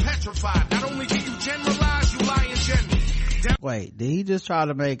tremble petrified. Not only do you generalize, you lie in general. Wait, did he just try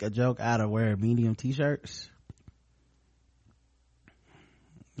to make a joke out of wearing medium t-shirts?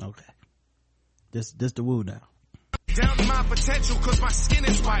 Okay. This the woo now. Down to my potential cause my skin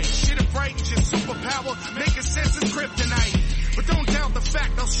is white. Shit it brightens your superpower, making sense is kryptonite. But don't doubt the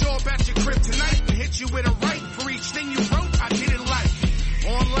fact I'll show up at your crib tonight and hit you with a right for each thing you wrote I didn't like.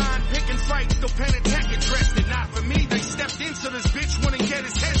 Online picking fights, still pen and tech addressed it. Not for me, they stepped in so this bitch wouldn't get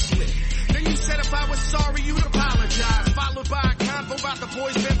his head split. Then you said if I was sorry you'd apologize. Followed by a convo about the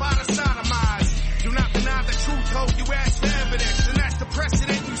boys been by the sodomized. Do not deny the truth, ho, you asked for evidence. And that's the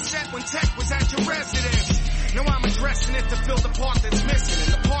precedent you set when tech was at your residence. Now I'm addressing it to fill the part that's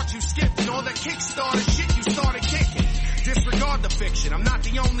missing. And the part you skipped and all that kick-started shit you started kicking. Disregard the fiction. I'm not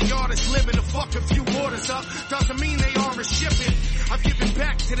the only artist living to fuck a few orders up. Doesn't mean they aren't shipping. I've given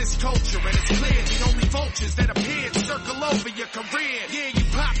back to this culture and it's clear the only vultures that appeared circle over your career. Yeah, you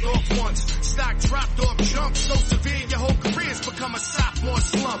popped off once. Stock dropped off jump so severe your whole career's become a sophomore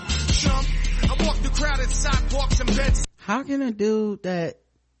slump. Chump. I walk through crowded sidewalks and beds. How can a dude that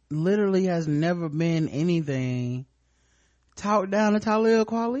literally has never been anything talk down to Talib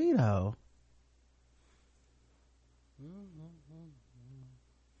Kweli though?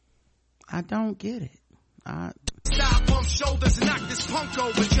 I don't get it. Stop, bump shoulders and knock this punk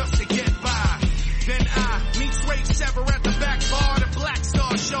over just to get by. Then I meet Sway Sever at the back bar, the Black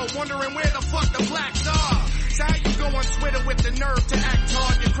Star show, wondering where the fuck the blacks are. So how you go on Twitter with the nerve to act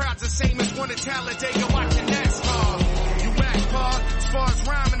hard? Your crowd's the same as one at Talladega watching NASCAR. You act hard, as far as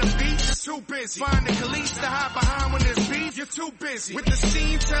rhyming the beat, you're too busy. Finding Khalees to hide behind when there's beef, you're too busy. With the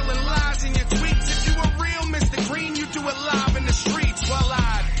scene telling lies in your tweets, if you were real Mr. Green, you do it live in the streets. Well,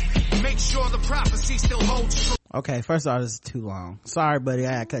 I'd make sure the prophecy still holds true. Okay, first of all, this is too long. Sorry, buddy,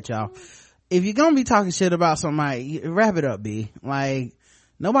 I gotta cut you off. If you're gonna be talking shit about somebody, wrap it up, B. Like,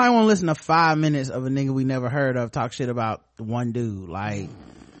 nobody wanna listen to 5 minutes of a nigga we never heard of talk shit about one dude. Like,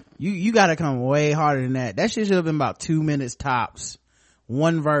 you gotta come way harder than that. That shit should have been about 2 minutes tops.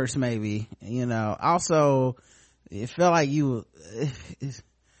 One verse, maybe, you know. Also, it felt like you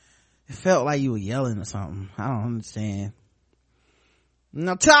were yelling or something. I don't understand.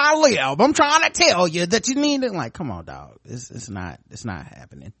 Now, Talib, I'm trying to tell you that you need it. Like, come on, dog. It's not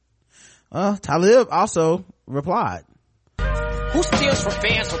happening. Talib also replied, who steals from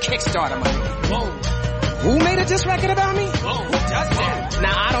fans for Kickstarter money? Whoa. Who made a diss record about me? Whoa. Who does that?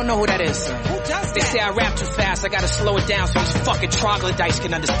 Now, I don't know who that is, sir. Who does that? They say I rap too fast. I gotta slow it down so these fucking troglodytes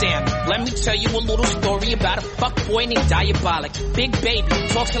can understand me. Let me tell you a little story about a fuckboy named Diabolic. Big baby,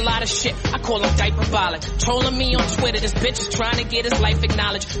 talks a lot of shit. I call him Diapabolic. Trolling me on Twitter. This bitch is trying to get his life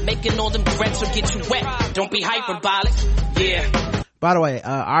acknowledged. Making all them threats will get you wet. Don't be hyperbolic. Yeah. By the way,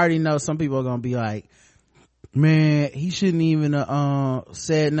 I already know some people are gonna be like, man, he shouldn't even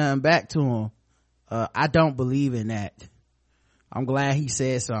said nothing back to him. I don't believe in that. I'm glad he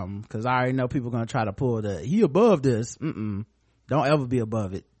said something, because I already know people are gonna try to pull he above this. Don't ever be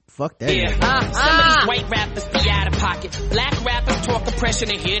above it. Fuck that. Yeah. Some of these white rappers be out of pocket. Black rappers talk oppression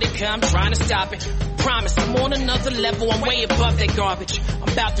and here they come trying to stop it. Promise I'm on another level, I'm way above that garbage. I'm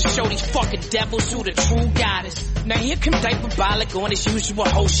about to show these fucking devils who the true God is. Now here come Diapabolic on his usual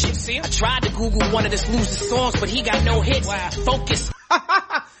whole shit. See, I tried to Google one of this loser's songs, but he got no hits. Wow. Focus.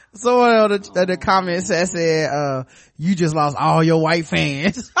 Someone on the comments said, you just lost all your white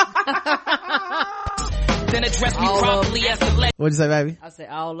fans. Then address me properly as a legend. What'd you say, baby? I said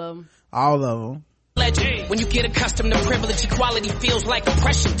all of them. All of them. Legend. When you get accustomed to privilege, equality feels like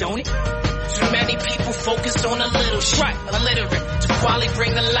oppression, don't it? Too many people focus on a little shit. Right. Illiterate. To quality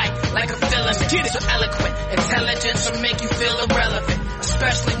bring the light like a villain. Get it. So eloquent. Intelligence will make you feel irrelevant.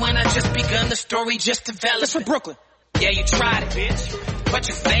 Especially when I just begun the story just developing. That's from Brooklyn. Yeah, you tried it, bitch. But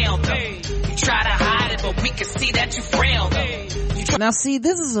you failed, though. You try to hide it, but we can see that you frail, though. Now, see,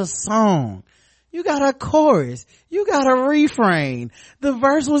 this is a song. You got a chorus. You got a refrain. The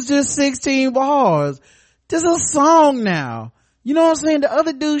verse was just 16 bars. This is a song now. You know what I'm saying? The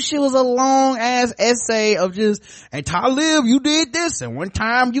other dude shit was a long ass essay of just, and Talib, you did this, and one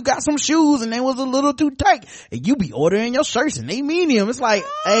time you got some shoes and they was a little too tight, and you be ordering your shirts and they medium. It's like,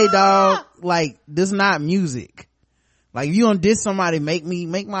 hey dog, like, this is not music. Like, if you gonna diss somebody, make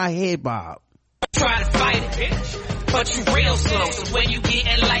my head bob. Try to fight it, bitch. but you real slow. So when you get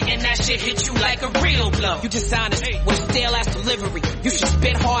enlightened, that shit hit you like a real blow. You dishonest with a stale ass delivery. You should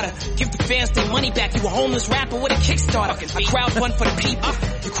spit harder. Give the fans their money back. You a homeless rapper with a Kickstarter. I crowdfund for the people.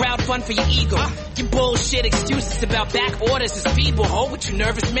 You crowdfund for your ego. Your bullshit excuses about back orders is feeble. Ho, what you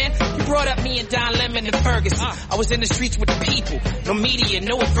nervous, man? You brought up me and Don Lemon and Ferguson. I was in the streets with the people. No media,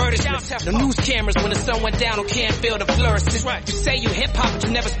 no advertisements, no news cameras when the sun went down on Canfield or Florissant. You say you hip hop, but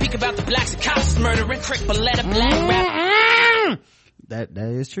you never speak about the blacks and cops murdering. But let a black rap. That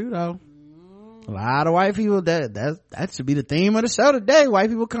is true though. A lot of white people, that should be the theme of the show today. White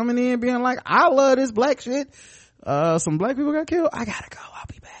people coming in being like, I love this black shit. Some black people got killed. I gotta go. I'll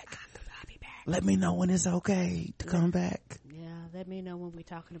be back. Let me know when it's okay to come back. Yeah, let me know when we're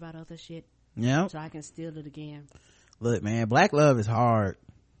talking about other shit. Yeah. So I can steal it again. Look, man, black love is hard.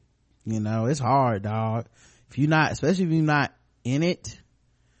 You know, it's hard, dog. Especially if you're not in it,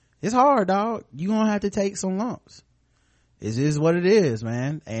 it's hard, dog. You gonna have to take some lumps. It is what it is,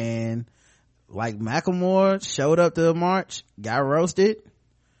 man. And like Macklemore showed up to the march, got roasted,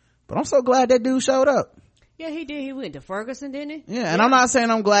 but I'm so glad that dude showed up. Yeah, he did. He went to Ferguson, didn't he? Yeah, and I'm not saying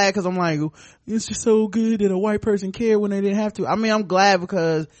I'm glad because I'm like, it's just so good that a white person cared when they didn't have to. I mean, I'm glad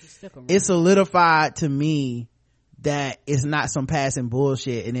because it solidified to me that it's not some passing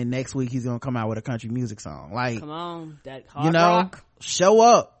bullshit and then next week he's gonna come out with a country music song. Like, come on, that hard rock. Show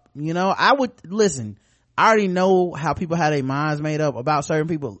up. I would listen. I already know how people have their minds made up about certain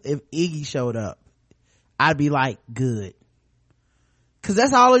people. If Iggy showed up, I'd be like, good. Cause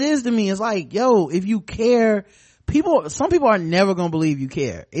that's all it is to me. It's like, yo, if you care, some people are never gonna believe you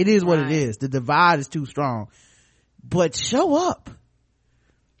care. It is what it is. The divide is too strong. But show up.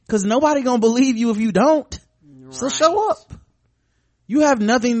 Cause nobody gonna believe you if you don't. Right. So show up. You have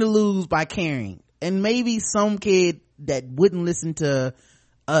nothing to lose by caring. And maybe some kid that wouldn't listen to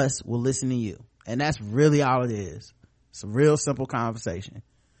us will listen to you. And that's really all it is. It's a real simple conversation.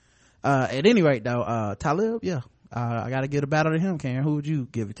 At any rate though, Talib, yeah. I gotta give a battle to him, Karen. Who would you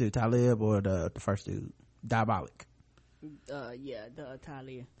give it to, Talib or the first dude? Diabolic. Yeah, the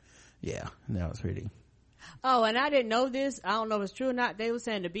Talib. Yeah, that was pretty. Oh, and I didn't know this. I don't know if it's true or not. They were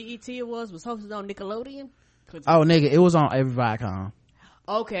saying the BET Awards was hosted on Nickelodeon. Oh, nigga, it was on every Viacom.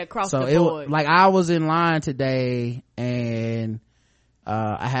 Okay, across the So board. like I was in line today and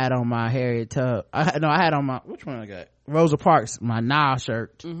I had on my Harriet Tub. I had on my, which one I got? Rosa Parks, my Nah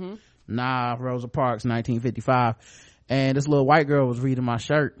shirt. Mm-hmm. Nah, Rosa Parks, 1955. And this little white girl was reading my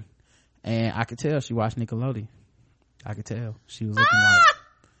shirt and I could tell she watched Nickelodeon. I could tell. She was looking like,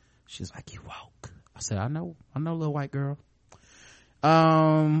 she was like, you woke. I said, I know, little white girl.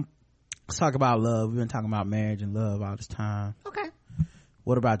 Let's talk about love. We've been talking about marriage and love all this time. Okay.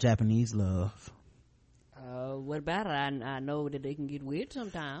 What about Japanese love? What about it? I know that they can get weird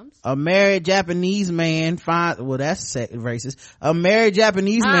sometimes. A married Japanese man that's racist. A married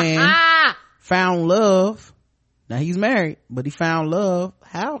Japanese man found love. Now he's married, but he found love.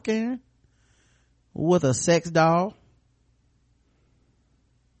 How, Karen? With a sex doll.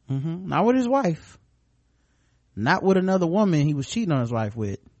 Not with his wife. Not with another woman he was cheating on his wife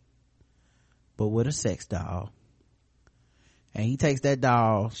with. But with a sex doll. And he takes that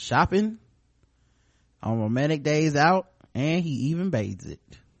doll shopping on romantic days out, and he even bathes it.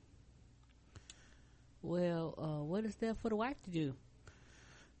 Well, what is there for the wife to do?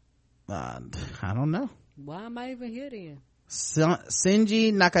 I don't know. Why am I even here then?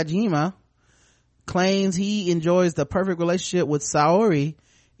 Shinji Nakajima claims he enjoys the perfect relationship with Saori,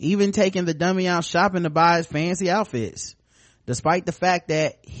 even taking the dummy out shopping to buy his fancy outfits, despite the fact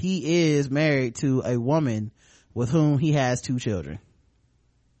that he is married to a woman with whom he has 2 children.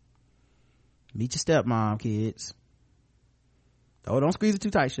 Meet your stepmom, kids. Oh, don't squeeze it too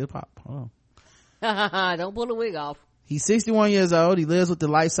tight, she'll pop. Hold on. Don't pull the wig off. He's 61 years old. He lives with the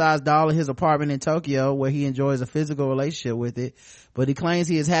life-size doll in his apartment in Tokyo, where he enjoys a physical relationship with it, but he claims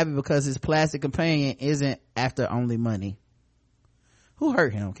he is happy because his plastic companion isn't after only money. Who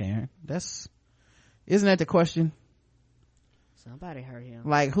hurt him, Karen? Isn't that the question? Somebody hurt him.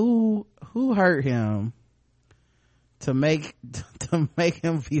 Like, who hurt him to make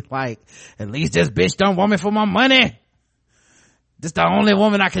him be like, at least this bitch don't want me for my money. This the only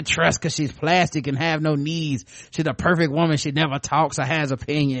woman I can trust because she's plastic and have no needs. She's a perfect woman. She never talks or has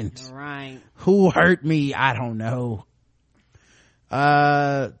opinions. Right. Who hurt me? I don't know.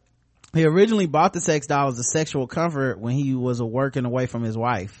 He originally bought the sex doll as a sexual comfort when he was working away from his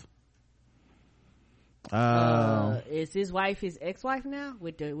wife. Is his wife his ex-wife now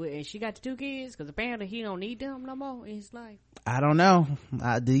and she got the 2 kids? Because apparently he don't need them no more in his life. I don't know.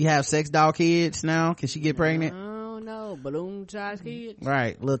 Do you have sex doll kids now? Can she get pregnant? I don't know. Balloon size kids,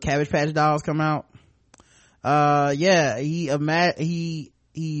 right? Little Cabbage Patch dolls come out. Yeah,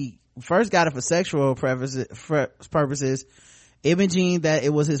 he first got it for sexual purposes, imaging that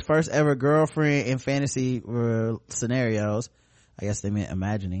it was his first ever girlfriend in fantasy scenarios. I guess they meant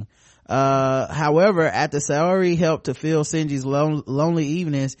imagining. However, after Saori helped to fill Shinji's lonely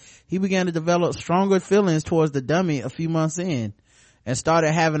evenings, he began to develop stronger feelings towards the dummy a few months in, and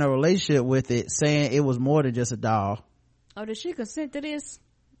started having a relationship with it, saying it was more than just a doll. Oh, did she consent to this?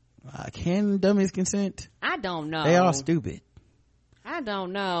 Can dummies consent? I don't know. They all stupid. I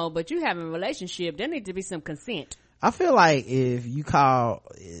don't know, but you having a relationship, there needs to be some consent. I feel like if you call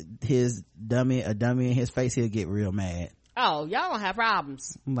his dummy a dummy in his face, he'll get real mad. Oh, y'all don't have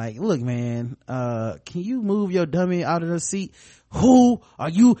problems. Like, look, man, can you move your dummy out of the seat? Who are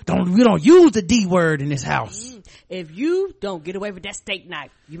you? We don't use the D word in this house. If you don't get away with that steak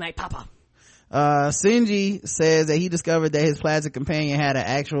knife, you might pop up. Shinji says that he discovered that his plastic companion had an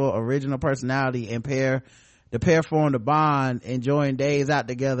actual original personality, and the pair formed a bond, enjoying days out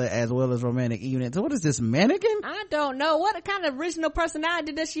together as well as romantic evenings. So what is this, mannequin? I don't know. What kind of original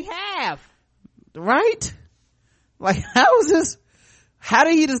personality does she have? Right? Like, how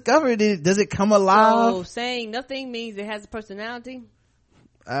did he discover it? Does it come alive? So saying nothing means it has a personality?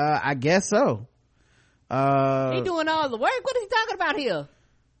 I guess so. He doing all the work. What is he talking about here?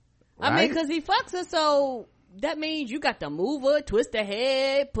 Right? I mean, cause he fucks her, so that means you got to move her, twist her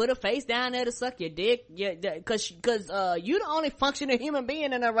head, put her face down there to suck your dick. Yeah, cause you the only functioning human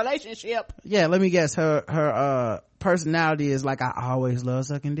being in a relationship. Yeah, let me guess. Her personality is like, I always love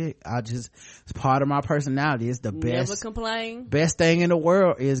sucking dick. It's part of my personality. It's the best. Never complain. Best thing in the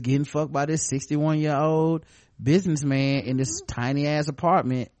world is getting fucked by this 61-year-old businessman in this tiny ass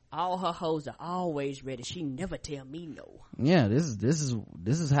apartment. All her hoes are always ready. She never tell me no. Yeah, this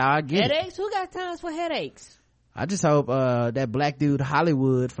is how I get headaches. Who got times for headaches? I just hope that black dude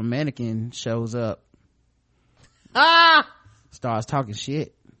Hollywood from Mannequin shows up. Starts talking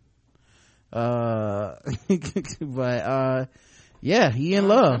shit. But yeah, he in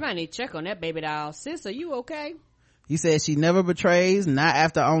love. I might need to check on that baby doll. Sis, are you okay? He said she never betrays, not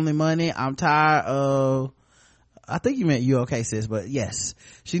after only money. I'm tired of, I think you meant you okay, sis, but yes,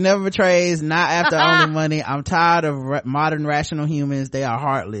 she never betrays, not after only money. I'm tired of modern rational humans. They are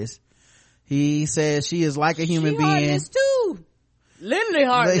heartless. He says she is like a human being. Heartless too. Literally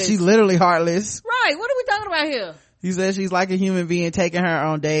heartless. She's literally heartless. Right. What are we talking about here? He says she's like a human being, taking her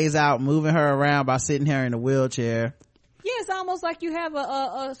on days out, moving her around by sitting her in a wheelchair. Yeah, it's almost like you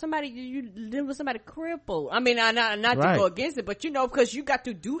have somebody, you live with somebody crippled. I mean, not right. To go against it, but because you got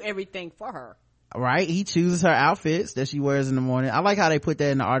to do everything for her. Right. He chooses her outfits that she wears in the morning. I like how they put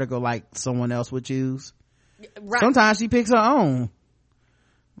that in the article, like someone else would choose. Right. Sometimes she picks her own.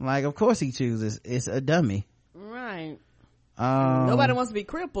 Like, of course he chooses. It's a dummy. Right. Nobody wants to be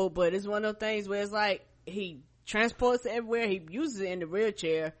crippled, but it's one of those things where it's like he transports it everywhere. He uses it in the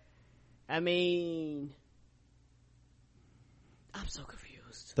wheelchair. I mean, I'm so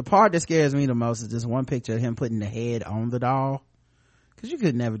confused. The part that scares me the most is this one picture of him putting the head on the doll. Cause you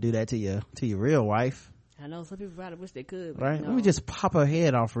could never do that to your real wife. I know some people probably wish they could. Right? No. Let me just pop her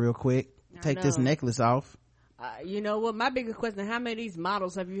head off real quick. Take this necklace off. You know what? My biggest question: how many of these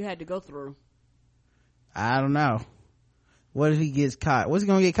models have you had to go through? I don't know. What if he gets caught? What's he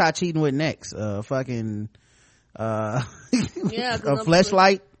gonna get caught cheating with next? A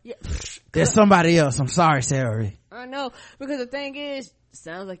fleshlight? Yeah. There's somebody else. I'm sorry, Sarah. I know, because the thing is,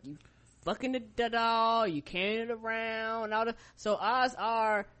 sounds like you fucking the doll, you carrying it around, and all that. So odds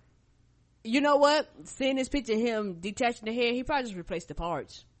are, you know what? Seeing this picture of him detaching the head, he probably just replaced the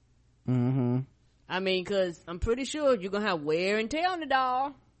parts. Mm-hmm. I mean, cause I'm pretty sure you're gonna have wear and tear on the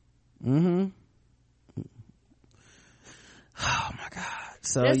doll. Mm-hmm. Oh my god.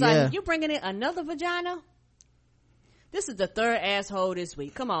 So that's yeah. like, you bringing in another vagina? This is the third asshole this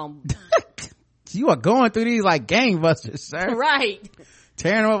week. Come on. You are going through these like gangbusters, sir. Right.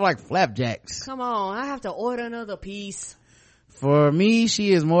 Tearing them up like flapjacks. Come on. I have to order another piece. For me,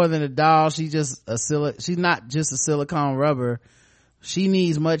 she is more than a doll. She's not just a silicone rubber. She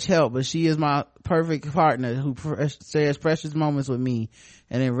needs much help, but she is my perfect partner who shares precious moments with me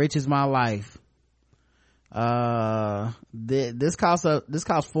and enriches my life. This costs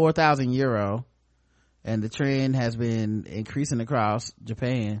 4,000 euro, and the trend has been increasing across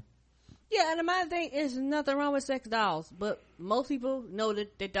Japan. Yeah, and the main thing is nothing wrong with sex dolls, but most people know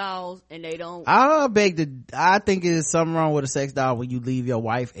that they're dolls and they don't. I think there's something wrong with a sex doll when you leave your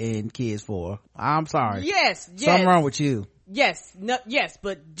wife and kids for. I'm sorry. Yes. Something wrong with you. Yes,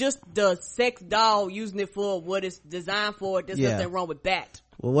 but just the sex doll, using it for what it's designed for, there's nothing wrong with that.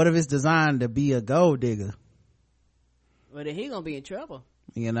 Well, what if it's designed to be a gold digger? Well, then he gonna be in trouble.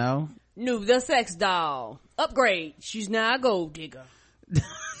 You know? No, the sex doll. Upgrade. She's now a gold digger.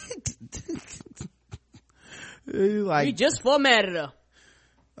 Like, We just formatted her.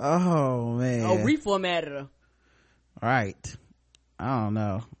 oh man. Oh, reformatted her. Right. I don't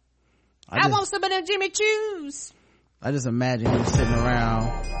know. I want some of them Jimmy Choos. I just imagine him sitting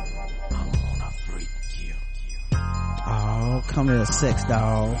around. I'm gonna freak you. Oh, come here, sex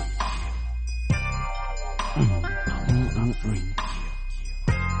doll.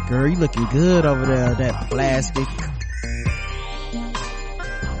 Girl, you looking good over there, that plastic.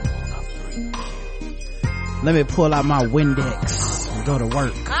 Let me pull out my Windex and go to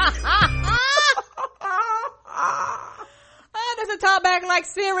work. Does it talk back like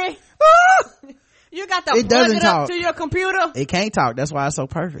Siri? You got to It plug doesn't it up talk. to your computer? It can't talk. That's why it's so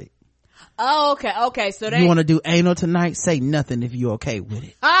perfect. Oh, okay. So You want to do anal tonight? Say nothing if you okay with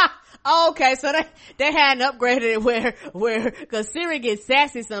it. Okay, so they hadn't upgraded it where cause Siri gets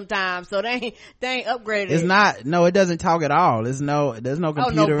sassy sometimes, so they ain't upgraded It's it. not, no, it doesn't talk at all. There's no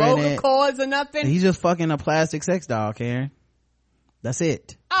computer no in vocal it. cords or nothing? He's just fucking a plastic sex doll, Karen. That's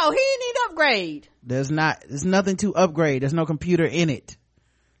it. Oh, he need upgrade. There's nothing to upgrade. There's no computer in it.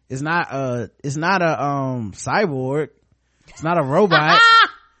 It's not a cyborg. It's not a robot.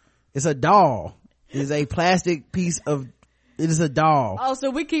 It's a doll. It's a plastic piece of, it is a doll. Oh,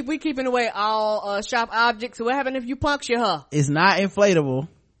 so we keeping away all sharp objects. So what happened if you puncture her? It's not inflatable,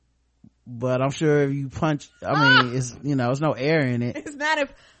 but I'm sure if you punch, I mean, it's, there's no air in it. It's not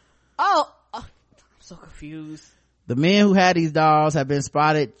I'm so confused. The men who had these dolls have been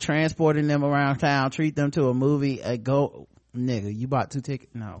spotted transporting them around town. Treat them to a movie. Nigga, you bought 2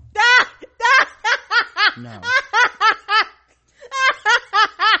 tickets? No. No.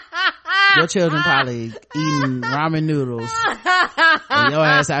 Your children probably eating ramen noodles and your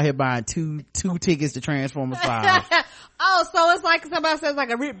ass out here buying two tickets to Transformers 5. Oh, so it's like somebody says like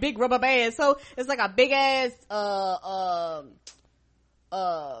a big rubber band. So it's like a big ass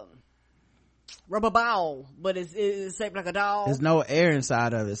rubber ball, but it's shaped like a doll. There's no air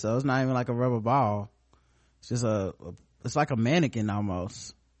inside of it, so it's not even like a rubber ball. It's just it's like a mannequin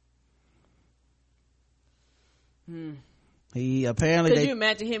almost. He apparently. Could you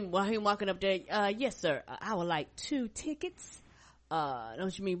imagine him walking up there? Yes, sir. I would like 2 tickets.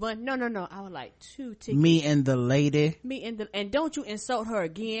 Don't you mean one? No. I would like 2 tickets. Me and the lady. And don't you insult her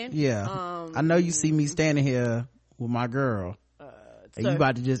again? Yeah. I know you see me standing here with my girl. Are you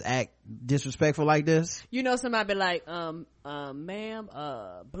about to just act disrespectful like this? You know, somebody be like, ma'am,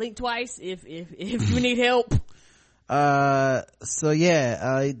 blink twice if you need help. So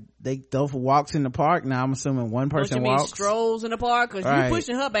yeah, they go for walks in the park. Now I'm assuming one person Don't you walks. mean strolls in the park? Cause right. you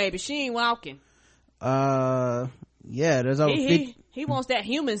pushing her, baby. She ain't walking. Yeah, there's over 50. He wants that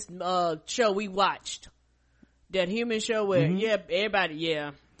human, show we watched. That human show where, yeah, everybody,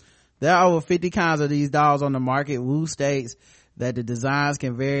 yeah. There are over 50 kinds of these dolls on the market. Wu states that the designs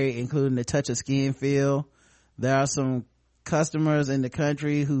can vary, including the touch of skin feel. There are some customers in the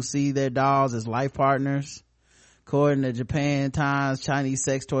country who see their dolls as life partners. According to Japan Times, Chinese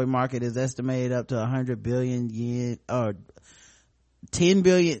sex toy market is estimated up to 100 billion yen, or 10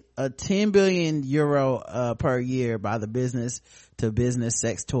 billion euro per year by the business to business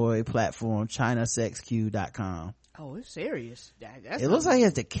sex toy platform ChinaSexQ.com. Oh, it's serious. It looks like he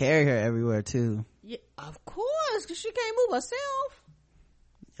has to carry her everywhere too. Yeah, of course, because she can't move herself.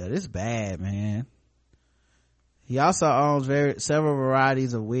 Yeah, this is bad, man. He also owns several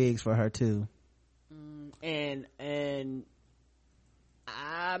varieties of wigs for her too. And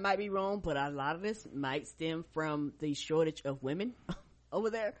I might be wrong, but a lot of this might stem from the shortage of women over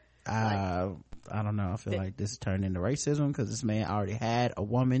there. I don't know. I feel like this turned into racism because this man already had a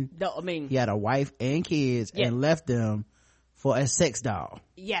woman. No, I mean, he had a wife and kids and left them for a sex doll.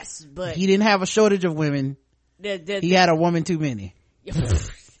 Yes, but he didn't have a shortage of women. He had a woman too many.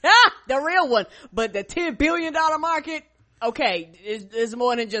 The real one. But the $10 billion market, okay, is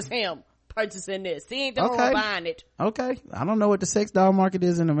more than just him purchasing this. He ain't the only one buying it. Okay, I don't know what the sex doll market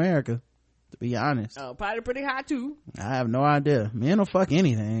is in America, to be honest. Oh, probably pretty high too. I have no idea. Men will fuck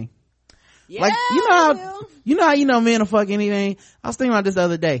anything. Yeah, like you know men will fuck anything. I was thinking about this the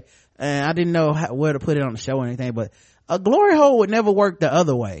other day and I didn't know where to put it on the show or anything, but a glory hole would never work the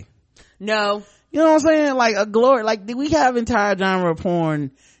other way. No, you know what I'm saying? Like a glory, like we have entire genre of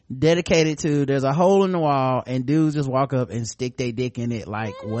porn dedicated to there's a hole in the wall and dudes just walk up and stick their dick in it,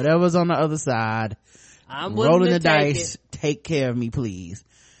 like whatever's on the other side. I'm rolling the dice. Take care of me, please.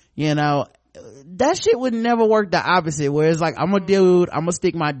 You know, that shit would never work the opposite, where it's like I'm a dude, I'm gonna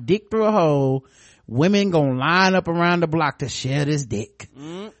stick my dick through a hole, women gonna line up around the block to share this dick.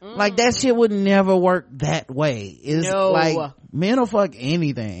 Like that shit would never work that way. It's like men will fuck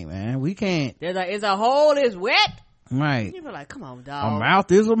anything, man. We can't. It's a hole is wet. Right. You be like, come on, dog. A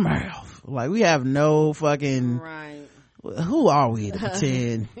mouth is a mouth. Like, we have no fucking. Right. Who are we to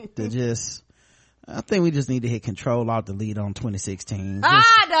pretend to just. I think we just need to hit control alt delete on 2016. The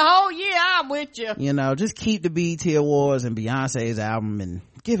whole year I'm with you. You know, just keep the BET Awards and Beyonce's album and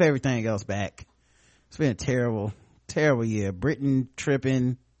give everything else back. It's been a terrible year. Britain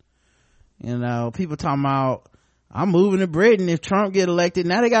tripping. You know, people talking about, I'm moving to Britain if Trump get elected.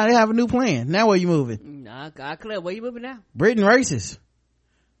 Now they gotta have a new plan. Now where you moving? Nah, God clear. Where you moving now? Britain racist.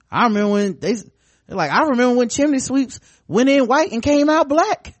 I remember when chimney sweeps went in white and came out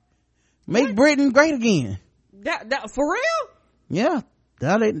black. Make what? Britain great again. That for real? Yeah.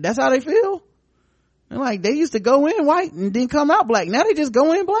 That's how they feel. They're like, they used to go in white and then come out black. Now they just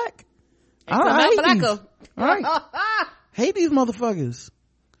go in black. I hate these. Right. Hate these motherfuckers.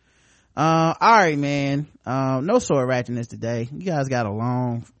 All right, man. No sword ratchetness today. You guys got a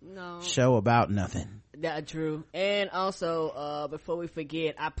long show about nothing. That's true. And also, before we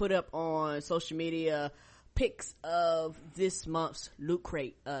forget, I put up on social media pics of this month's Loot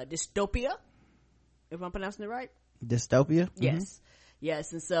Crate, Dystopia, if I'm pronouncing it right. Dystopia? Yes.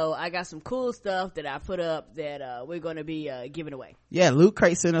 Yes, and so I got some cool stuff that I put up that we're going to be giving away. Yeah, Loot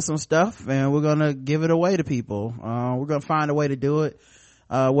Crate sent us some stuff, and we're going to give it away to people. We're going to find a way to do it,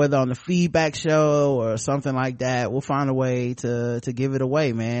 whether on the feedback show or something like that. We'll find a way to give it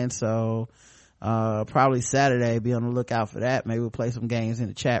away, man. So probably Saturday, be on the lookout for that. Maybe we'll play some games in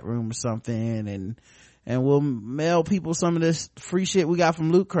the chat room or something, and we'll mail people some of this free shit we got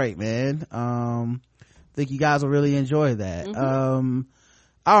from Loot Crate, man. Think you guys will really enjoy that.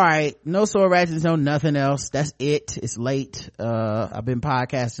 All right, no sword ratchets, no nothing else. That's it. It's late. I've been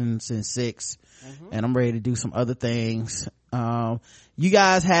podcasting since 6 and I'm ready to do some other things. You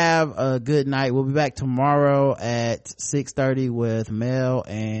guys have a good night. We'll be back tomorrow at 6:30 with Mel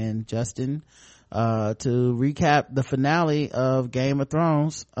and Justin to recap the finale of Game of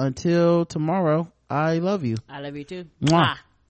Thrones. Until tomorrow, I love you. I love you too. Mwah.